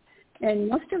Cafe, and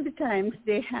most of the times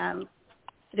they have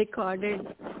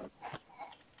recorded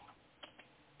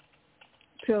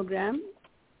program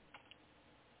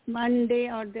one day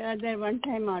or the other, one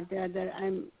time or the other.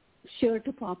 I'm sure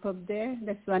to pop up there.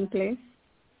 That's one place.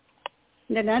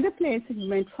 And another place you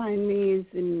might find me is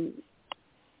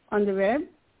on the web,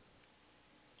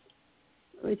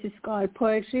 which is called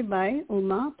Poetry by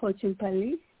Uma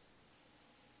Pochimpalli.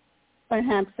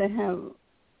 Perhaps I have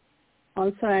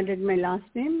also added my last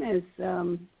name as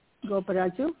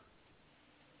Goparaju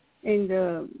in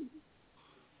the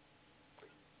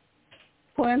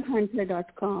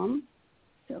poemhunter.com.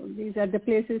 So these are the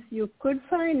places you could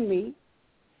find me.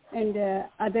 And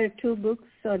other 2 books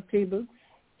or 3 books.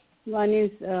 One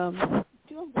is 2 of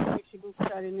the poetry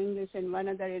books are in English and one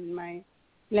other in my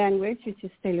language, which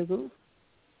is Telugu.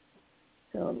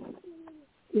 So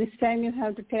this time you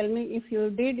have to tell me if you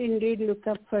did indeed look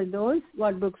up for those,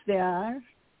 what books they are.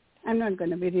 I'm not going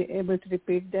to be able to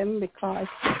repeat them because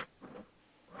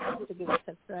I want to give a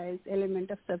surprise,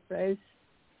 element of surprise,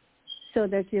 so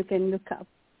that you can look up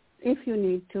if you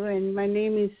need to. And my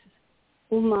name is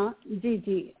Uma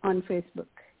Gigi on Facebook.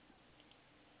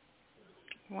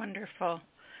 Wonderful.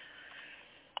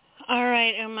 All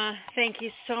right, Uma, thank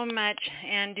you so much.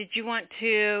 And did you want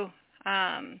to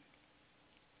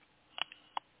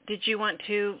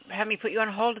have me put you on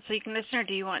hold so you can listen, or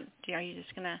are you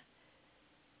just gonna?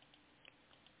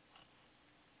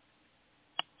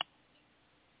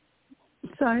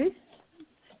 Sorry?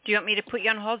 Do you want me to put you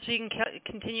on hold so you can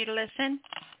continue to listen?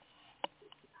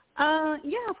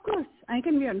 Yeah, of course. I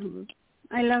can be on hold.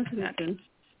 I love to listen.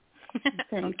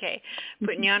 Okay.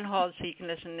 Putting you on hold so you can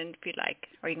listen if you'd like,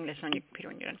 or you can listen on your computer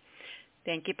when you're done.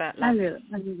 Thank you, Butler. I will.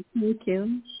 Thank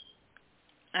you.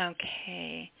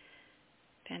 Okay.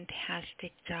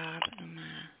 Fantastic job,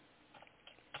 Uma.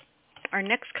 Our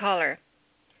next caller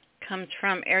comes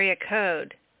from area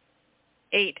code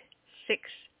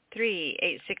 863.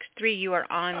 863, you are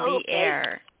on the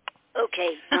air.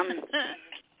 Okay.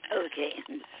 Okay.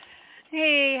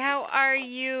 Hey, how are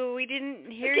you? We didn't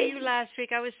hear you last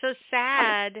week. I was so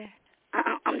sad.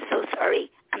 I'm so sorry.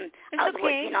 It's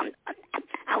okay.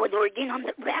 I was working on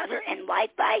the router and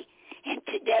Wi-Fi, and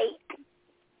today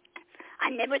I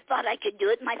never thought I could do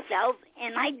it myself,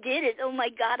 and I did it. Oh, my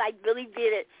God, I really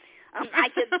did it. I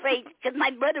could pray, because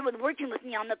my brother was working with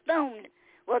me on the phone.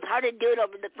 Well, it's hard to do it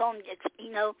over the phone,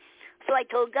 So I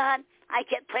told God, I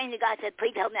kept praying to God. I said,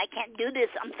 please help me. I can't do this.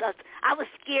 I was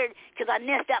scared because I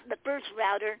messed up the first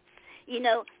router.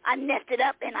 I messed it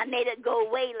up, and I made it go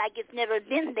away like it's never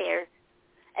been there.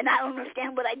 And I don't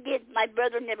understand what I did. My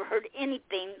brother never heard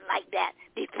anything like that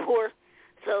before.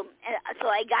 So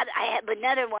I have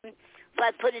another one. So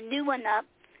I put a new one up,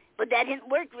 but that didn't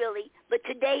work really. But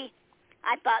today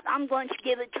I thought I'm going to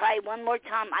give it a try one more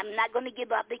time. I'm not going to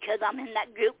give up because I'm in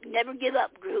that group, Never Give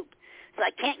Up group. So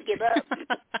I can't give up.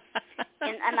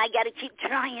 and I got to keep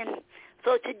trying.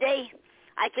 So today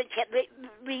I kept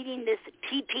reading this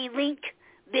TP link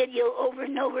video over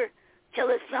and over till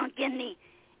it sunk in me.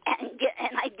 And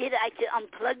I did it. I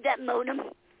unplugged that modem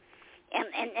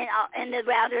and the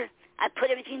router. I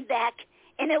put everything back,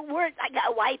 and it worked. I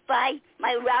got Wi-Fi.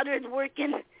 My router is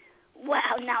working.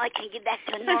 Wow, now I can get back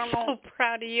to normal. I'm so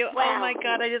proud of you. Wow. Oh, my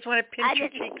God, I just want to pinch your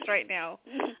cheeks right now.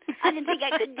 I didn't think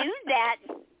I could do that.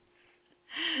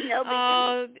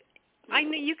 I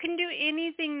know you can do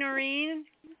anything, Noreen.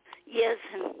 Yes.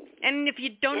 And if you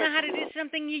don't know how to do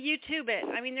something, you YouTube it.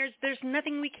 I mean, there's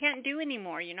nothing we can't do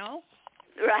anymore,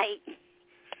 Right.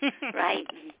 Right.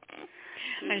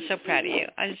 I'm so proud of you.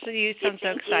 You sound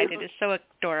so excited. It's so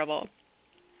adorable.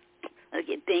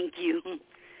 Okay, thank you.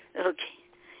 Okay.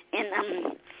 And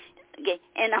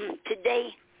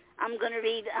today I'm going to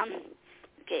read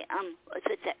what's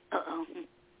that?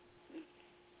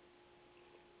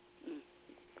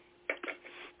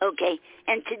 Okay,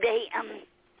 and today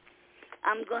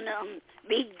I'm going to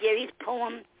read Gary's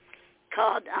poem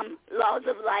called Laws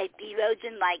of Life,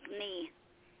 Erosion Like Me.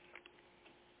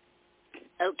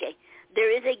 Okay, there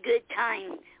is a good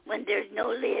time when there's no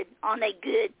lid on a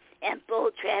good and full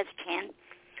trash can.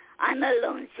 I'm a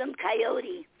lonesome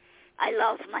coyote. I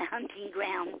lost my hunting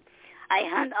ground. I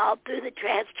hunt all through the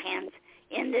trash cans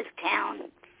in this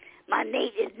town. My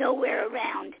mate is nowhere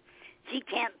around. She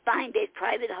can't find a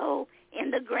private hole in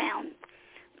the ground.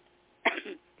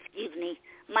 Excuse me.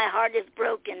 My heart is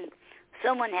broken.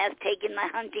 Someone has taken my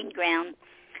hunting ground.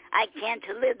 I can't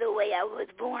live the way I was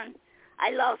born.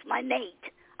 I lost my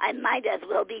mate. I might as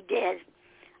well be dead.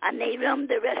 I may roam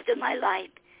the rest of my life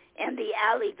in the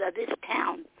alleys of this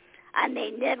town. I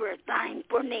may never find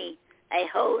for me a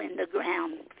hole in the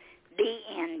ground. The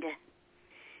end.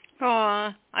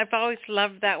 Aw, I've always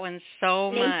loved that one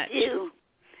so much. Me too.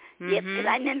 Mm-hmm. Yep, because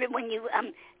I remember when you,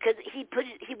 because he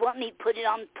wanted me to put it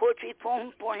on poetry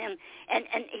poem for him, and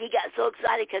he got so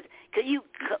excited because you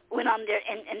went on there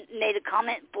and made a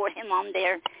comment for him on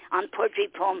there on poetry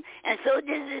poem, and so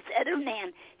did this other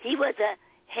man. He was a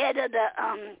head of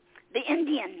the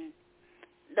Indian,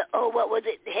 what was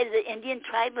it, the head of the Indian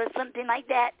tribe or something like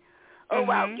that. Oh,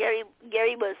 wow,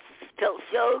 Gary was felt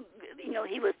so,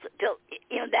 he was felt,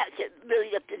 that shit really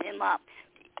lifted him up.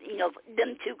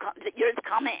 Them two, yours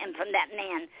comment and from that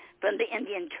man from the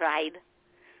Indian tribe.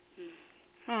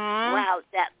 Aww. Wow,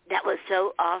 that was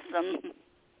so awesome.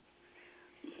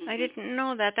 I didn't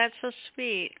know that. That's so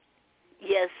sweet.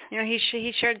 Yes.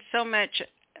 He shared so much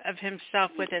of himself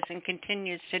with us and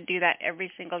continues to do that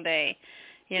every single day.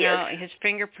 His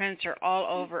fingerprints are all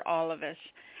over all of us,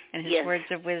 and his words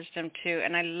of wisdom too.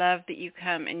 And I love that you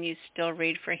come and you still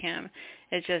read for him.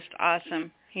 It's just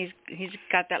awesome. He's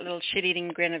got that little shit-eating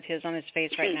grin of his on his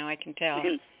face right now, I can tell.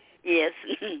 Yes.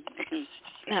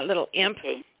 That little imp.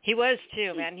 Okay. He was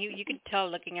too, man. You could tell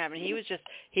looking at him. He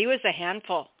was a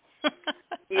handful.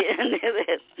 Yeah.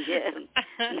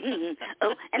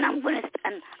 Oh, and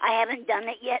I haven't done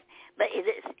it yet, but is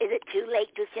it too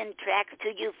late to send tracks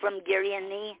to you from Gary and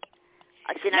me?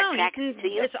 No, you can.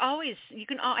 It's always you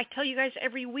can. I tell you guys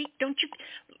every week. Don't you?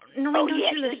 Noreen, don't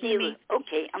you listen to me?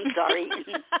 Okay, I'm sorry.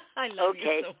 I love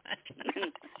you so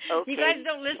much. Okay. You guys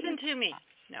don't listen to me.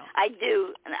 No. I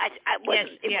do. And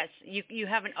yes. You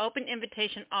have an open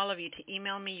invitation, all of you, to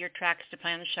email me your tracks to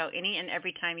plan the show any and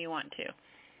every time you want to.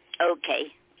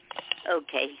 Okay.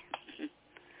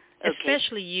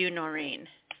 Especially you, Noreen.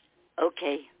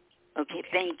 Okay.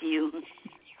 Thank you.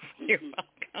 You're welcome.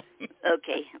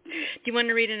 Okay. Do you want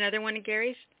to read another one of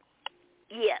Gary's?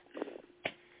 Yeah.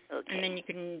 Okay. And then you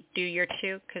can do your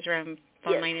two because we're having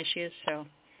phone line issues. So.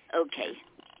 Okay.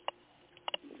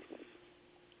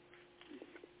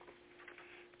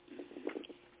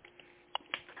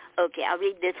 Okay, I'll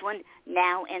read this one.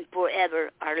 Now and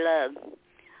forever, our love.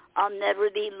 I'll never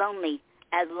be lonely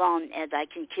as long as I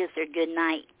can kiss her good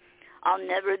night. I'll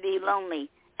never be lonely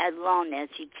as long as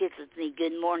she kisses me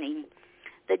good morning.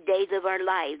 The days of our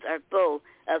lives are full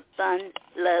of fun,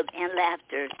 love, and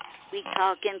laughter. We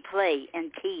talk and play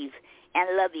and tease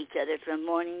and love each other from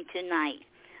morning to night.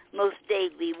 Most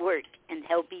days we work and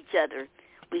help each other.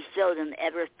 We seldom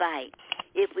ever fight.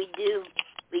 If we do,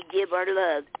 we give our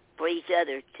love for each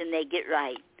other to make it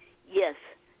right. Yes,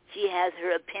 she has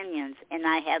her opinions and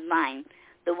I have mine.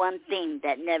 The one thing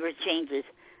that never changes,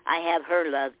 I have her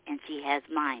love and she has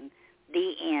mine.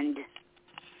 The end.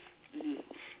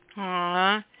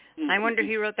 Aww. I wonder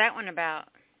who wrote that one about.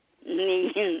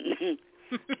 Me.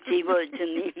 She wrote it to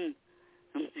me.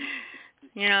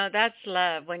 That's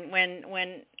love.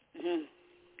 When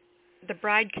the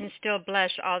bride can still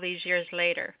blush all these years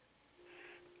later.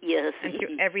 Yes. And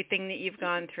through everything that you've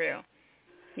gone through.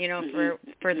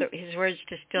 For his words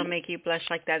to still make you blush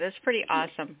like that. That's pretty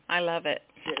awesome. I love it.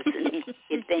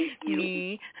 Yes. Thank you.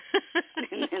 Me.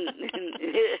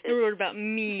 You wrote about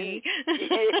me.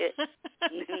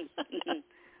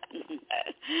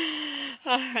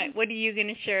 All right. What are you going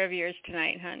to share of yours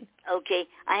tonight, hon? Okay.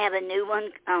 I have a new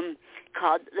one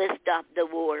called Let's Stop the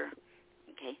War.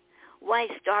 Okay. Why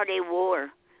start a war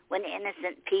when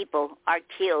innocent people are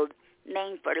killed,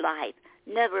 maimed for life?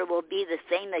 Never will be the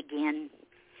same again.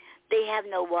 They have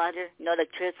no water, no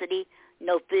electricity,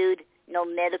 no food, no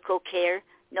medical care,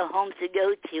 no homes to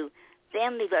go to.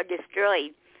 Families are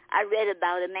destroyed. I read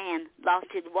about a man lost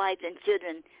his wife and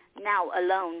children, now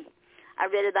alone. I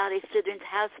read about a children's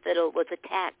hospital was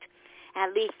attacked.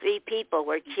 At least 3 people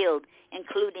were killed,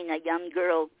 including a young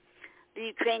girl. The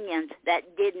Ukrainians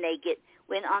that did make it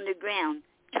went underground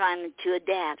trying to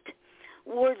adapt.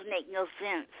 Wars make no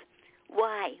sense.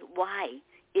 Why?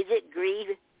 Is it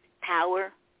greed,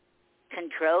 power,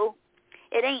 control?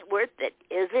 It ain't worth it,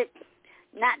 is it?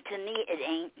 Not to me, it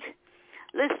ain't.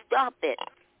 Let's stop it.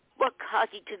 What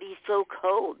caused you to be so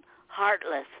cold,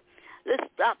 heartless? Let's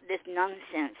stop this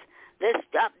nonsense. Let's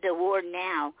stop the war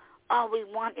now. All we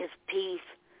want is peace.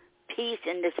 Peace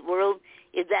in this world.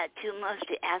 Is that too much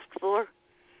to ask for?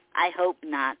 I hope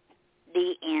not.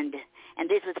 The end. And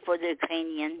this is for the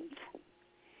Ukrainians.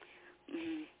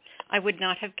 I would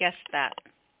not have guessed that.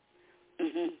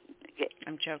 Okay.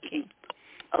 I'm joking.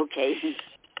 Okay.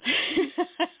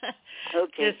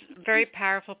 Okay. Just very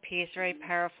powerful piece, very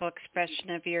powerful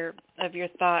expression of your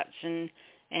thoughts and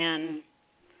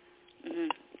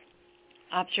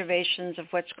observations of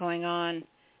what's going on.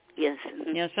 Yes.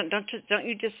 You know, don't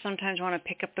you just sometimes want to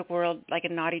pick up the world like a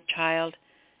naughty child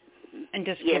and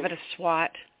just give it a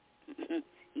swat?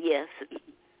 Yes.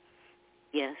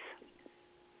 Yes.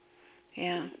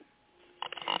 Yeah.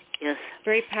 Yes.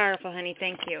 Very powerful, honey.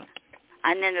 Thank you.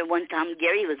 I remember one time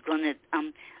Gary was going to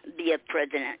be a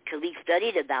president because we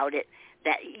studied about it,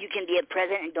 that you can be a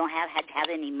president and don't have to have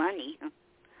any money.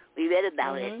 We read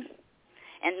about it.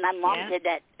 And my mom said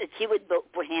that she would vote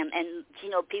for him, and she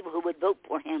know people who would vote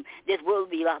for him. This world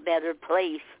would be a lot better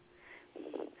place.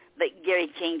 But Gary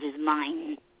changed his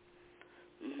mind.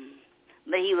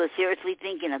 But he was seriously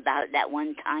thinking about it that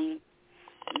one time.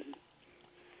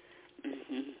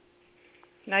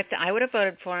 I would have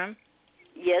voted for him.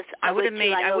 Yes, I would have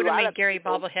made Gary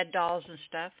bobblehead dolls and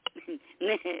stuff.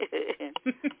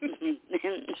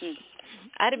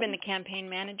 I'd have been the campaign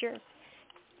manager.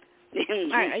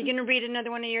 All right, are you going to read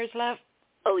another one of yours, love?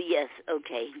 Oh, yes,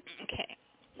 okay. Okay.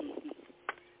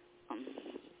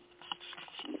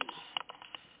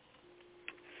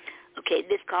 Okay,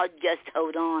 this called Just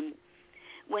Hold On.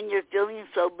 When you're feeling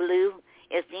so blue,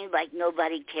 it seems like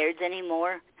nobody cares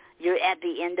anymore. You're at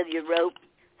the end of your rope,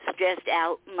 stressed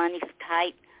out, money's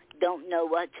tight, don't know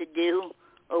what to do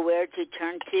or where to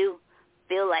turn to,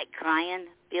 feel like crying,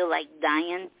 feel like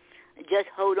dying. Just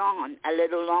hold on a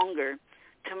little longer.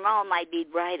 Tomorrow might be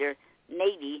brighter.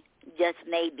 Maybe, just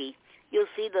maybe, you'll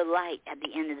see the light at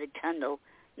the end of the tunnel.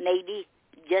 Maybe,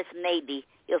 just maybe,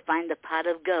 you'll find the pot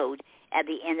of gold at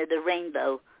the end of the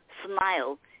rainbow.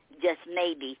 Smile, just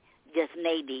maybe,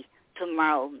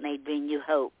 tomorrow may bring you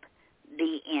hope.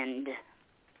 The end.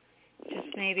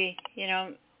 Just maybe, you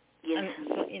know. Yes.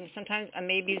 Sometimes a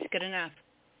maybe is good enough.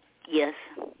 Yes.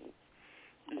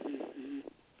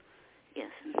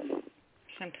 Yes.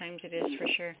 Sometimes it is, for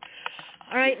sure.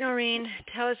 All right, Noreen,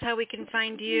 tell us how we can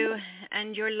find you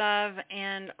and your love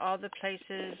and all the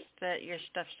places that your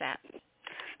stuff's at.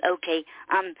 Okay.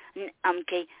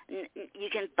 You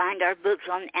can find our books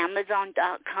on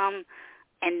Amazon.com,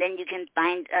 and then you can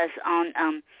find us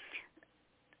on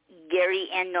Gary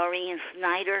and Noreen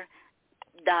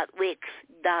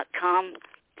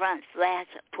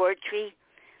Snyder.wix.com/poetry.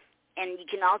 And you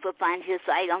can also find his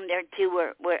site on there too,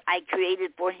 where I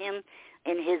created for him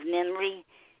in his memory.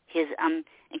 And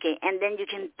then you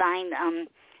can find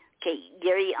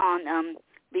Gary on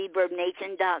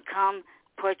ReverbNation.com,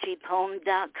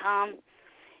 PoetryPoem.com,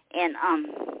 and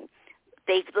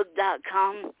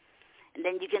Facebook.com. And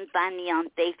then you can find me on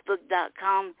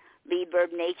Facebook.com,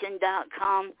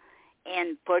 ReverbNation.com,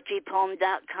 and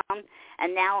PoetryPoem.com.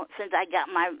 And now, since I got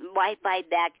my Wi-Fi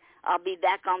back, I'll be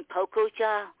back on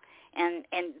Pokosha. And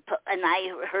I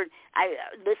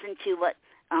listened to what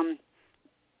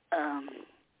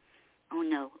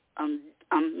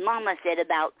Mama said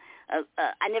about I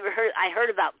heard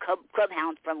about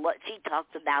Clubhouse from what she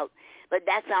talked about, but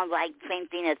that sounds like the same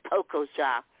thing as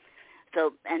Pokosha.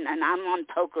 So and I'm on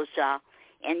Pokosha,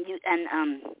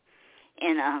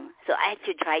 so I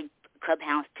should try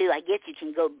Clubhouse too. I guess you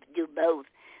can go do both,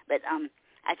 but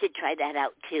I should try that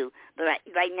out too. But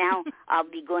right now I'll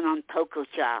be going on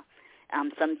Pokosha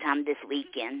sometime this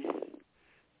weekend.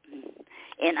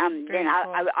 And then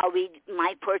I'll read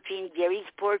my poetry and Gary's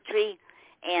poetry,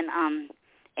 and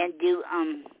do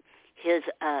his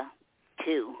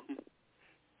too.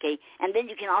 Okay, and then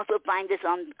you can also find us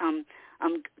on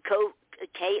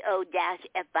ko-fi.com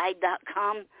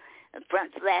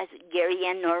 /Gary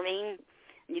and Noreen.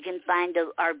 You can find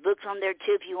our books on there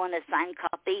too if you want a signed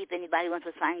copy. If anybody wants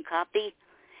a signed copy,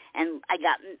 and I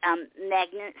got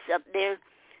magnets up there.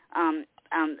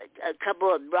 A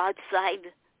couple of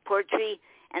broadside poetry,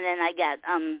 and then I got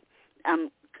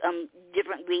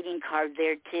different greeting cards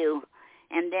there too.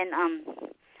 And then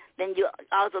you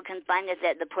also can find us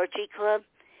at the Poetry Club,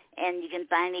 and you can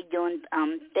find me doing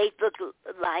Facebook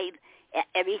Live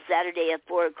every Saturday at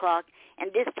 4:00.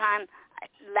 And this time,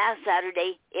 last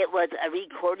Saturday, it was a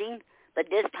recording, but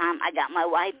this time I got my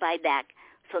Wi-Fi back,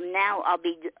 so now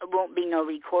it won't be no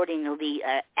recording. It'll be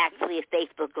actually a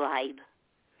Facebook Live.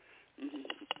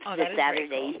 Oh, this that is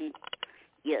Saturday. cool.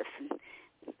 Yes.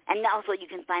 And also you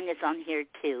can find us on here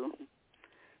too.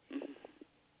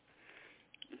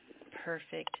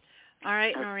 Perfect. All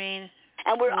right, Noreen.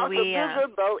 And we're also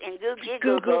Google and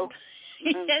Google.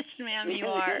 Yes, ma'am, you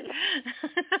are.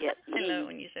 Yep. I love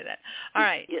when you say that. All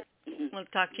right. Yep. We'll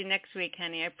talk to you next week,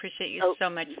 honey. I appreciate you so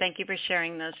much. Thank you for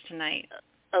sharing those tonight.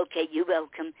 Okay, you're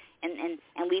welcome. And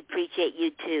we appreciate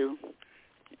you too.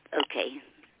 Okay.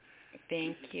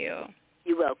 Thank you.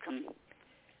 You're welcome.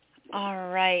 All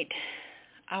right.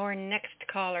 Our next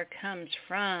caller comes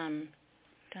from...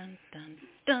 Dun, dun,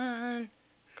 dun.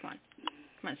 Come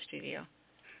on, studio.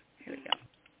 Here we go.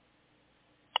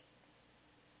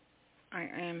 I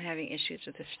am having issues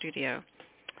with the studio.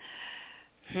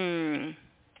 I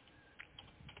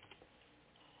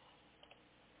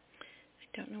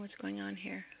don't know what's going on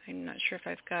here. I'm not sure if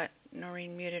I've got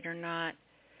Noreen muted or not.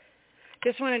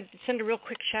 Just wanted to send a real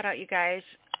quick shout out, you guys.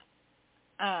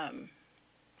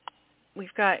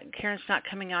 We've got Karen's not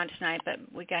coming on tonight, but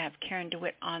we got to have Karen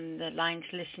DeWitt on the lines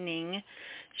listening.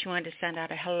 She wanted to send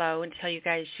out a hello and tell you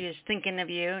guys she is thinking of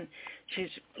you, and she's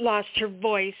lost her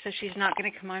voice, so she's not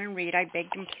going to come on and read. I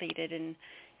begged and pleaded,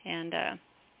 and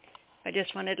I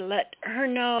just wanted to let her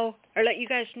know, or let you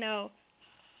guys know,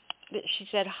 that she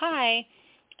said hi,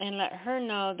 and let her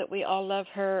know that we all love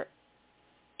her,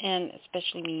 and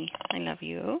especially me. I love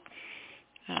you.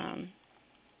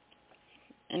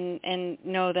 And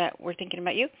know that we're thinking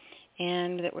about you,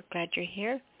 and that we're glad you're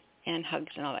here, and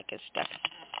hugs and all that good stuff.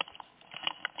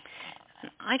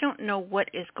 I don't know what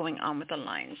is going on with the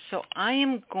lines, so I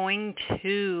am going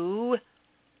to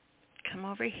come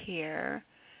over here,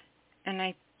 and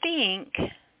I think,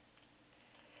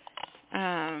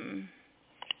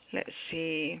 let's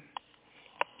see,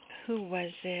 who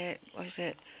was it? Why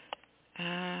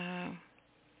can't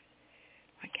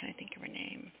I think of her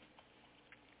name?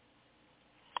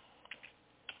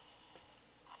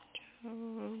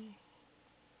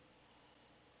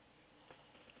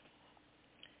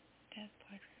 Death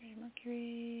Poetry,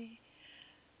 Mercury.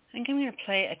 I think I'm going to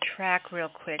play a track real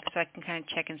quick so I can kind of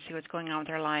check and see what's going on with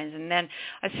our lines. And then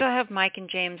I still have Mike and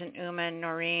James and Uma and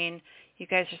Noreen. You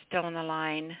guys are still on the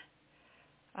line.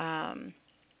 Not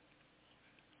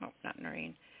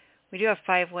Noreen. We do have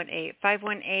 518.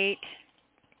 518,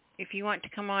 if you want to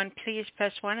come on, please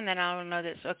press 1, and then I'll know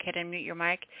that it's okay to mute your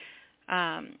mic.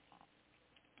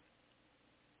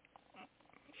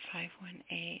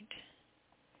 518.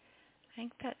 I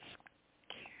think that's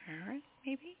Karen,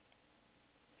 maybe?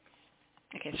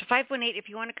 Okay, so 518, if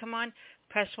you want to come on,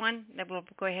 press 1. Then we'll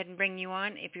go ahead and bring you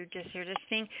on. If you're just here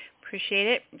listening, appreciate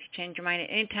it. If you change your mind at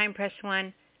any time, press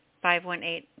 1.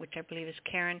 518, which I believe is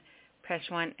Karen, press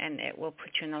 1, and it will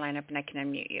put you in the lineup, and I can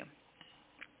unmute you.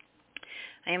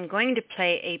 I am going to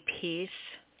play a piece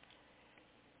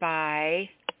by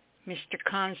Mr.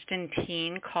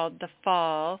 Constantine called The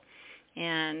Fall.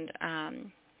 And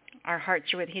our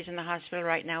hearts are with, he's in the hospital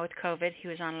right now with COVID. He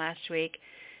was on last week.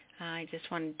 I just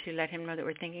wanted to let him know that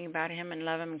we're thinking about him and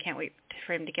love him and can't wait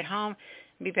for him to get home,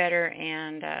 be better,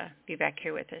 and be back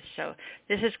here with us. So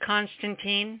this is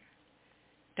Constantine,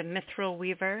 the Mithril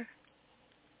Weaver,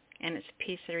 and it's a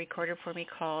piece that I recorded for me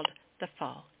called The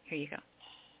Fall. Here you go.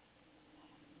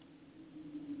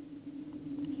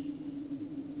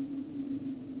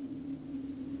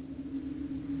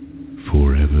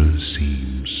 Forever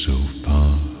seems so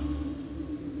far,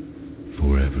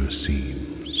 forever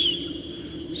seems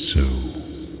so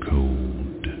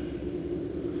cold.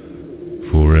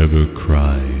 Forever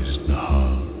cries the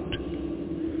heart,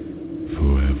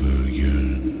 forever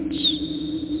yearns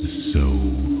the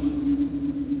soul.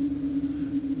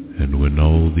 And when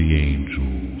all the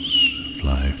angels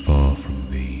fly far from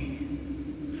thee,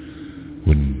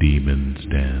 when demons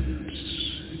dance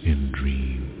in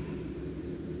dream,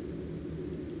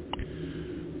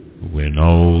 when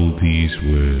all these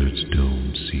words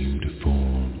don't seem to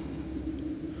form,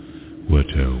 what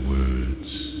are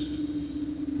words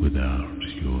without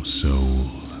your soul?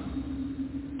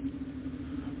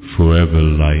 Forever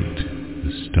light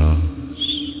the stars,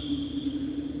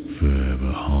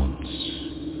 forever haunts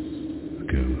the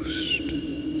ghost.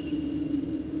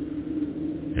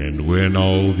 And when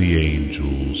all the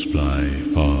angels fly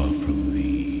far from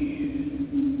thee,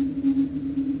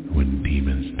 when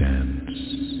demons dance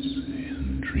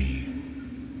in dream,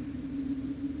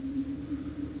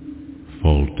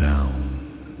 fall down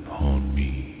on me,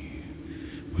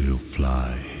 we'll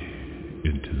fly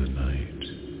into the night.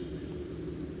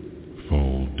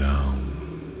 Fall down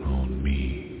on me,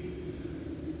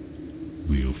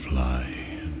 we'll fly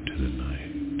into the night.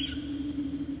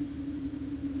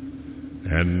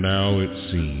 And now it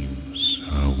seems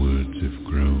our words have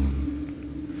grown,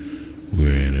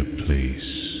 we're in a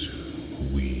place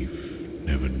we've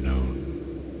never known.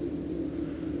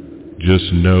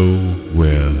 Just know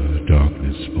where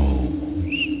darkness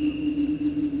falls,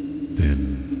 then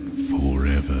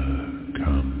forever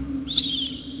comes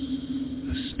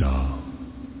the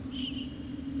stars.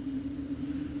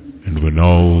 And when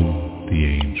all the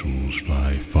angels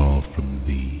fly far from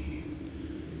thee,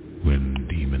 when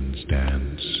demons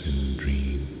dance in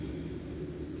dream,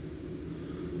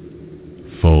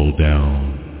 fall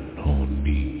down on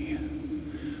me,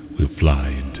 we'll fly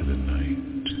into the night.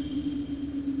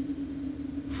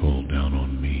 Fall down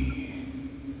on me,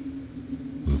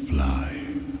 we'll fly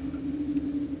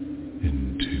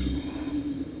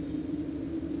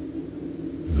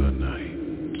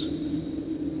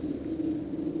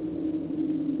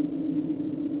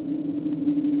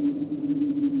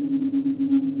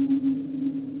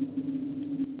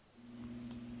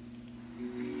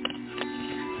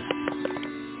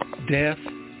Death,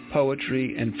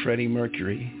 Poetry, and Freddie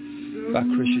Mercury by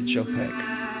Krisha Chopek.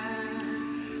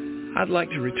 I'd like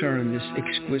to return this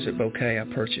exquisite bouquet I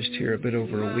purchased here a bit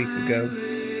over a week ago.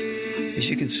 As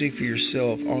you can see for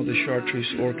yourself, all the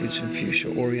chartreuse orchids and fuchsia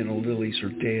oriental lilies are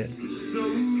dead.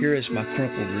 Here is my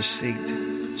crumpled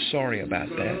receipt. Sorry about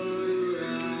that.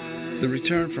 The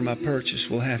return for my purchase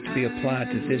will have to be applied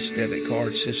to this debit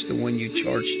card since the one you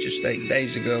charged just 8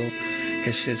 days ago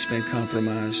has since been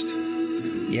compromised.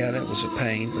 Yeah, that was a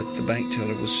pain, but the bank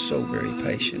teller was so very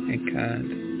patient and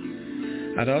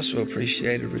kind. I'd also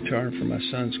appreciate a return for my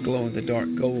son's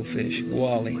glow-in-the-dark goldfish,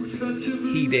 Wally.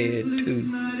 He dead, too.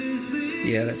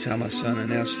 Yeah, that's how my son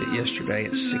announced it yesterday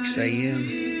at 6 a.m.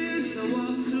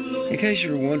 In case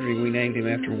you were wondering, we named him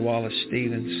after Wallace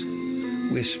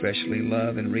Stevens. We especially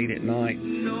love and read at night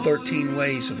 13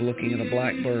 Ways of Looking at a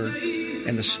Blackbird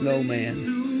and The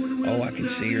Snowman. Oh, I can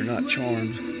see you're not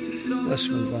charmed. Let's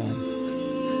move on.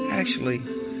 Actually,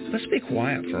 let's be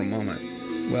quiet for a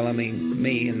moment. Well, I mean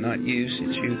me and not you,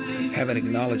 since you haven't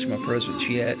acknowledged my presence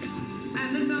yet.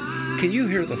 Can you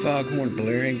hear the foghorn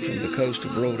blaring from the coast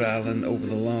of Rhode Island over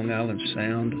the Long Island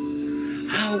Sound?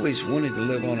 I always wanted to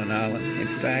live on an island,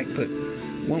 in fact, but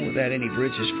one without any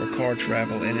bridges for car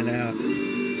travel in and out.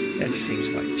 That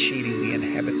seems like cheating the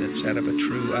inhabitants out of a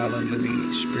true island living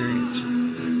experience.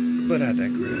 But I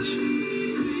digress.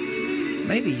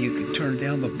 Maybe you could turn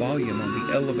down the volume on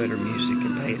the elevator music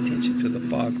and pay attention to the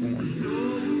foghorn.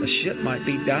 A ship might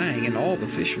be dying and all the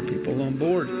fisher people on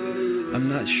board. I'm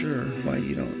not sure why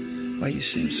you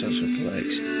seem so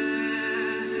perplexed.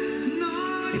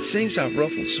 It seems I've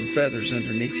ruffled some feathers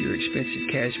underneath your expensive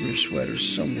cashmere sweaters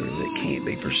somewhere that can't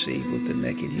be perceived with the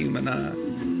naked human eye.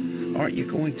 Aren't you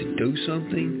going to do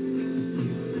something?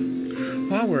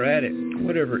 While we're at it,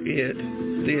 whatever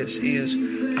this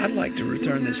is, I'd like to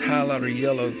return this highlighter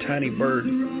yellow tiny bird.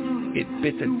 It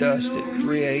bit the dust at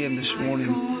 3 a.m. this morning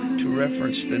to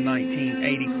reference the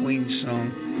 1980 Queen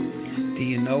song. Do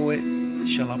you know it?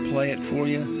 Shall I play it for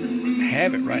you? I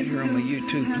have it right here on my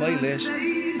YouTube playlist.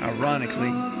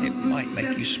 Ironically, it might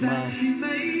make you smile.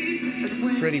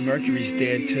 Freddie Mercury's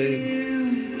dead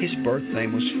too. His birth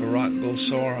name was Farrokh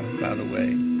Bulsara, by the way.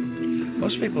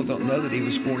 Most people don't know that he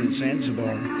was born in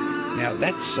Zanzibar. Now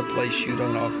that's a place you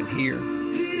don't often hear,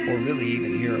 or really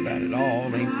even hear about at all. I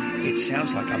mean, it sounds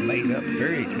like a made-up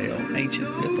fairy tale, ancient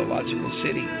mythological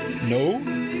city. No?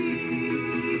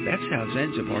 That's how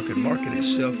Zanzibar could market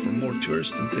itself for more tourist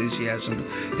enthusiasm,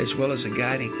 as well as a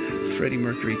guiding Freddie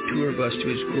Mercury tour bus to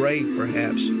his grave,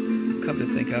 perhaps. Come to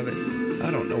think of it,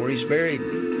 I don't know where he's buried.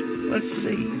 Let's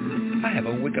see. I have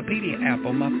a Wikipedia app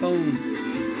on my phone.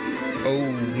 Oh,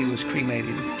 he was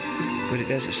cremated, but it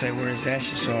doesn't say where his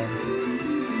ashes are.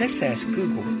 Let's ask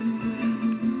Google.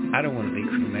 I don't want to be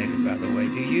cremated, by the way,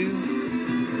 do you?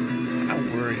 I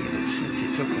worry that since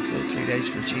it took a full 3 days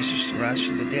for Jesus to rise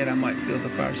from the dead, I might feel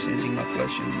the fire singeing my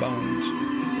flesh and bones.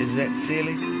 Is that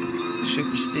silly?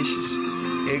 Superstitious?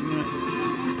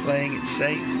 Ignorant? Playing it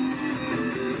safe?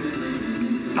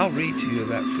 I'll read to you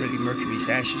about Freddie Mercury's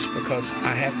ashes because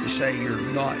I have to say you're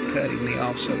not cutting me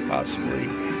off, so possibly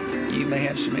you may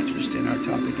have some interest in our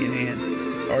topic at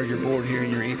hand, or you're bored here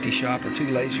in your empty shop or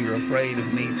too lazy or afraid of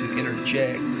me to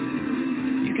interject.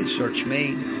 You can search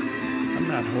me. I'm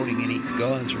not hoarding any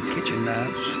guns or kitchen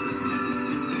knives.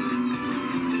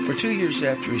 For 2 years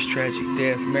after his tragic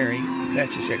death, Mary,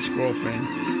 that's his ex-girlfriend,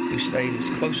 who stayed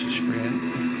his closest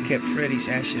friend, kept Freddie's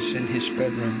ashes in his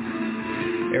bedroom.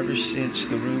 Ever since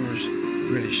the rumors,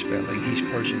 British spelling, he's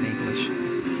Persian English,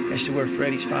 as to where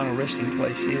Freddie's final resting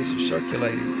place is have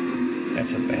circulated.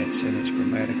 That's a bad sentence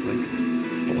grammatically.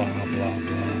 Blah, blah,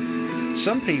 blah.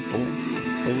 Some people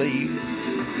believe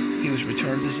he was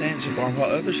returned to Zanzibar,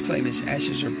 while others claim his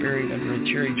ashes are buried under a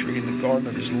cherry tree in the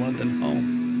garden of his London home.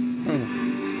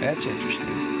 That's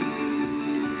interesting.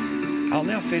 I'll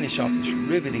now finish off this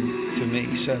riveting, to me,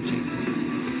 subject.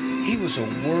 He was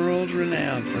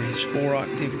world-renowned for his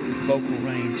 4-octave vocal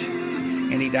range,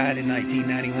 and he died in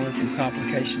 1991 from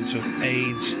complications of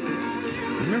AIDS.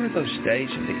 Remember those days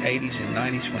of the 80s and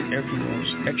 90s when everyone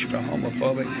was extra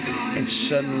homophobic and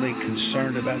suddenly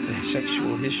concerned about the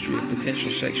sexual history of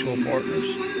potential sexual partners?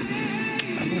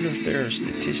 I wonder if there are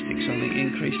statistics on the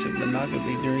increase of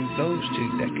monogamy during those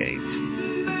 2 decades.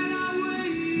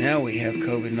 Now we have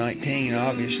COVID-19,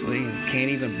 obviously, and can't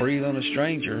even breathe on a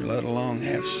stranger, let alone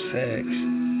have sex.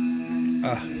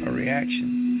 A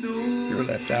reaction. Your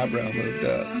left eyebrow moved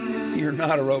up. You're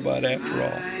not a robot after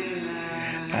all.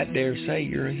 I dare say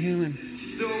you're a human.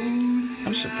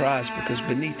 I'm surprised because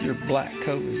beneath your black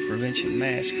COVID prevention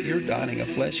mask, you're donning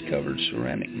a flesh-covered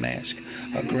ceramic mask,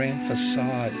 a grand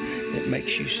facade that makes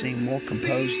you seem more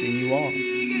composed than you are.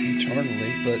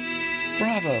 internally, but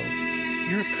bravo,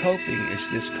 you're coping as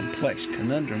this complex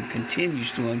conundrum continues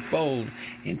to unfold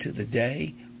into the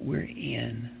day we're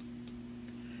in.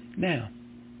 Now,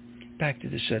 back to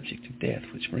the subject of death,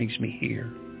 which brings me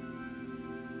here.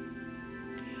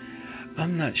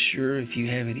 I'm not sure if you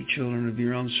have any children of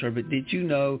your own, sir, but did you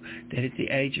know that at the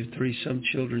age of 3, some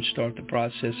children start the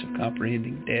process of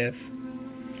comprehending death?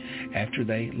 After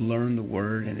they learn the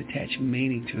word and attach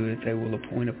meaning to it, they will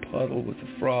appoint a puddle with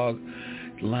a frog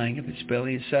lying up its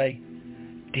belly and say,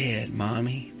 "Dead,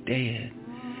 Mommy, dead,"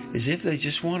 as if they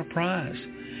just want a prize.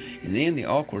 And then the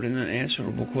awkward and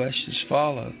unanswerable questions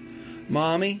follow.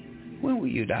 "Mommy, when will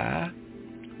you die?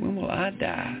 When will I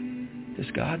die? Does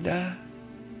God die?"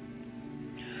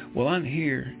 Well, I'm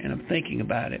here, and I'm thinking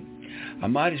about it. I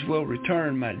might as well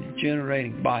return my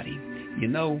degenerating body. You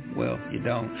know, well, you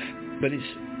don't, but it's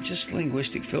just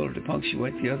linguistic filler to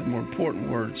punctuate the other more important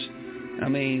words. I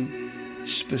mean,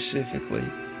 specifically,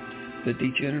 the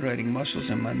degenerating muscles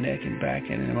in my neck and back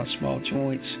and in my small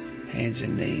joints, hands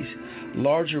and knees,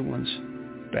 larger ones,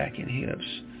 back and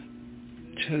hips,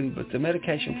 too, but the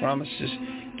medication promises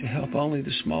to help only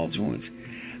the small joints.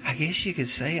 I guess you could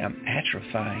say I'm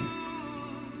atrophying.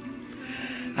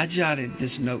 I jotted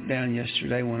this note down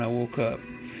yesterday when I woke up.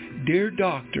 "Dear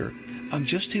doctor, I'm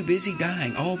just too busy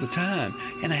dying all the time,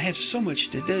 and I have so much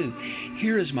to do.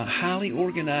 Here is my highly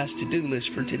organized to-do list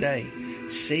for today.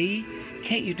 See,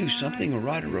 can't you do something or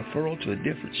write a referral to a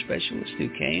different specialist who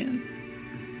can?"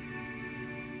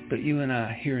 But you and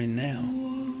I, here and now,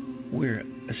 we're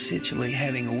essentially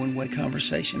having a one-way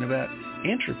conversation about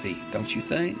entropy, don't you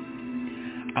think?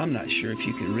 I'm not sure if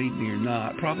you can read me or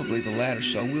not, probably the latter,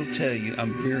 so I will tell you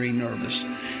I'm very nervous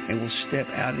and will step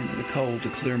out into the cold to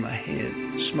clear my head,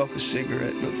 smoke a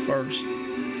cigarette, but first,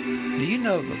 do you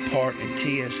know the part in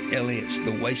T.S. Eliot's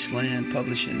The Wasteland,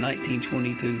 published in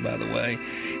 1922, by the way,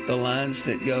 the lines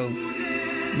that go,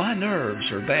 "My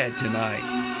nerves are bad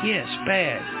tonight. Yes,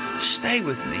 bad. Stay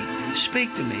with me.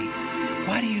 Speak to me.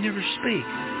 Why do you never speak?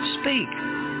 Speak.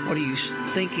 What are you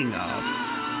thinking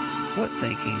of?" What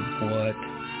thinking? What?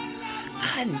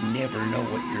 I never know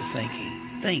what you're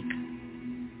thinking. Think.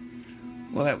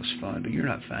 Well, that was fun, but you're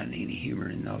not finding any humor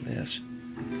in all this.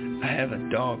 I have a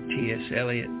dog, T.S.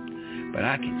 Eliot, but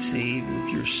I can see, even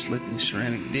with your slipping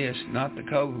ceramic disc, not the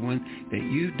COVID one, that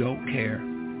you don't care.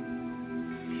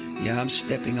 Yeah, I'm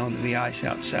stepping onto the ice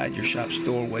outside your shop's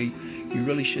doorway. You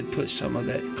really should put some of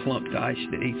that clumped ice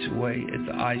that eats away at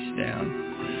the ice down.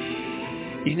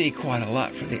 You need quite a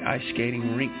lot for the ice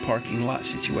skating rink parking lot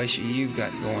situation you've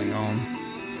got going on.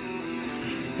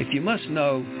 If you must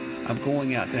know, I'm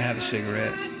going out to have a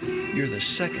cigarette. You're the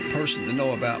second person to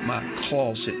know about my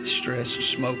closet stress of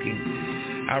smoking.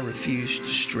 I refuse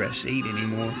to stress eat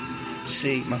anymore.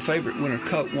 See, my favorite winter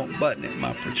coat won't button at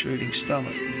my protruding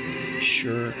stomach.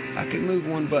 Sure, I can move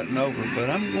one button over, but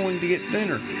I'm going to get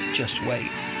thinner. Just wait.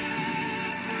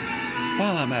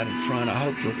 While I'm out in front, I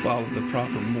hope you'll follow the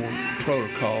proper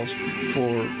protocols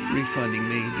for refunding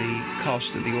me the cost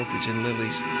of the orchids and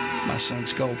lilies, my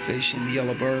son's goldfish and the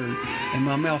yellow bird, and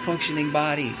my malfunctioning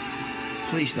body.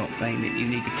 Please don't think that you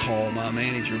need to call my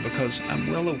manager, because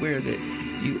I'm well aware that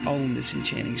you own this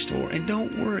enchanting store. And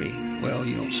don't worry. Well,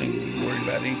 you don't seem to be worried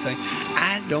about anything.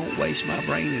 I don't waste my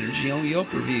brain energy on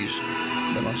Yelp reviews,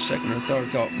 but on second or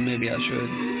third thought, maybe I should.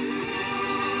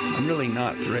 I'm really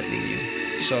not threatening you.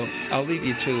 So I'll leave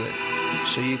you to it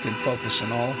so you can focus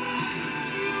on all.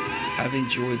 I've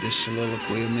enjoyed this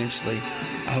soliloquy immensely.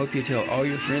 I hope you tell all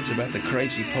your friends about the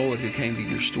crazy poet who came to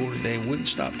your store today and wouldn't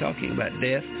stop talking about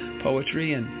death,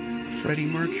 poetry, and Freddie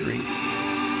Mercury.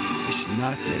 It's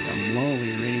not that I'm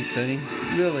lonely or anything.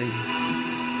 Really,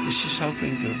 it's just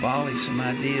hoping to volley some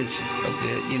ideas a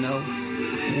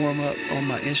bit, warm up on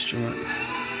my instrument,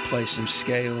 play some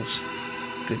scales.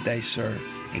 Good day, sir.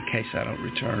 In case I don't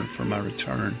return for my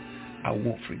return, I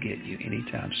won't forget you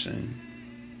anytime soon.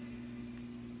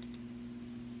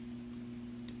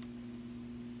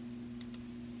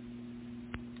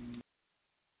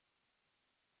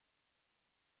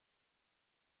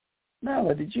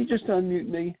 Nyla, did you just unmute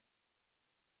me?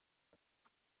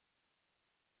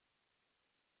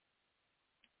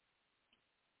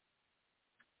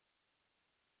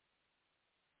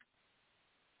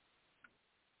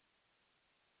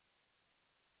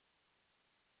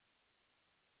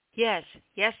 Yes,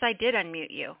 I did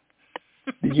unmute you.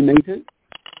 Did you mean to?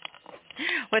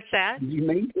 What's that? Did you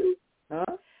mean to?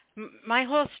 Huh? My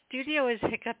whole studio is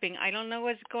hiccuping. I don't know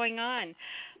what's going on.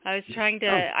 I was trying to,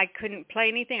 I couldn't play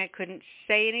anything. I couldn't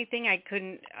say anything.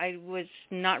 I was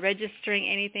not registering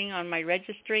anything on my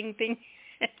registering thing.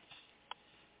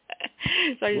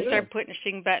 So I just started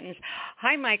pushing buttons.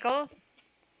 Hi, Michael.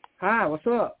 Hi, what's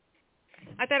up?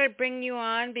 I thought I'd bring you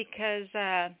on because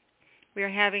we are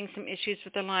having some issues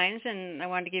with the lines, and I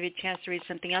wanted to give you a chance to read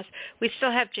something else. We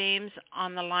still have James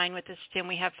on the line with us, Tim.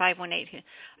 We have 518.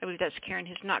 I believe that's Karen,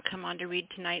 who's not come on to read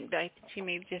tonight, but I think she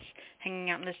may be just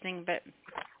hanging out and listening. But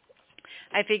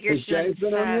I figured... Has James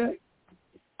been on yet?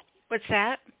 What's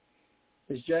that?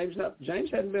 Is James not? James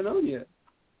hadn't been on yet.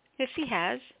 Yes, he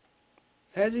has.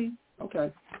 Has he?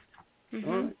 Okay. Mm-hmm.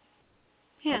 All right.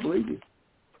 Yeah. I believe you.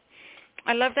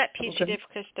 I love that piece you did for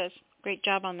Chris does. Great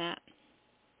job on that.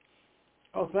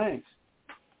 Oh, thanks.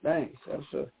 Thanks.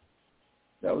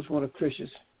 That was one of Chris's.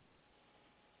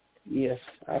 Yes,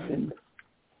 I've been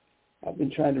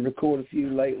trying to record a few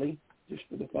lately, just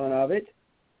for the fun of it.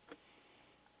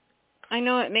 I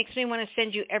know it makes me want to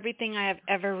send you everything I have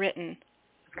ever written.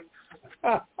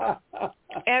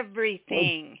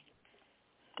 Everything.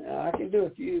 I can do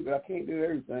a few, but I can't do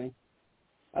everything.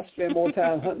 I spend more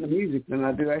time hunting the music than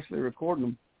I do actually recording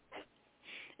them.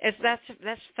 That's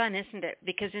fun, isn't it?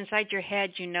 Because inside your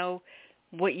head, you know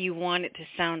what you want it to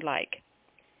sound like.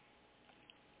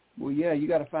 Well, yeah, you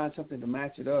got to find something to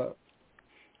match it up.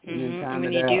 And then time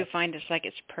when it you out. do find it's like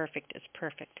it's perfect. It's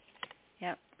perfect.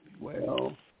 Yep.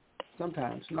 Well,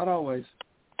 sometimes, not always.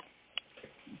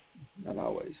 Not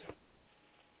always.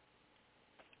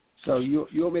 So you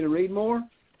want me to read more?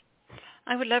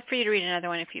 I would love for you to read another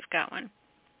one if you've got one.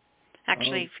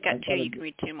 Actually, if you've got two, you can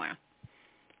read two more.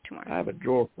 I have a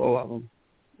drawer full of them.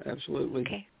 Absolutely.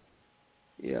 Okay.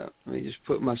 Yeah. Let me just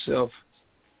put myself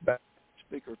back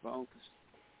on speakerphone because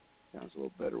it sounds a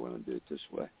little better when I do it this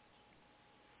way.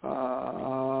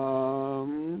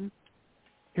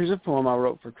 Here's a poem I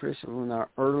wrote for Chris in our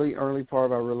early part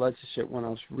of our relationship when I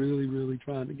was really, really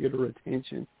trying to get her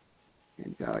attention.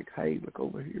 And like, hey, look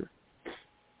over here.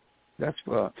 That's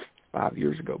 5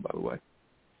 years ago, by the way.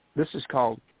 This is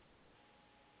called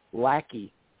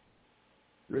Lackey,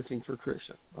 Riffing for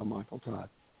Krisha by Michael Todd.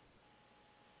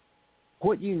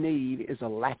 What you need is a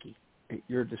lackey at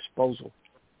your disposal,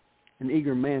 an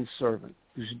eager manservant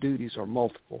whose duties are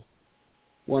multiple,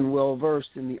 one well-versed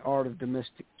in the art of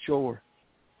domestic chore,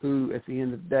 who, at the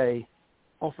end of the day,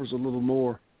 offers a little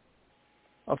more,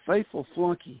 a faithful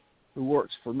flunky who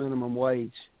works for minimum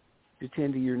wage to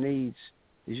tend to your needs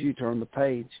as you turn the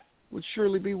page would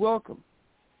surely be welcome.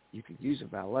 You could use a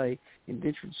valet.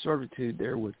 Indentured servitude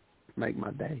there would make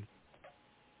my day.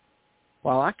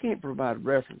 While I can't provide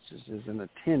references as an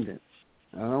attendant,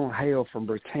 I don't hail from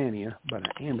Britannia, but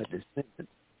I am a descendant.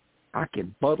 I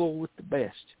can buttle with the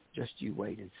best. Just you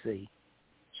wait and see.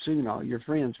 Soon all your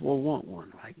friends will want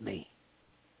one like me.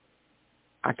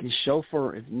 I can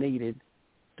chauffeur if needed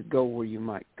to go where you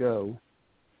might go,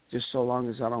 just so long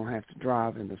as I don't have to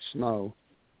drive in the snow.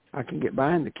 I can get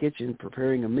by in the kitchen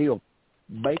preparing a meal.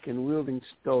 Bacon-wielding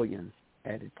scullion,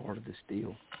 added part of this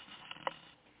deal.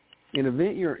 In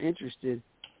event you're interested,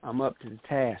 I'm up to the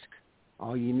task.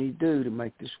 All you need do to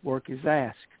make this work is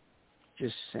ask.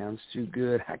 Just sounds too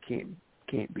good. I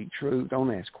can't be true.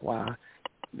 Don't ask why.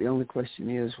 The only question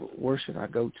is, where should I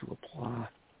go to apply?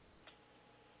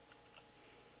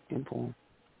 End poem.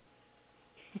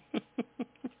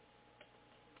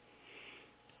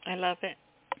 I love it.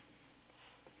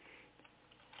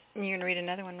 You're going to read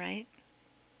another one, right?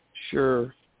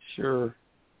 Sure.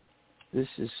 This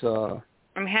is...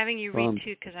 I'm having you read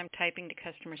two because I'm typing to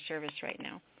customer service right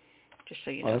now, just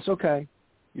so you know. That's okay.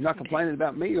 You're not complaining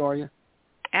about me, are you?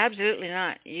 Absolutely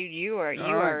not. You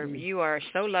are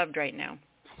so loved right now.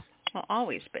 Well,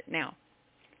 always, but now,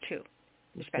 too,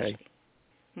 especially. Okay.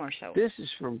 More so. This is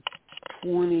from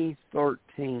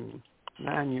 2013,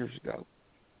 9 years ago.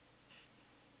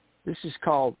 This is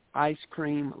called Ice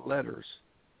Cream Letters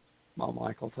by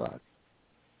Michael Todd.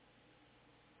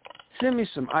 Send me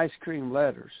some ice cream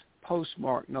letters,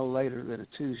 postmarked no later than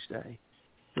a Tuesday,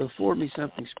 to afford me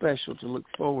something special to look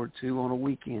forward to on a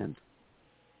weekend.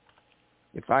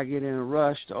 If I get in a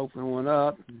rush to open one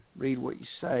up and read what you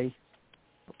say,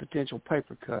 a potential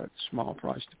paper cut, small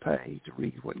price to pay to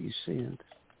read what you send.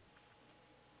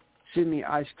 Send me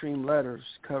ice cream letters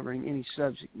covering any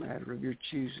subject matter of your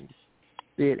choosing,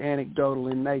 be it anecdotal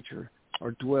in nature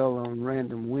or dwell on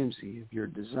random whimsy of your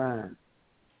design.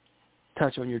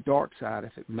 Touch on your dark side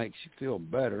if it makes you feel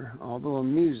better, although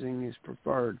amusing is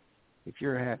preferred. If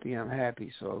you're happy, I'm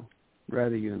happy, so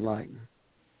rather you enlighten.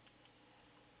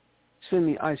 Send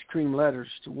me ice cream letters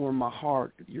to warm my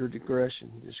heart at your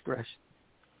discretion.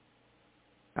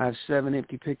 I have 7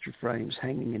 empty picture frames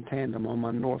hanging in tandem on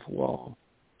my north wall.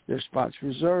 Their spots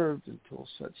reserved until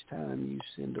such time you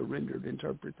send a rendered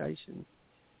interpretation.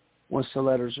 Once the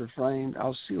letters are framed,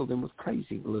 I'll seal them with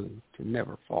crazy glue to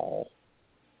never fall.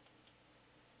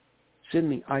 Send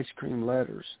me ice cream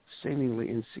letters, seemingly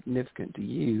insignificant to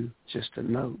you, just a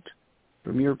note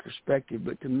from your perspective,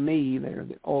 but to me they are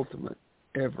the ultimate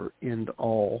ever end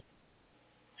all.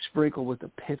 Sprinkled with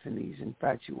epiphanies,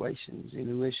 infatuations,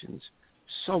 intuitions,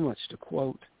 so much to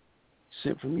quote,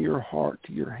 sent from your heart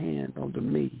to your hand onto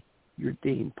me, your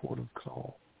dean port of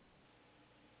call.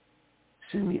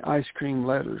 Send me ice cream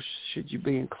letters should you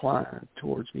be inclined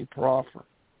towards me proffer,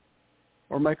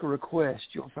 or make a request.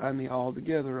 You'll find me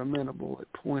altogether amenable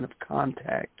at point of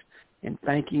contact and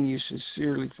thanking you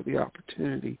sincerely for the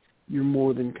opportunity you're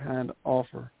more than kind to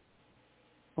offer.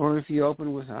 Or if you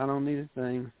open with, I don't need a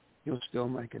thing, you'll still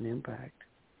make an impact.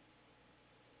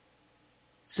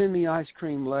 Send me ice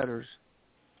cream letters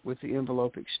with the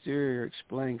envelope exterior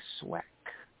explaining swack.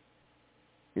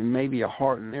 And maybe a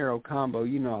heart and arrow combo.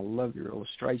 You know I love your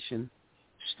illustration.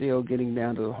 Still getting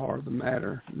down to the heart of the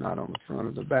matter, not on the front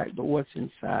or the back, but what's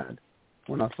inside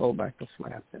when I fold back the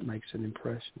flap that makes an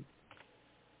impression.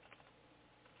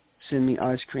 Send me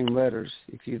ice cream letters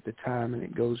if you have the time and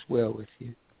it goes well with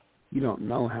you. You don't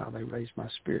know how they raise my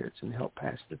spirits and help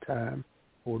pass the time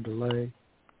or delay.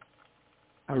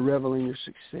 I revel in your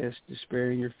success,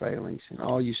 despair in your failings, and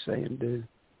all you say and do.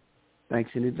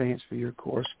 Thanks in advance for your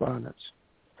correspondence.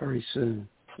 Hurry soon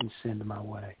and send my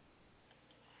way.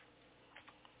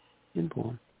 End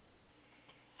poem.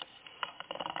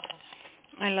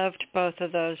 I loved both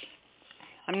of those.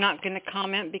 I'm not going to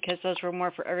comment because those were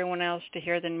more for everyone else to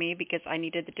hear than me because I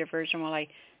needed the diversion while I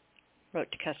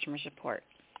wrote to customer support.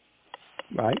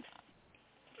 Right.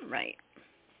 Right.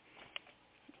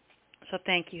 So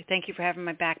thank you. Thank you for having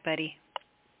my back, buddy.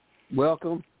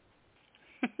 Welcome.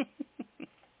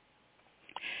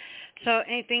 So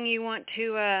anything you want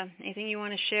to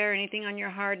share, anything on your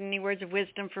heart, any words of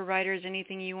wisdom for writers,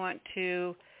 anything you want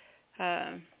to,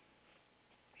 while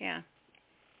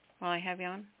I have you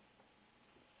on?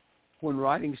 When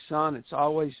writing sonnets,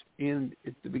 always end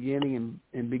at the beginning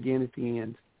and begin at the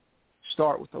end.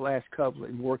 Start with the last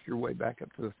couplet and work your way back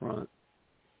up to the front.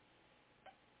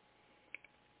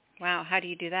 Wow, how do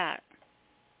you do that?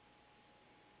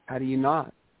 How do you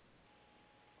not?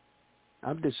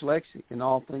 I'm dyslexic in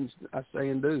all things I say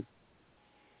and do.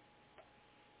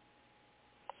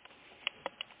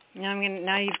 Now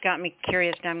you've got me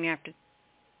curious. Now I'm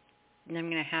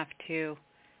gonna have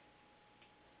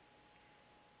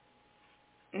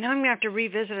to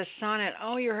revisit a sonnet.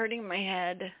 Oh, you're hurting my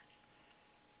head.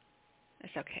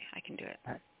 It's okay. I can do it.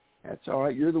 That's all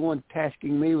right. You're the one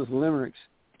tasking me with limericks.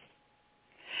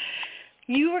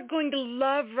 You are going to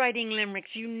love writing limericks.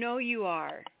 You know you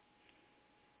are.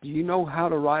 Do you know how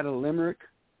to write a limerick?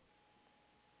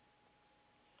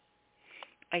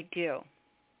 I do.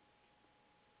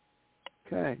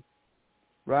 Okay.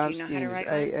 Rhyme do you know scheme how to write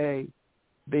is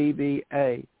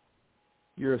AABBA.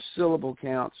 Your syllable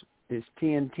counts is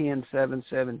 10, 10, 7,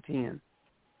 7, 10.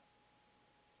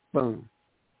 Boom.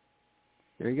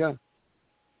 There you go.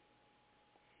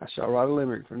 I shall write a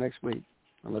limerick for next week,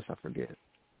 unless I forget.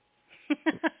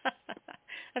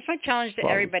 That's my challenge to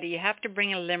everybody. You have to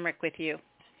bring a limerick with you.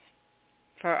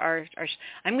 For our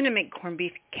I'm going to make corned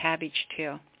beef cabbage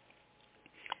too.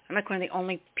 I'm like one of the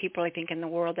only people I think in the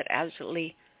world that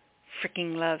absolutely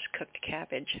freaking loves cooked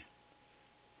cabbage.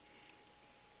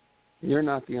 You're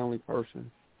not the only person.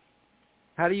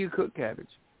 How do you cook cabbage?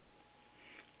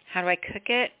 How do I cook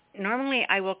it? Normally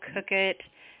I will cook it,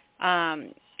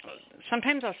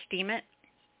 sometimes I'll steam it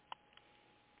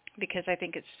because I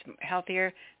think it's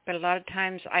healthier, but a lot of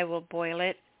times I will boil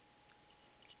it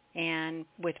and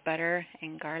with butter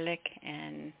and garlic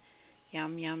and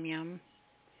yum, yum, yum.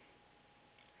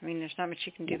 I mean, there's not much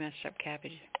you can do mess up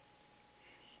cabbage.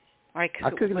 Or I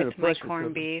cook it with my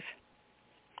corned beef.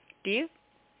 Do you?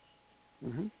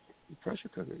 Mm-hmm. Pressure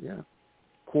cooker, yeah.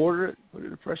 Quarter it, put it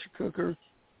in a pressure cooker,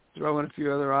 throw in a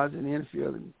few other odds and ends, a few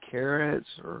other carrots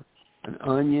or an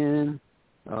onion,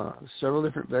 several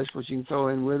different vegetables you can throw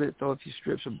in with it. Throw a few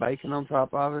strips of bacon on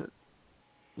top of it,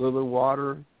 a little bit of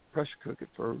water, pressure cook it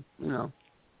for,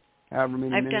 however many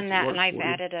minutes. I've done that, and I've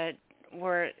added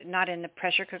we're not in the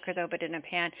pressure cooker, though, but in a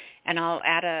pan, and I'll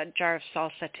add a jar of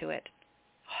salsa to it.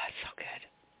 Oh, it's so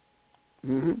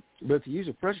good. Mm-hmm. But if you use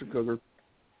a pressure cooker,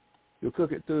 you'll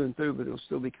cook it through and through, but it'll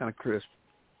still be kind of crisp,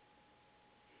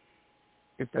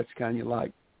 if that's the kind you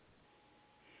like.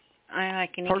 I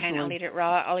like any kind. I'll eat it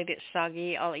raw. I'll eat it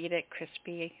soggy. I'll eat it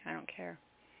crispy. I don't care.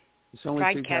 It's only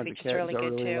fried two cabbage kinds of is really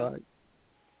good, too. Like.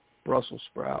 Brussels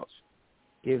sprouts.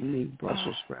 Give me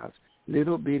Brussels sprouts.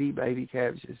 Little bitty baby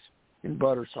cabbages in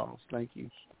butter sauce. Thank you.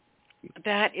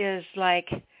 That is like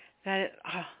that.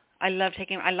 Oh, I love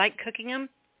taking them. I like cooking them,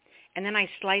 and then I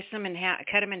slice them and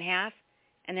cut them in half,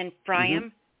 and then fry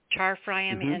them, char fry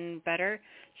them in butter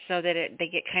so that they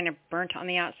get kind of burnt on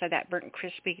the outside, that burnt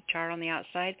crispy char on the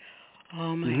outside.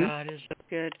 Oh, my God, it's so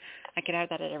good. I could have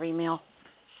that at every meal.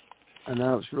 I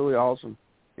know, it's really awesome.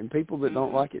 And people that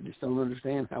don't like it just don't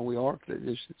understand how we are.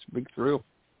 It's a big thrill.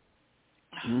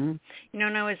 You know,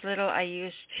 when I was little, I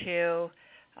used to,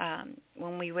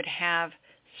 when we would have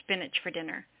spinach for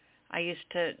dinner, I used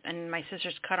to, and my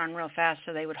sisters cut on real fast,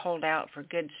 so they would hold out for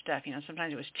good stuff. You know,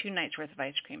 sometimes it was 2 nights worth of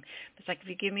ice cream. It's like, if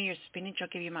you give me your spinach, I'll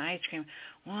give you my ice cream.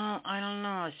 Well, I don't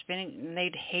know, spinach, and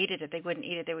they'd hated it. They wouldn't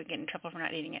eat it. They would get in trouble for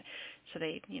not eating it. So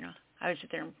they, you know, I would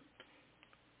sit there and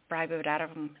bribe it out of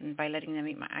them, and by letting them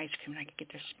eat my ice cream, I could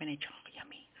get their spinach. Oh,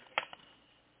 yummy.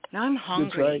 Now I'm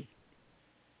hungry.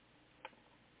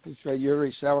 That's right. You ever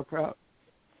eat sauerkraut?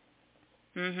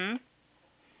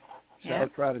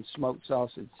 Sauerkraut and smoked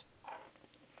sausage.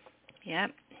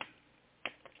 Yep.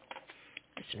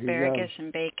 Asparagus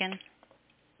and bacon.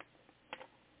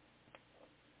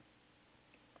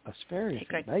 Asparagus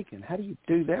and bacon? How do you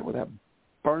do that without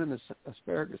burning the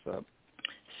asparagus up?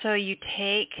 So you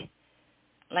take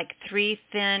like 3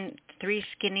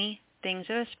 skinny things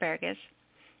of asparagus,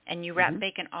 and you wrap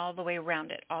bacon all the way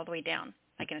around it, all the way down,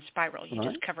 like in a spiral. You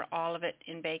just cover all of it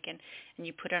in bacon, and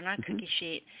you put it on a cookie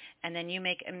sheet, and then you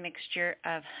make a mixture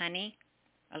of honey,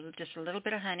 just a little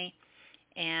bit of honey,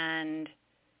 and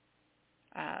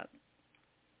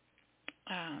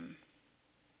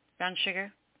brown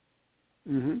sugar,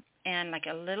 and like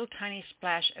a little tiny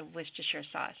splash of Worcestershire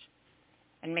sauce,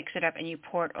 and mix it up, and you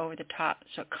pour it over the top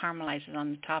so it caramelizes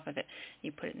on the top of it.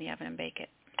 You put it in the oven and bake it.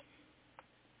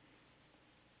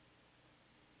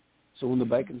 So when the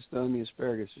bacon's done, the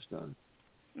asparagus is done?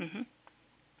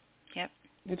 Yep.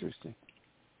 Interesting.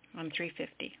 On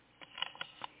 350.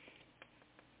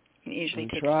 It usually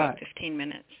takes about 15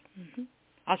 minutes.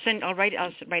 I'll write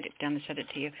it down and send it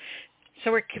to you.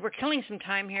 So we're killing some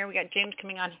time here. We got James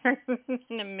coming on here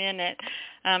in a minute.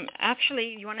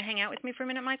 Actually, you want to hang out with me for a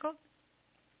minute, Michael?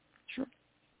 Sure.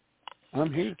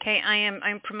 I'm here. Okay,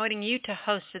 I'm promoting you to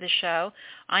host of the show.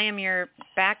 I am your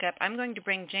backup. I'm going to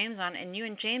bring James on, and you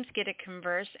and James get to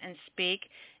converse and speak,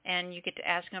 and you get to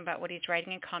ask him about what he's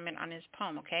writing and comment on his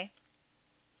poem, okay?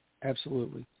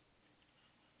 Absolutely.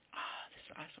 Oh, this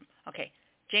is awesome. Okay.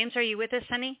 James, are you with us,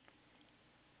 honey?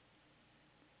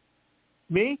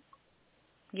 Me?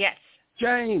 Yes.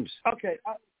 James. Okay.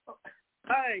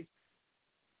 Hi.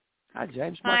 Hi,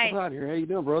 James. Michael Todd here. How you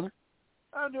doing, brother?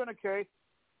 I'm doing okay.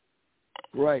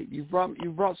 Great. You've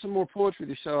brought some more poetry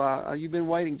to the show. You've been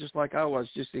waiting just like I was,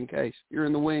 just in case. You're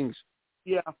in the wings.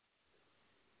 Yeah.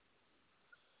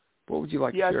 What would you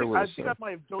like to share with us? I think I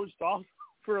might have dozed off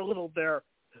for a little there.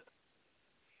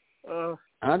 I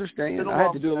understand. I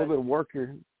had to do a little bit of work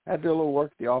here. I had to do a little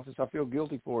work at the office. I feel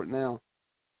guilty for it now.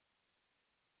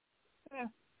 Yeah.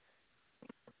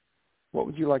 What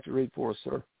would you like to read for us,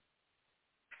 sir?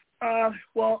 Can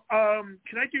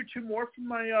I do 2 more from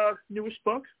my newest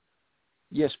book?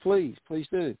 Yes, please. Please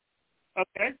do.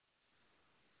 Okay.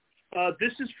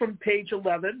 This is from page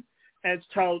 11, and it's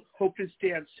titled Hope is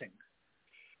Dancing.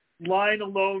 Lying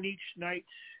alone each night,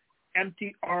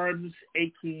 empty arms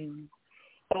aching,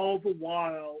 all the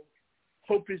while,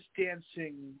 hope is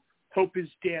dancing, hope is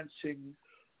dancing,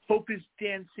 hope is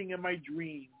dancing in my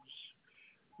dreams.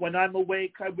 When I'm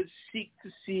awake, I would seek to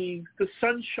see the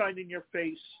sunshine in your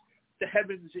face, the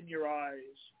heavens in your eyes,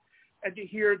 and to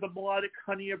hear the melodic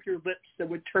honey of your lips that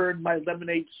would turn my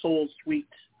lemonade soul sweet.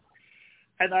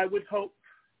 And I would hope,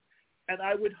 and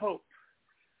I would hope,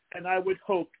 and I would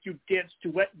hope you'd dance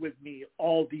duet with me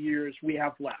all the years we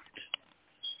have left.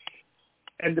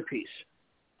 End of piece.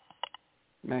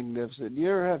 Magnificent. Do you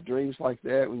ever have dreams like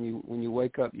that when you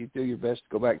wake up, you do your best to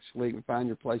go back to sleep and find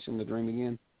your place in the dream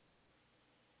again?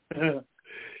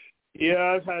 Yeah,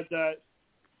 I've had that.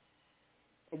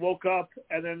 I woke up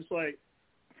and then it's like,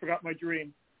 I forgot my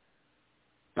dream.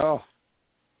 Oh,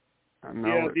 I know.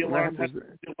 Yeah, the alarm had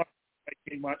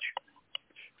much.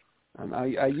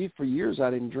 For years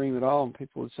I didn't dream at all, and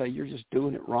people would say, "You're just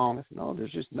doing it wrong." I said, "No,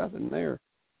 there's just nothing there."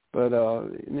 But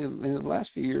in the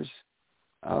last few years,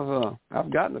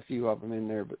 I've gotten a few of them in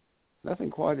there, but nothing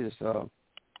quite as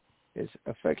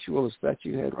effectual as that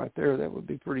you had right there. That would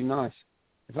be pretty nice.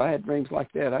 If I had dreams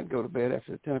like that, I'd go to bed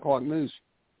after the 10 o'clock news.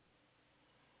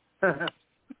 All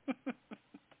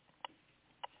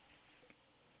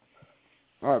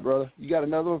right, brother. You got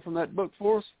another one from that book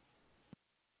for us?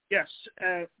 Yes.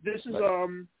 This is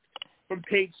from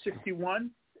page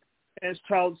 61, and it's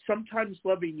titled Sometimes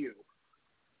Loving You.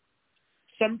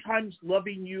 Sometimes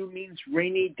loving you means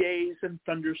rainy days and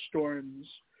thunderstorms,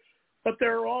 but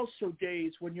there are also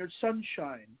days when you're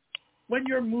sunshine, when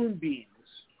you're moonbeams,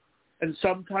 And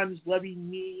sometimes levee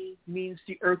me means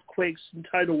the earthquakes and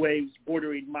tidal waves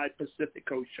bordering my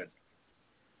Pacific Ocean.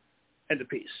 End of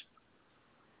piece.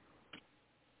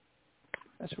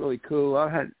 That's really cool.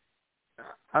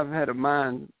 I've had a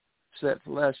mind set for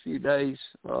the last few days.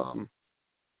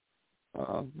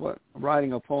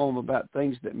 Writing a poem about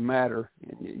things that matter.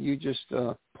 And you just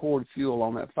poured fuel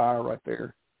on that fire right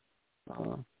there.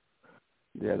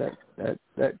 That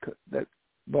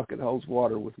bucket holds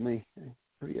water with me.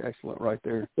 Pretty excellent right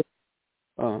there.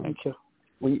 Thank you.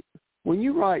 When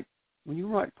you write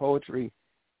poetry,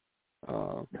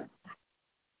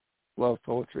 love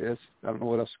poetry. I don't know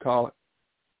what else to call it.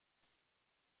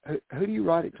 Who do you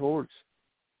write it towards?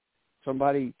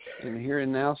 Somebody in the here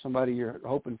and now, somebody you're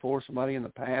hoping for, somebody in the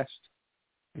past.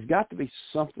 There's got to be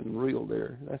something real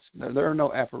there. There are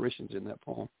no apparitions in that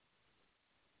poem.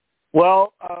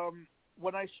 Well,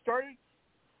 when I started,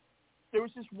 there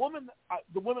was this woman,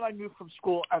 the woman I knew from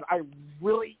school, and I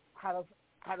really had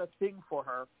a thing for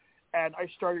her, and I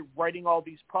started writing all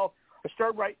these poems.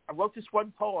 I wrote this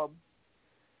one poem,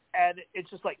 and it's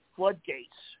just like floodgates,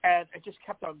 and it just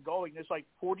kept on going. There's like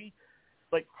 40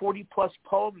 plus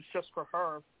poems just for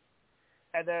her.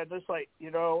 And then there's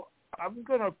I'm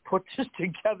going to put this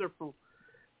together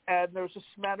and there's a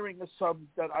smattering of some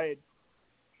that I had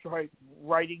tried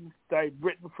writing that I'd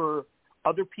written for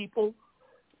other people.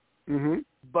 Mm-hmm.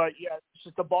 But yeah, it's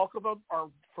just the bulk of them are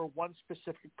for one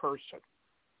specific person.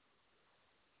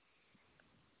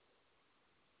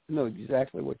 I know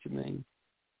exactly what you mean.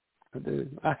 I do.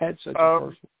 I had such a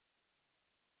person.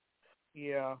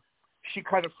 Yeah. She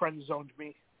kind of friend zoned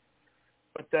me.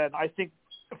 But then I think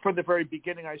from the very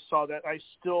beginning I saw that I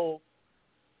still,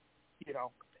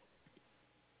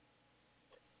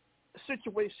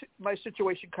 my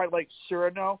situation kind of like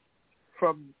Cyrano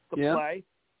from the play,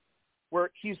 where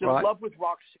he's in love with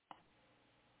Roxy.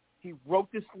 He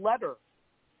wrote this letter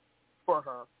for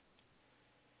her,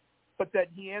 but then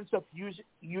he ends up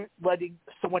letting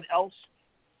someone else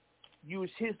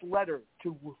use his letter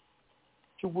to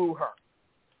woo her.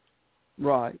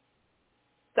 Right.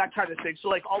 That kind of thing. So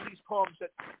like all these poems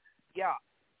that,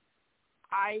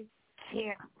 I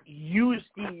can't use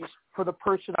these for the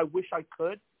person I wish I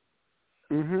could.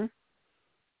 Mm-hmm.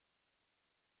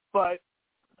 But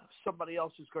somebody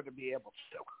else is going to be able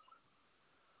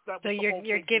to. So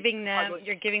you're giving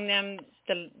them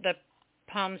the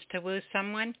poems to woo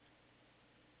someone?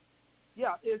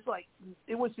 Yeah, it's like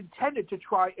it was intended to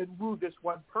try and woo this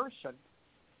one person,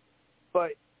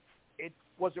 but it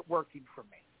wasn't working for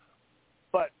me.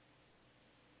 But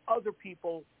other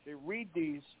people, they read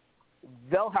these,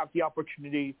 they'll have the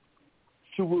opportunity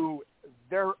to woo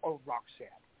their own Roxanne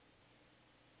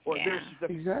or their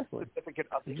certificate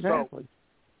of it. Exactly.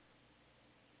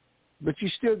 But you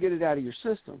still get it out of your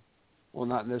system. Well,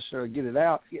 not necessarily get it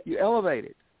out. You elevate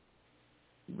it.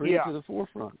 Bring it to the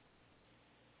forefront.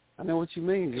 I know what you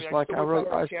mean. Just like I wrote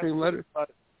ice cream letters.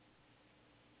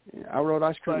 I wrote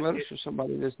ice cream letters for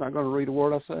somebody that's not going to read a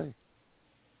word I say.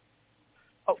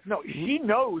 Oh no, she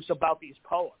knows about these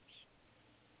poems.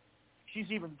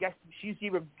 She's even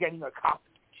getting a copy.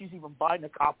 She's even buying a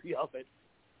copy of it.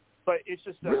 But it's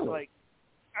just that, like,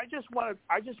 I just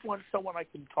want someone I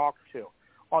can talk to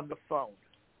on the phone.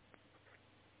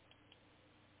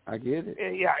 I get it.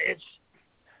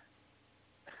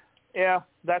 Yeah,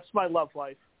 that's my love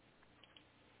life.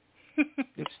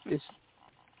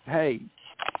 Hey,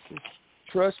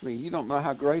 trust me, you don't know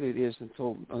how great it is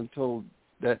until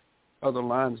that other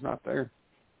line's not there.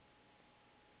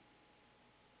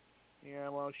 Yeah,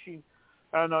 well,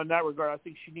 I don't know, in that regard, I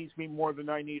think she needs me more than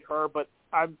I need her, but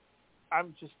I'm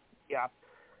just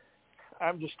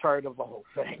tired of the whole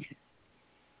thing.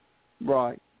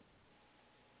 Right.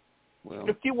 Well,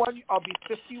 51, I'll be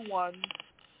 51,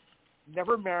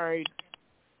 never married,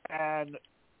 and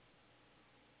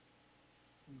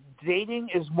dating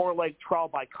is more like trial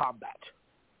by combat.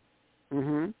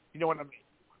 Mm-hmm. You know what I mean?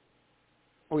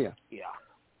 Oh, yeah. Yeah.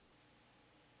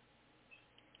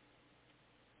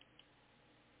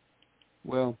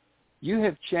 Well, you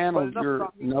have channeled your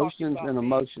notions and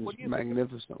emotions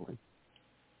magnificently.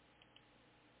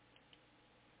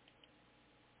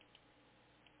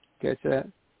 Catch that?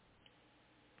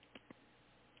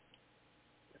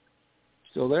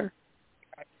 Still there?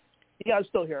 Yeah, I'm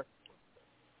still here.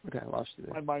 Okay, I lost you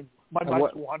there. My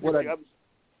mind's wandering.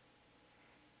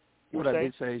 What I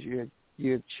did say is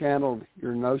you have channeled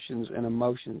your notions and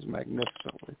emotions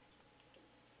magnificently.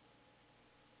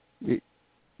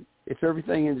 If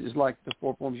everything is like the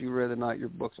 4 poems you read tonight, your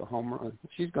book's a home run.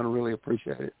 She's going to really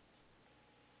appreciate it.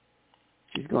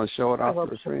 She's going to show it off to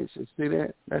her friends. See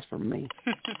that? That's for me.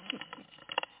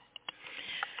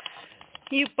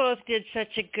 You both did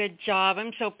such a good job.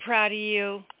 I'm so proud of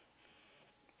you.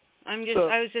 I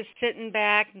was just sitting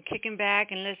back and kicking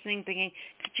back and listening, thinking,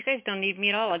 you guys don't need me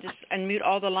at all. I'll just unmute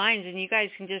all the lines, and you guys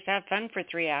can just have fun for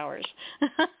 3 hours.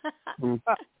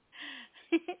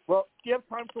 Well, do you have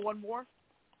time for one more?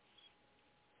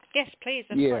 Yes, please,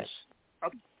 of yes. course.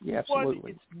 Okay. Yeah,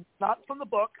 absolutely. It's not from the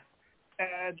book,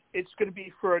 and it's going to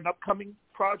be for an upcoming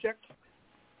project.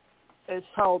 It's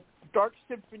called Dark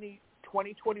Symphony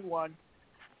 2021,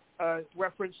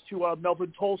 reference to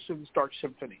Melvin Tolson's Dark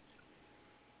Symphony.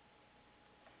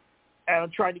 And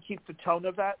I'm trying to keep the tone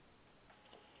of that.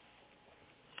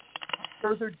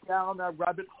 Further down our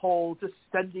rabbit hole,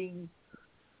 descending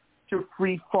to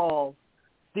free fall,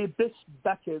 the abyss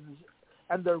beckons,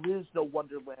 and there is no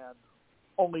wonderland,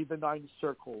 only the 9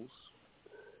 circles.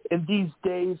 In these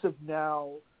days of now,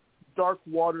 dark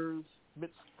waters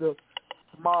midst the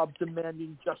mob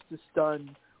demanding justice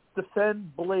done,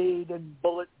 defend blade and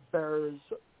bullet bearers,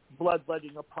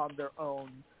 bloodletting upon their own.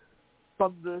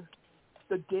 From the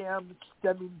dam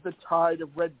stemming the tide of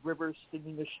red rivers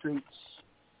stinging the streets.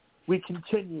 We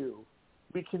continue,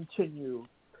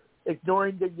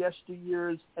 ignoring the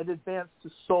yesteryears and advance to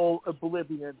soul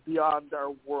oblivion beyond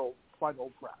our world's final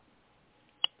breath.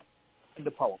 In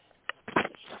the poem.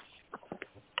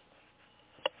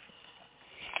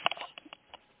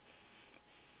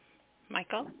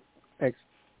 Michael?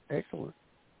 Excellent.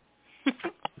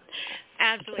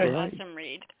 Absolutely awesome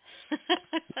read.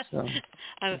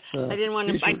 I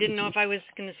didn't know if I was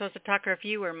supposed to talk or if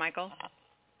you were, Michael.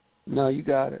 No, you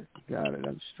got it.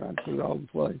 I'm just trying to put it all in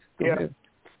place. Go ahead.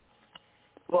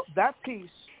 Well, that piece,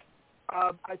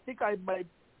 I think I might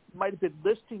have been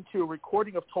listening to a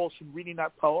recording of Tolson reading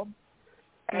that poem,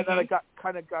 and then I got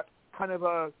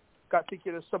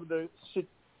thinking of some of the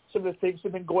things that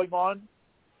have been going on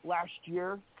last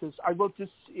year, because I wrote this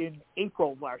in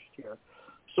April last year,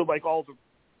 so like all the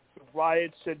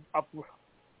riots and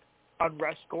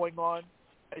unrest going on,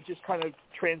 it just kind of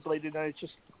translated, and it's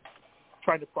just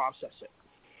trying to process it.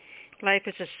 Life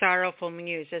is a sorrowful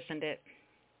muse, isn't it?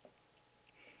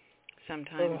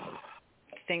 Sometimes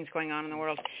things going on in the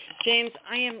world. James,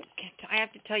 I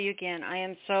have to tell you again, I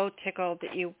am so tickled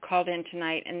that you called in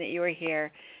tonight and that you were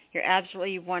here. You're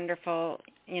absolutely wonderful.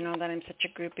 You know that I'm such a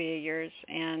groupie of yours,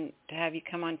 and to have you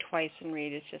come on twice and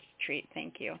read is just a treat.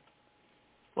 Thank you.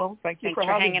 Well, thanks for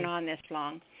hanging me on this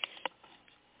long.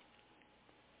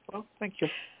 Well, thank you.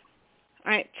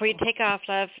 All right, before you take off,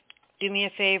 love, do me a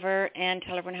favor and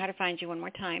tell everyone how to find you one more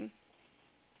time.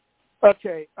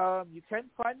 Okay, you can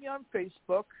find me on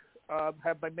Facebook.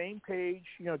 Have my main page,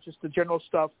 just the general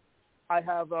stuff. I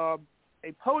have a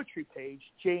poetry page,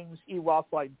 James E.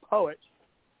 Rothlein Poet,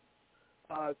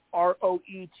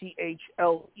 Roethllein.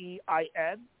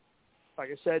 Like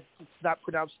I said, it's not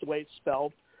pronounced the way it's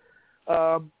spelled.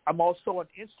 I'm also on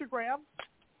Instagram,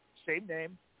 same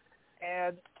name,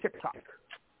 and TikTok.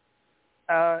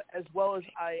 As well as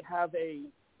I have a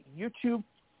YouTube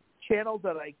channel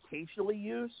that I occasionally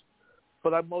use,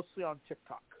 but I'm mostly on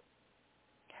TikTok.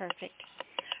 Perfect.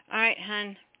 All right,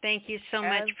 hon. Thank you so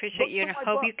much. Appreciate you, and I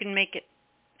hope you can make it.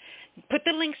 Put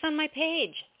the links on my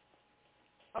page.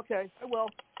 Okay, I will.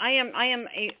 I am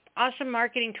a awesome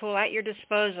marketing tool at your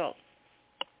disposal.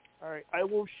 All right, I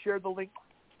will share the link.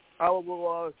 I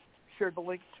will share the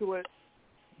link to it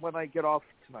when I get off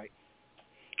tonight.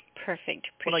 Perfect.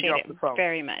 Appreciate it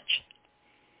very much.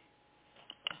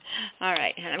 All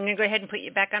right, I'm going to go ahead and put you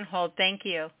back on hold. Thank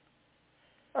you.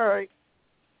 All right.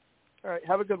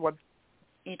 Have a good one.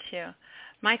 You too.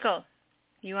 Michael,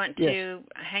 you want to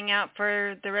hang out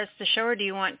for the rest of the show, or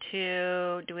do I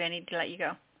need to let you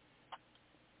go?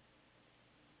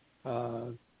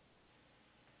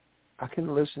 I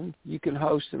can listen. You can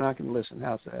host and I can listen.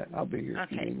 How's that? I'll be here.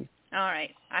 Okay. All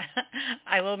right.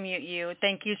 I will mute you.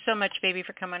 Thank you so much, baby,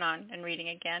 for coming on and reading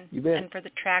again. You bet. And for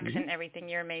the tracks and everything.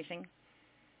 You're amazing.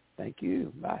 Thank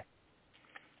you. Bye.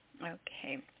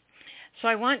 Okay. So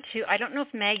I don't know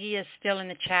if Maggie is still in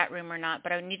the chat room or not,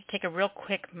 but I need to take a real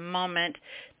quick moment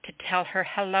to tell her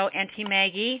hello, Auntie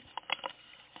Maggie,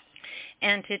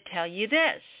 and to tell you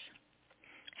this.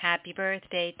 Happy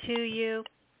birthday to you.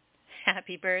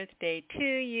 Happy birthday to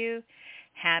you.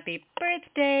 Happy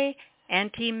birthday,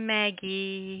 Auntie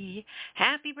Maggie.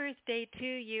 Happy birthday to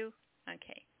you.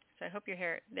 Okay, so I hope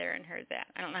you're there and heard that.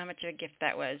 I don't know how much of a gift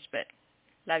that was, but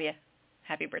love you.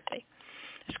 Happy birthday.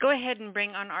 Let's go ahead and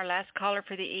bring on our last caller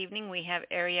for the evening. We have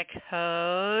area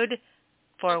code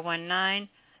 419.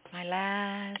 My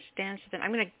last dance.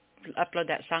 I'm going to upload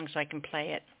that song so I can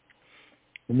play it.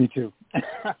 Me too.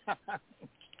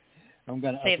 I'm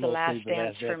going to save the last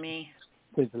dance for me.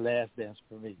 Save the last dance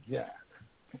for me. Yeah.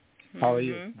 How are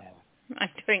you? I'm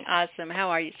doing awesome. How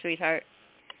are you, sweetheart?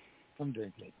 I'm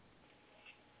doing great.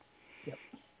 Yep,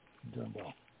 I'm doing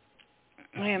well.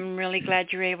 I am really glad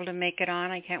you're able to make it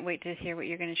on. I can't wait to hear what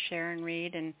you're going to share and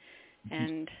read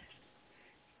and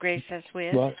grace us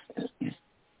with. Well,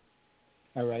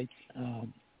 all right.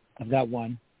 I've got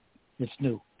one. It's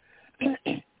new.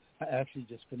 I actually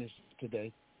just finished it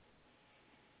today.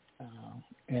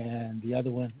 And the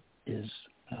other one is,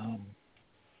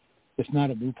 it's not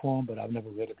a new poem, but I've never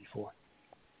read it before.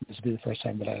 This will be the first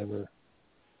time that I ever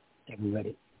read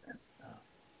it.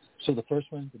 So the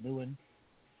first one, the new one,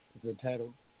 is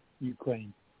entitled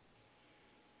Ukraine.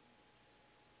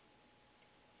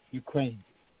 Ukraine,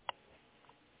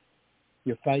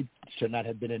 your fight should not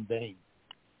have been in vain.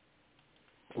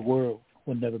 The world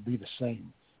will never be the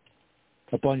same.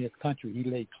 Upon your country he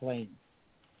laid claim,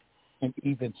 and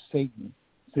even Satan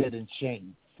said in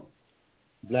shame,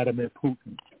 Vladimir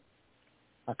Putin,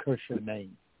 I curse your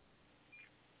name.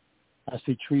 I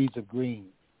see trees of green,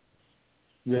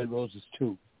 red roses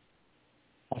too.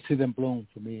 I see them bloom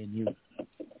for me and you.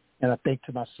 And I think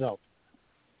to myself,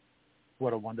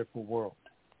 what a wonderful world.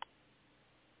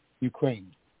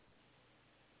 Ukraine,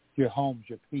 your homes,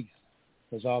 your peace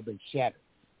has all been shattered.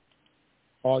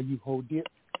 All you hold dear,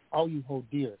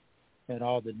 and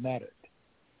all that mattered.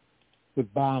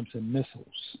 With bombs and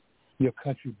missiles, your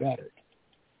country battered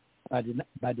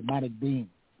by demonic beings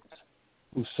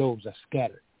whose souls are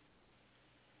scattered.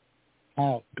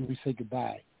 How do we say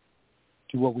goodbye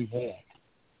to what we had?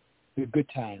 The good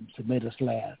times that made us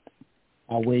laugh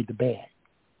outweighed the bad.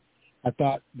 I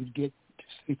thought we'd get to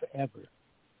see forever,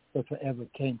 but forever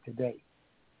came today.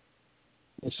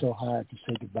 It's so hard to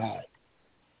say goodbye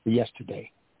to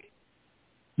yesterday.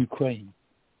 Ukraine,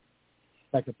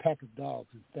 like a pack of dogs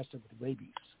infested with rabies,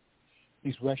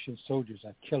 these Russian soldiers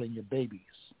are killing your babies.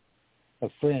 A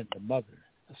friend, a mother,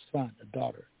 a son, a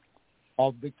daughter,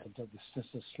 all victims of the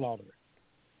senseless slaughter.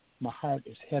 My heart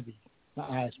is heavy, my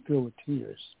eyes fill with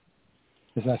tears,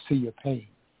 as I see your pain,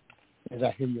 as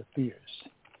I hear your fears.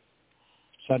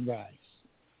 Sunrise,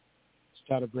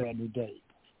 start a brand new day.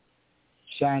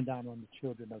 Shine down on the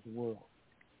children of the world.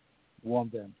 Warm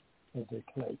them as they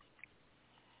play.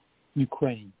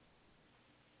 Ukraine,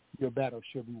 your battle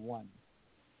shall be won.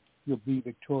 You'll be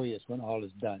victorious when all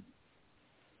is done.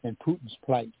 And Putin's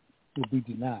plight will be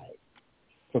denied,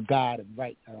 for God and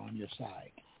right are on your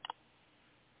side.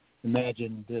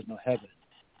 Imagine there's no heaven.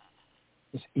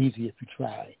 It's easy if you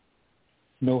try.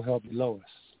 No hell below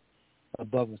us.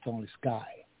 Above us only sky.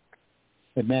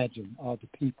 Imagine all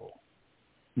the people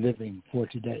living for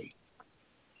today.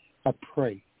 I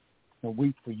pray and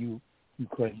weep for you,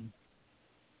 Ukraine.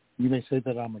 You may say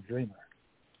that I'm a dreamer,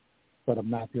 but I'm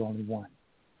not the only one.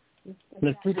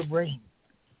 Let freedom reign.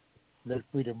 Let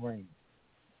freedom reign.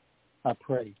 I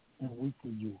pray and weep for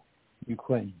you,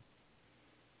 Ukraine.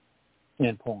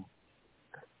 End poem.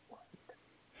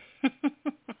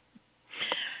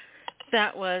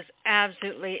 That was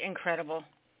absolutely incredible.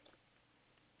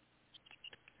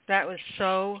 That was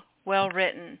so well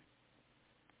written.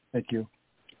 Thank you.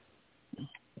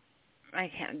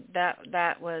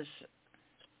 That was,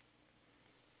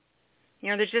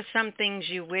 there's just some things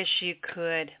you wish you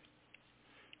could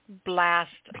blast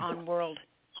on world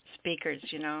speakers,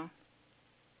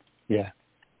 Yeah.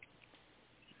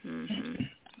 Mm-hmm.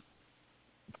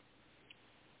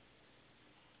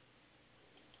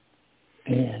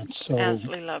 And so...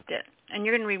 Absolutely loved it. And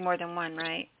you're going to read more than one,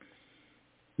 right?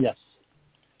 Yes.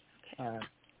 Okay.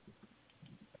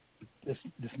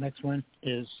 This next one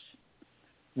is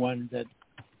one that,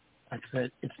 like I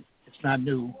said, it's not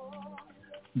new,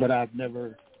 but I've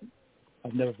never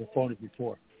performed it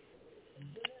before.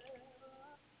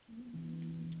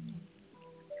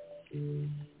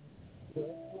 Can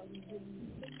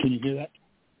you hear that?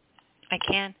 I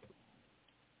can.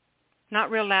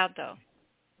 Not real loud, though.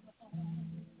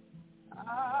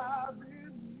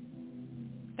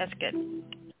 That's good.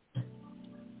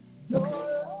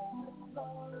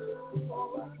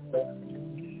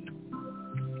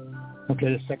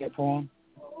 Okay, the second poem.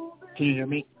 Can you hear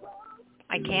me?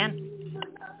 I can.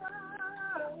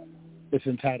 It's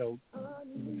entitled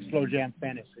Slow Jam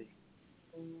Fantasy.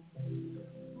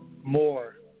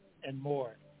 More and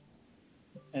more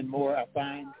and more I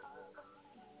find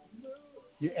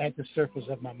you're at the surface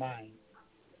of my mind.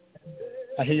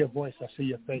 I hear your voice, I see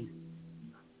your face,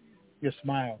 your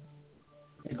smile.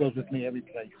 It goes with me every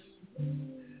place.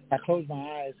 I close my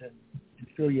eyes and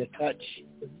feel your touch.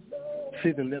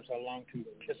 See the lips I long to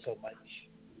kiss so much.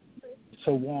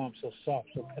 So warm, so soft,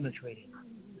 so penetrating.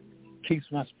 Keeps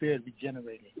my spirit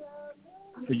regenerating.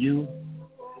 For you,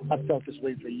 I've felt this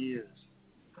way for years.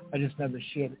 I just never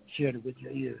shared it with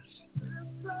your ears.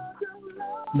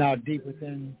 Now deep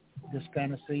within this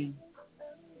fantasy,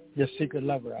 your secret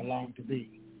lover I long to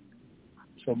be.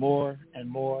 So more and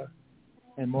more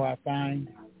and more I find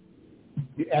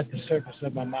you at the surface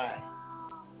of my mind.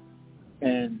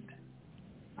 And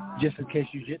just in case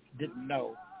you didn't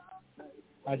know,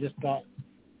 I just thought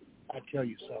I'd tell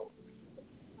you so.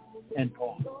 End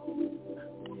poem.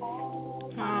 Oh,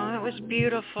 that was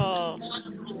beautiful.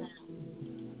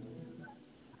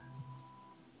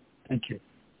 Thank you.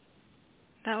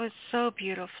 That was so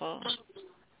beautiful.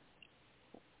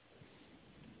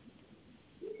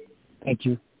 Thank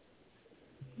you.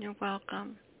 You're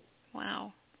welcome.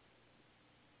 Wow.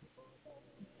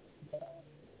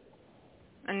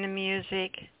 And the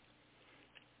music.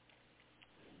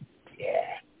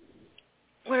 Yeah.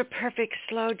 What a perfect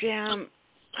slow jam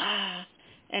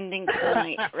ending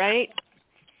tonight, right?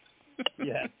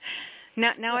 Yeah.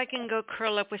 Now I can go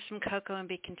curl up with some cocoa and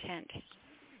be content.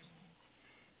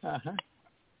 Uh-huh.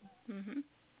 Mm-hmm.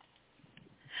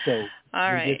 So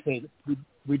all right.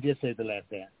 We did say the last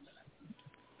dance.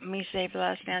 Me save the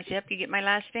last dance. Yep, you get my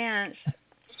last dance.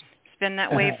 It's been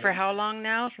that way for how long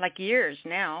now? Like years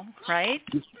now, right?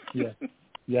 Yeah.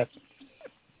 Yes.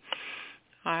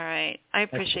 All right. I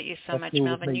appreciate you so much, cool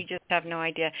Melvin. You just have no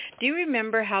idea. Do you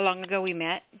remember how long ago we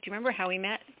met? Do you remember how we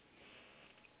met?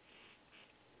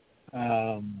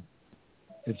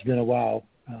 It's been a while.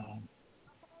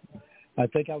 I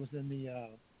think I was in the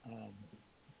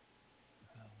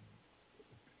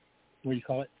what do you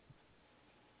call it?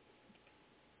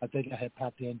 I think I had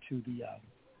popped into the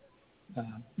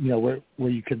where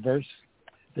you converse,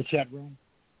 the chat room.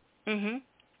 Mhm.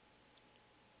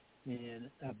 And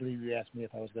I believe you asked me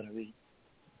if I was going to read.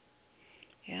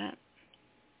 Yeah.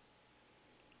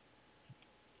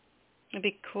 It'd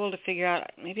be cool to figure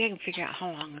out. Maybe I can figure out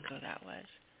how long ago that was.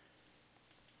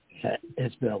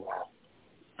 It's been a while.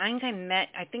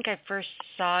 I think I first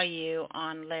saw you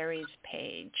on Larry's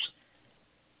page.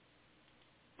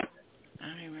 I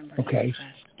don't even remember his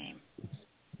last name.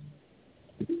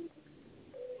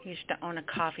 He used to own a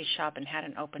coffee shop and had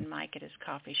an open mic at his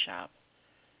coffee shop.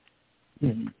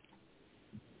 Mm-hmm.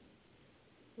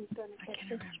 I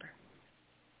can't remember.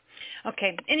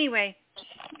 Okay, anyway,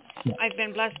 I've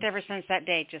been blessed ever since that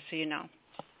day, just so you know.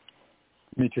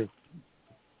 Me too.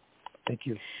 Thank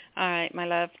you. All right, my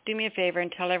love. Do me a favor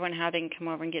and tell everyone how they can come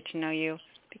over and get to know you,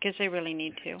 because they really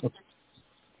need to. Okay.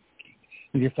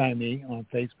 You can find me on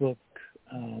Facebook,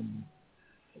 on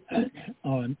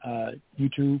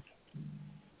YouTube,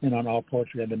 and on All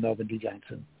Poetry under Melvin D.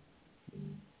 Johnson.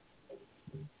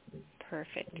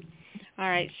 Perfect. All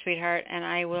right, sweetheart, and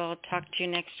I will talk to you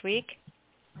next week.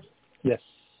 Yes.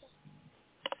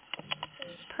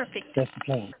 Perfect. That's the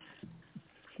plan.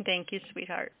 Thank you,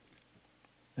 sweetheart.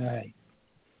 All right.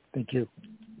 Thank you.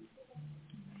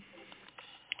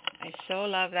 I so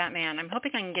love that man. I'm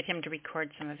hoping I can get him to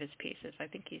record some of his pieces. I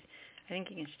think he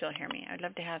can still hear me. I'd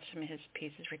love to have some of his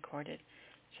pieces recorded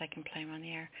so I can play them on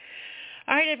the air.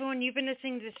 All right, everyone, you've been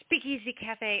listening to the Speakeasy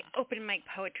Cafe Open Mic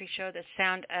Poetry Show, The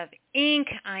Sound of Ink.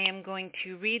 I am going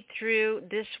to read through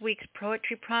this week's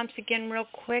poetry prompts again real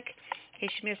quick. In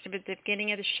case you missed it at the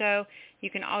beginning of the show, you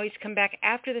can always come back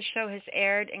after the show has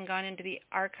aired and gone into the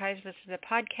archives, listen to the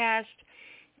podcast,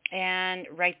 and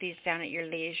write these down at your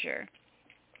leisure.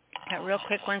 Real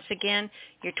quick, once again,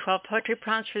 your 12 poetry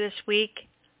prompts for this week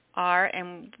are,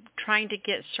 and trying to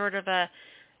get sort of a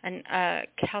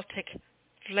Celtic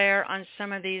flair on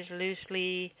some of these,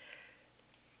 loosely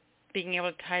being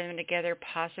able to tie them together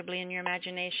possibly in your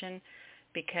imagination,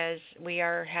 because we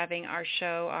are having our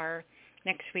show,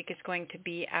 next week is going to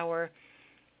be our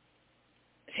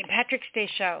St. Patrick's Day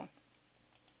show.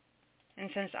 And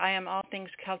since I am all things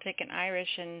Celtic and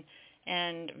Irish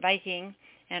and Viking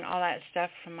and all that stuff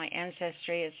from my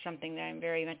ancestry, it's something that I'm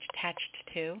very much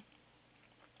attached to.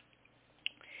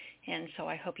 And so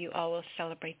I hope you all will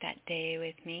celebrate that day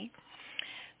with me.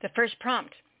 The first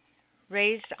prompt,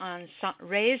 raised on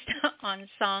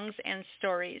songs and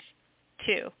stories.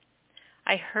 2,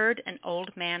 I heard an old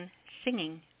man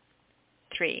singing.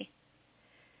 3,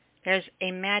 there's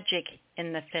a magic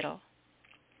in the fiddle.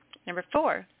 Number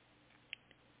 4,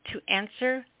 to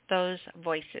answer those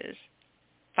voices.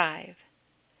 5,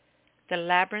 the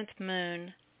labyrinth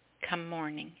moon come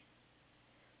morning.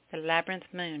 The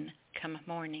labyrinth moon come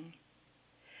morning.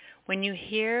 When you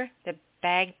hear the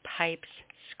bagpipes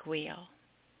squeal.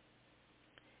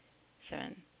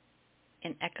 7,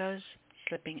 in echoes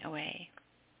slipping away.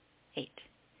 8,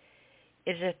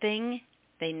 is a thing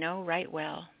they know right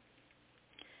well.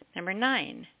 Number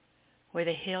 9, where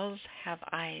the hills have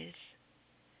eyes.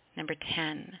 Number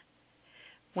 10,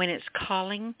 when its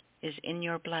calling is in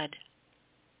your blood.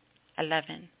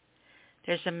 11.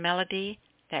 There's a melody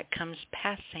that comes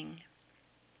passing.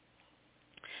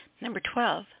 Number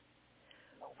 12.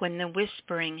 When the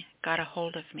whispering got a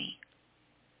hold of me.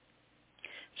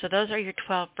 So those are your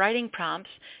 12 writing prompts.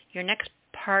 Your next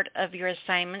part of your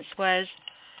assignments was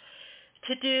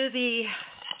to do the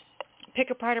pick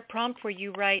apart a prompt where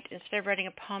you write, instead of writing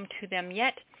a poem to them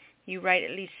yet, you write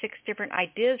at least 6 different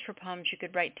ideas for poems you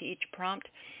could write to each prompt.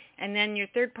 And then your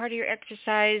third part of your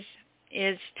exercise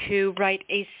is to write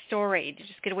a story.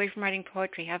 Just get away from writing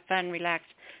poetry. Have fun, relax,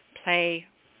 play,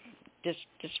 just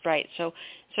write. So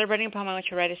instead of writing a poem, I want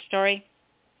you to write a story.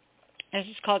 This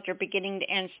is called your beginning to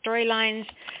end storylines.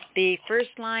 The first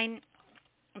line,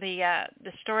 the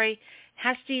story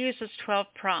has to use those 12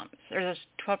 prompts, or those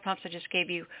 12 prompts I just gave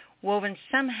you, woven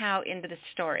somehow into the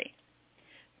story.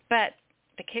 But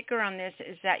the kicker on this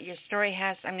is that your story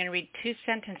has, I'm going to read 2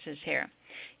 sentences here.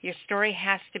 Your story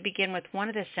has to begin with one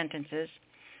of the sentences,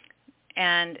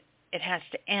 and it has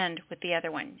to end with the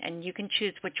other one. And you can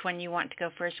choose which one you want to go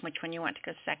first and which one you want to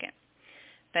go second.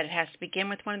 But it has to begin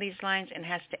with one of these lines and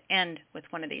has to end with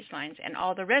one of these lines. And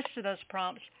all the rest of those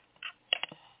prompts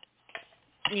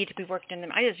need to be worked in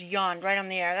them. I just yawned right on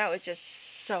the air. That was just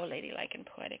so ladylike and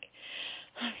poetic.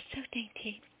 Oh, so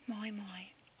dainty. My.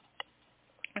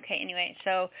 Okay, anyway,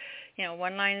 so,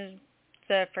 one line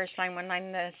the first line, one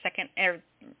line the second,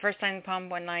 first line of the poem,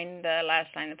 one line the last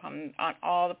line of the poem, on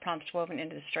all the prompts woven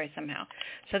into the story somehow.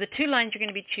 So the 2 lines you're going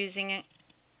to be choosing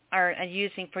or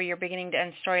using for your beginning to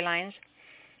end storylines,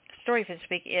 story for this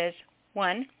week is,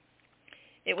 1,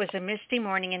 it was a misty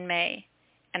morning in May,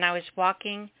 and I was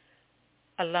walking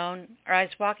alone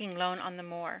on the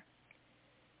moor,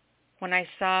 when I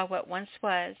saw what once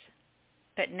was,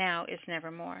 but now is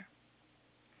nevermore.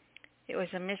 It was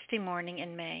a misty morning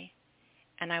in May,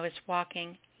 and I was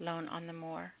walking lone on the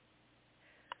moor,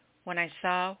 when I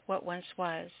saw what once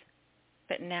was,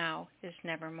 but now is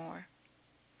nevermore.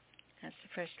 That's the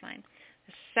first line.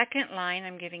 The second line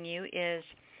I'm giving you is,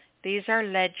 these are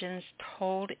legends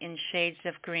told in shades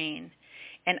of green,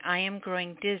 and I am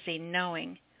growing dizzy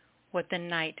knowing what the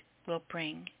night will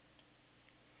bring.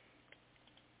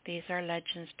 These are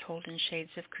legends told in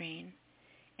shades of green,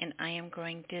 and I am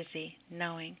growing dizzy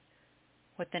knowing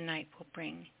what the night will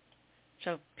bring.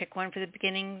 So pick one for the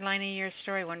beginning line of your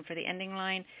story, one for the ending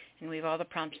line, and weave all the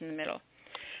prompts in the middle.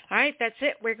 All right, that's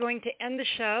it. We're going to end the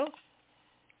show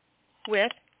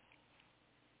with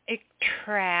a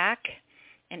track,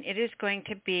 and it is going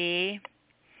to be,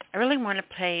 I really want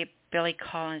to play Billy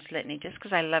Collins' Litany just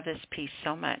because I love this piece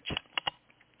so much.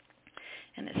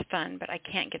 And it's fun, but I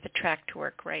can't get the track to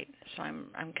work right, so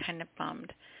I'm kind of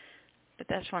bummed. But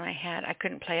that's one I had. I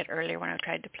couldn't play it earlier when I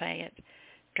tried to play it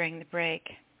during the break.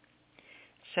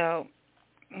 So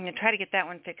I'm going to try to get that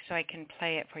one fixed so I can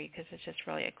play it for you because it's just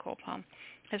really a cool poem.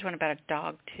 There's one about a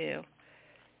dog, too,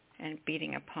 and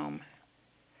beating a poem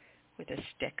with a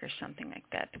stick or something like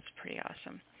that. That's pretty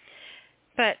awesome.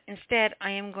 But instead,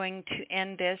 I am going to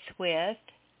end this with,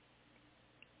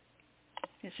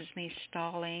 this is me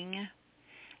stalling.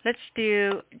 Let's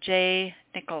do Jay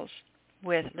Nichols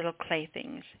with Little Clay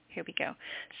Things. Here we go.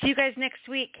 See you guys next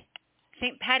week.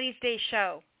 St. Patty's Day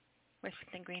show. Wear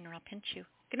something green or I'll pinch you.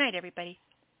 Good night, everybody.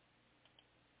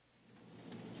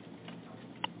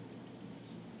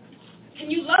 Can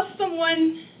you love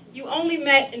someone you only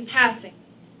met in passing?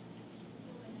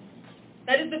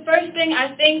 That is the first thing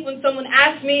I think when someone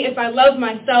asks me if I love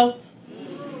myself.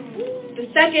 The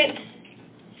second,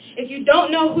 if you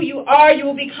don't know who you are, you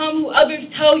will become who others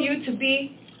tell you to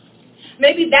be.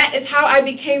 Maybe that is how I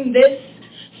became this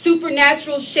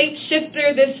supernatural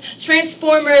shapeshifter, this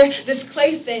transformer, this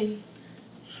clay thing.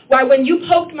 Why, when you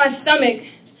poked my stomach,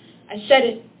 I shed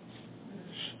it.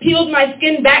 Peeled my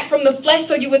skin back from the flesh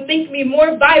so you would think me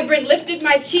more vibrant, lifted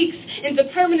my cheeks into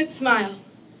permanent smile.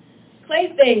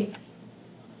 Clay things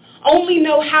only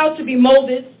know how to be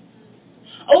molded.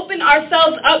 Open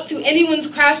ourselves up to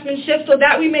anyone's craftsmanship so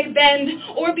that we may bend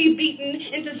or be beaten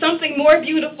into something more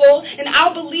beautiful, and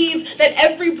I'll believe that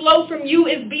every blow from you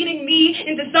is beating me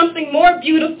into something more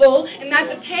beautiful, and that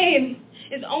the pain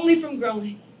is only from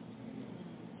growing.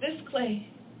 This clay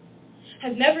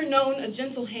has never known a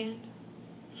gentle hand.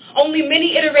 Only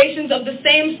many iterations of the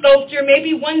same sculpture.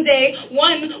 Maybe one day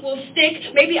one will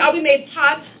stick. Maybe I'll be made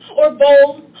pot or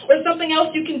bowl or something else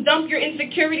you can dump your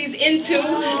insecurities into.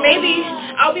 Maybe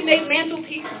I'll be made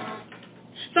mantelpiece.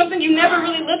 Something you never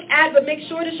really look at but make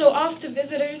sure to show off to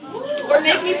visitors. Or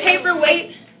make me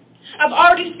paperweight I've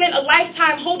already spent a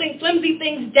lifetime holding flimsy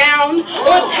things down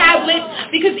on tablets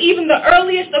because even the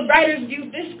earliest of writers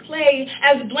viewed this clay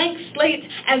as blank slate,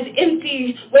 as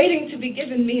empty, waiting to be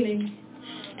given meaning.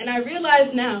 And I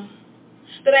realize now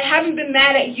that I haven't been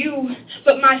mad at you,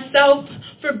 but myself,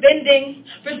 for bending,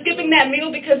 for skipping that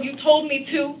meal because you told me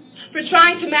to, for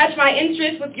trying to match my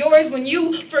interests with yours when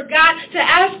you forgot to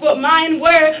ask what mine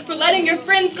were, for letting your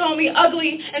friends call me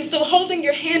ugly and still holding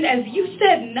your hand as you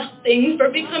said nothing, for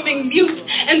becoming mute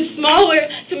and smaller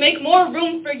to make more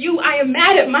room for you. I am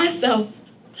mad at myself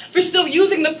for still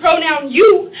using the pronoun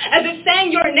you, as if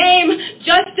saying your name,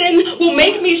 Justin, will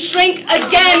make me shrink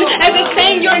again, as if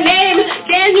saying your name,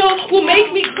 Daniel, will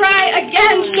make me cry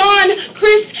again, Sean,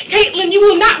 Chris, Caitlin, you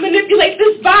will not manipulate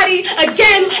this body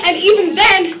again, and even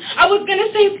then, I was going to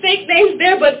say fake names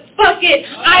there, but fuck it,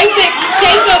 Isaac,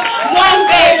 Jacob,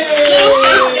 Wombe, little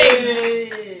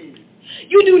Isaac.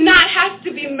 You do not have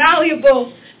to be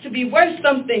malleable to be worth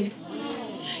something.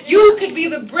 You could be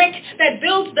the brick that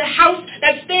builds the house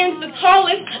that stands the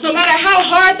tallest, no matter how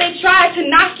hard they try to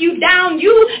knock you down.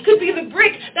 You could be the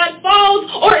brick that falls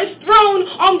or is thrown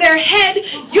on their head.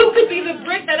 You could be the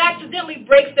brick that accidentally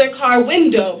breaks their car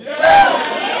window.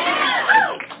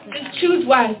 Just choose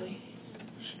wisely,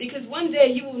 because one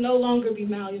day you will no longer be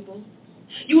malleable.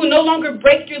 You will no longer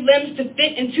break your limbs to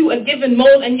fit into a given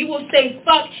mold, and you will say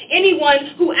fuck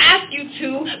anyone who asks you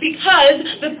to,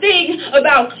 because the thing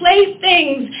about clay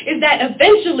things is that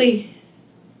eventually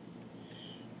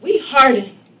we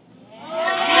harden.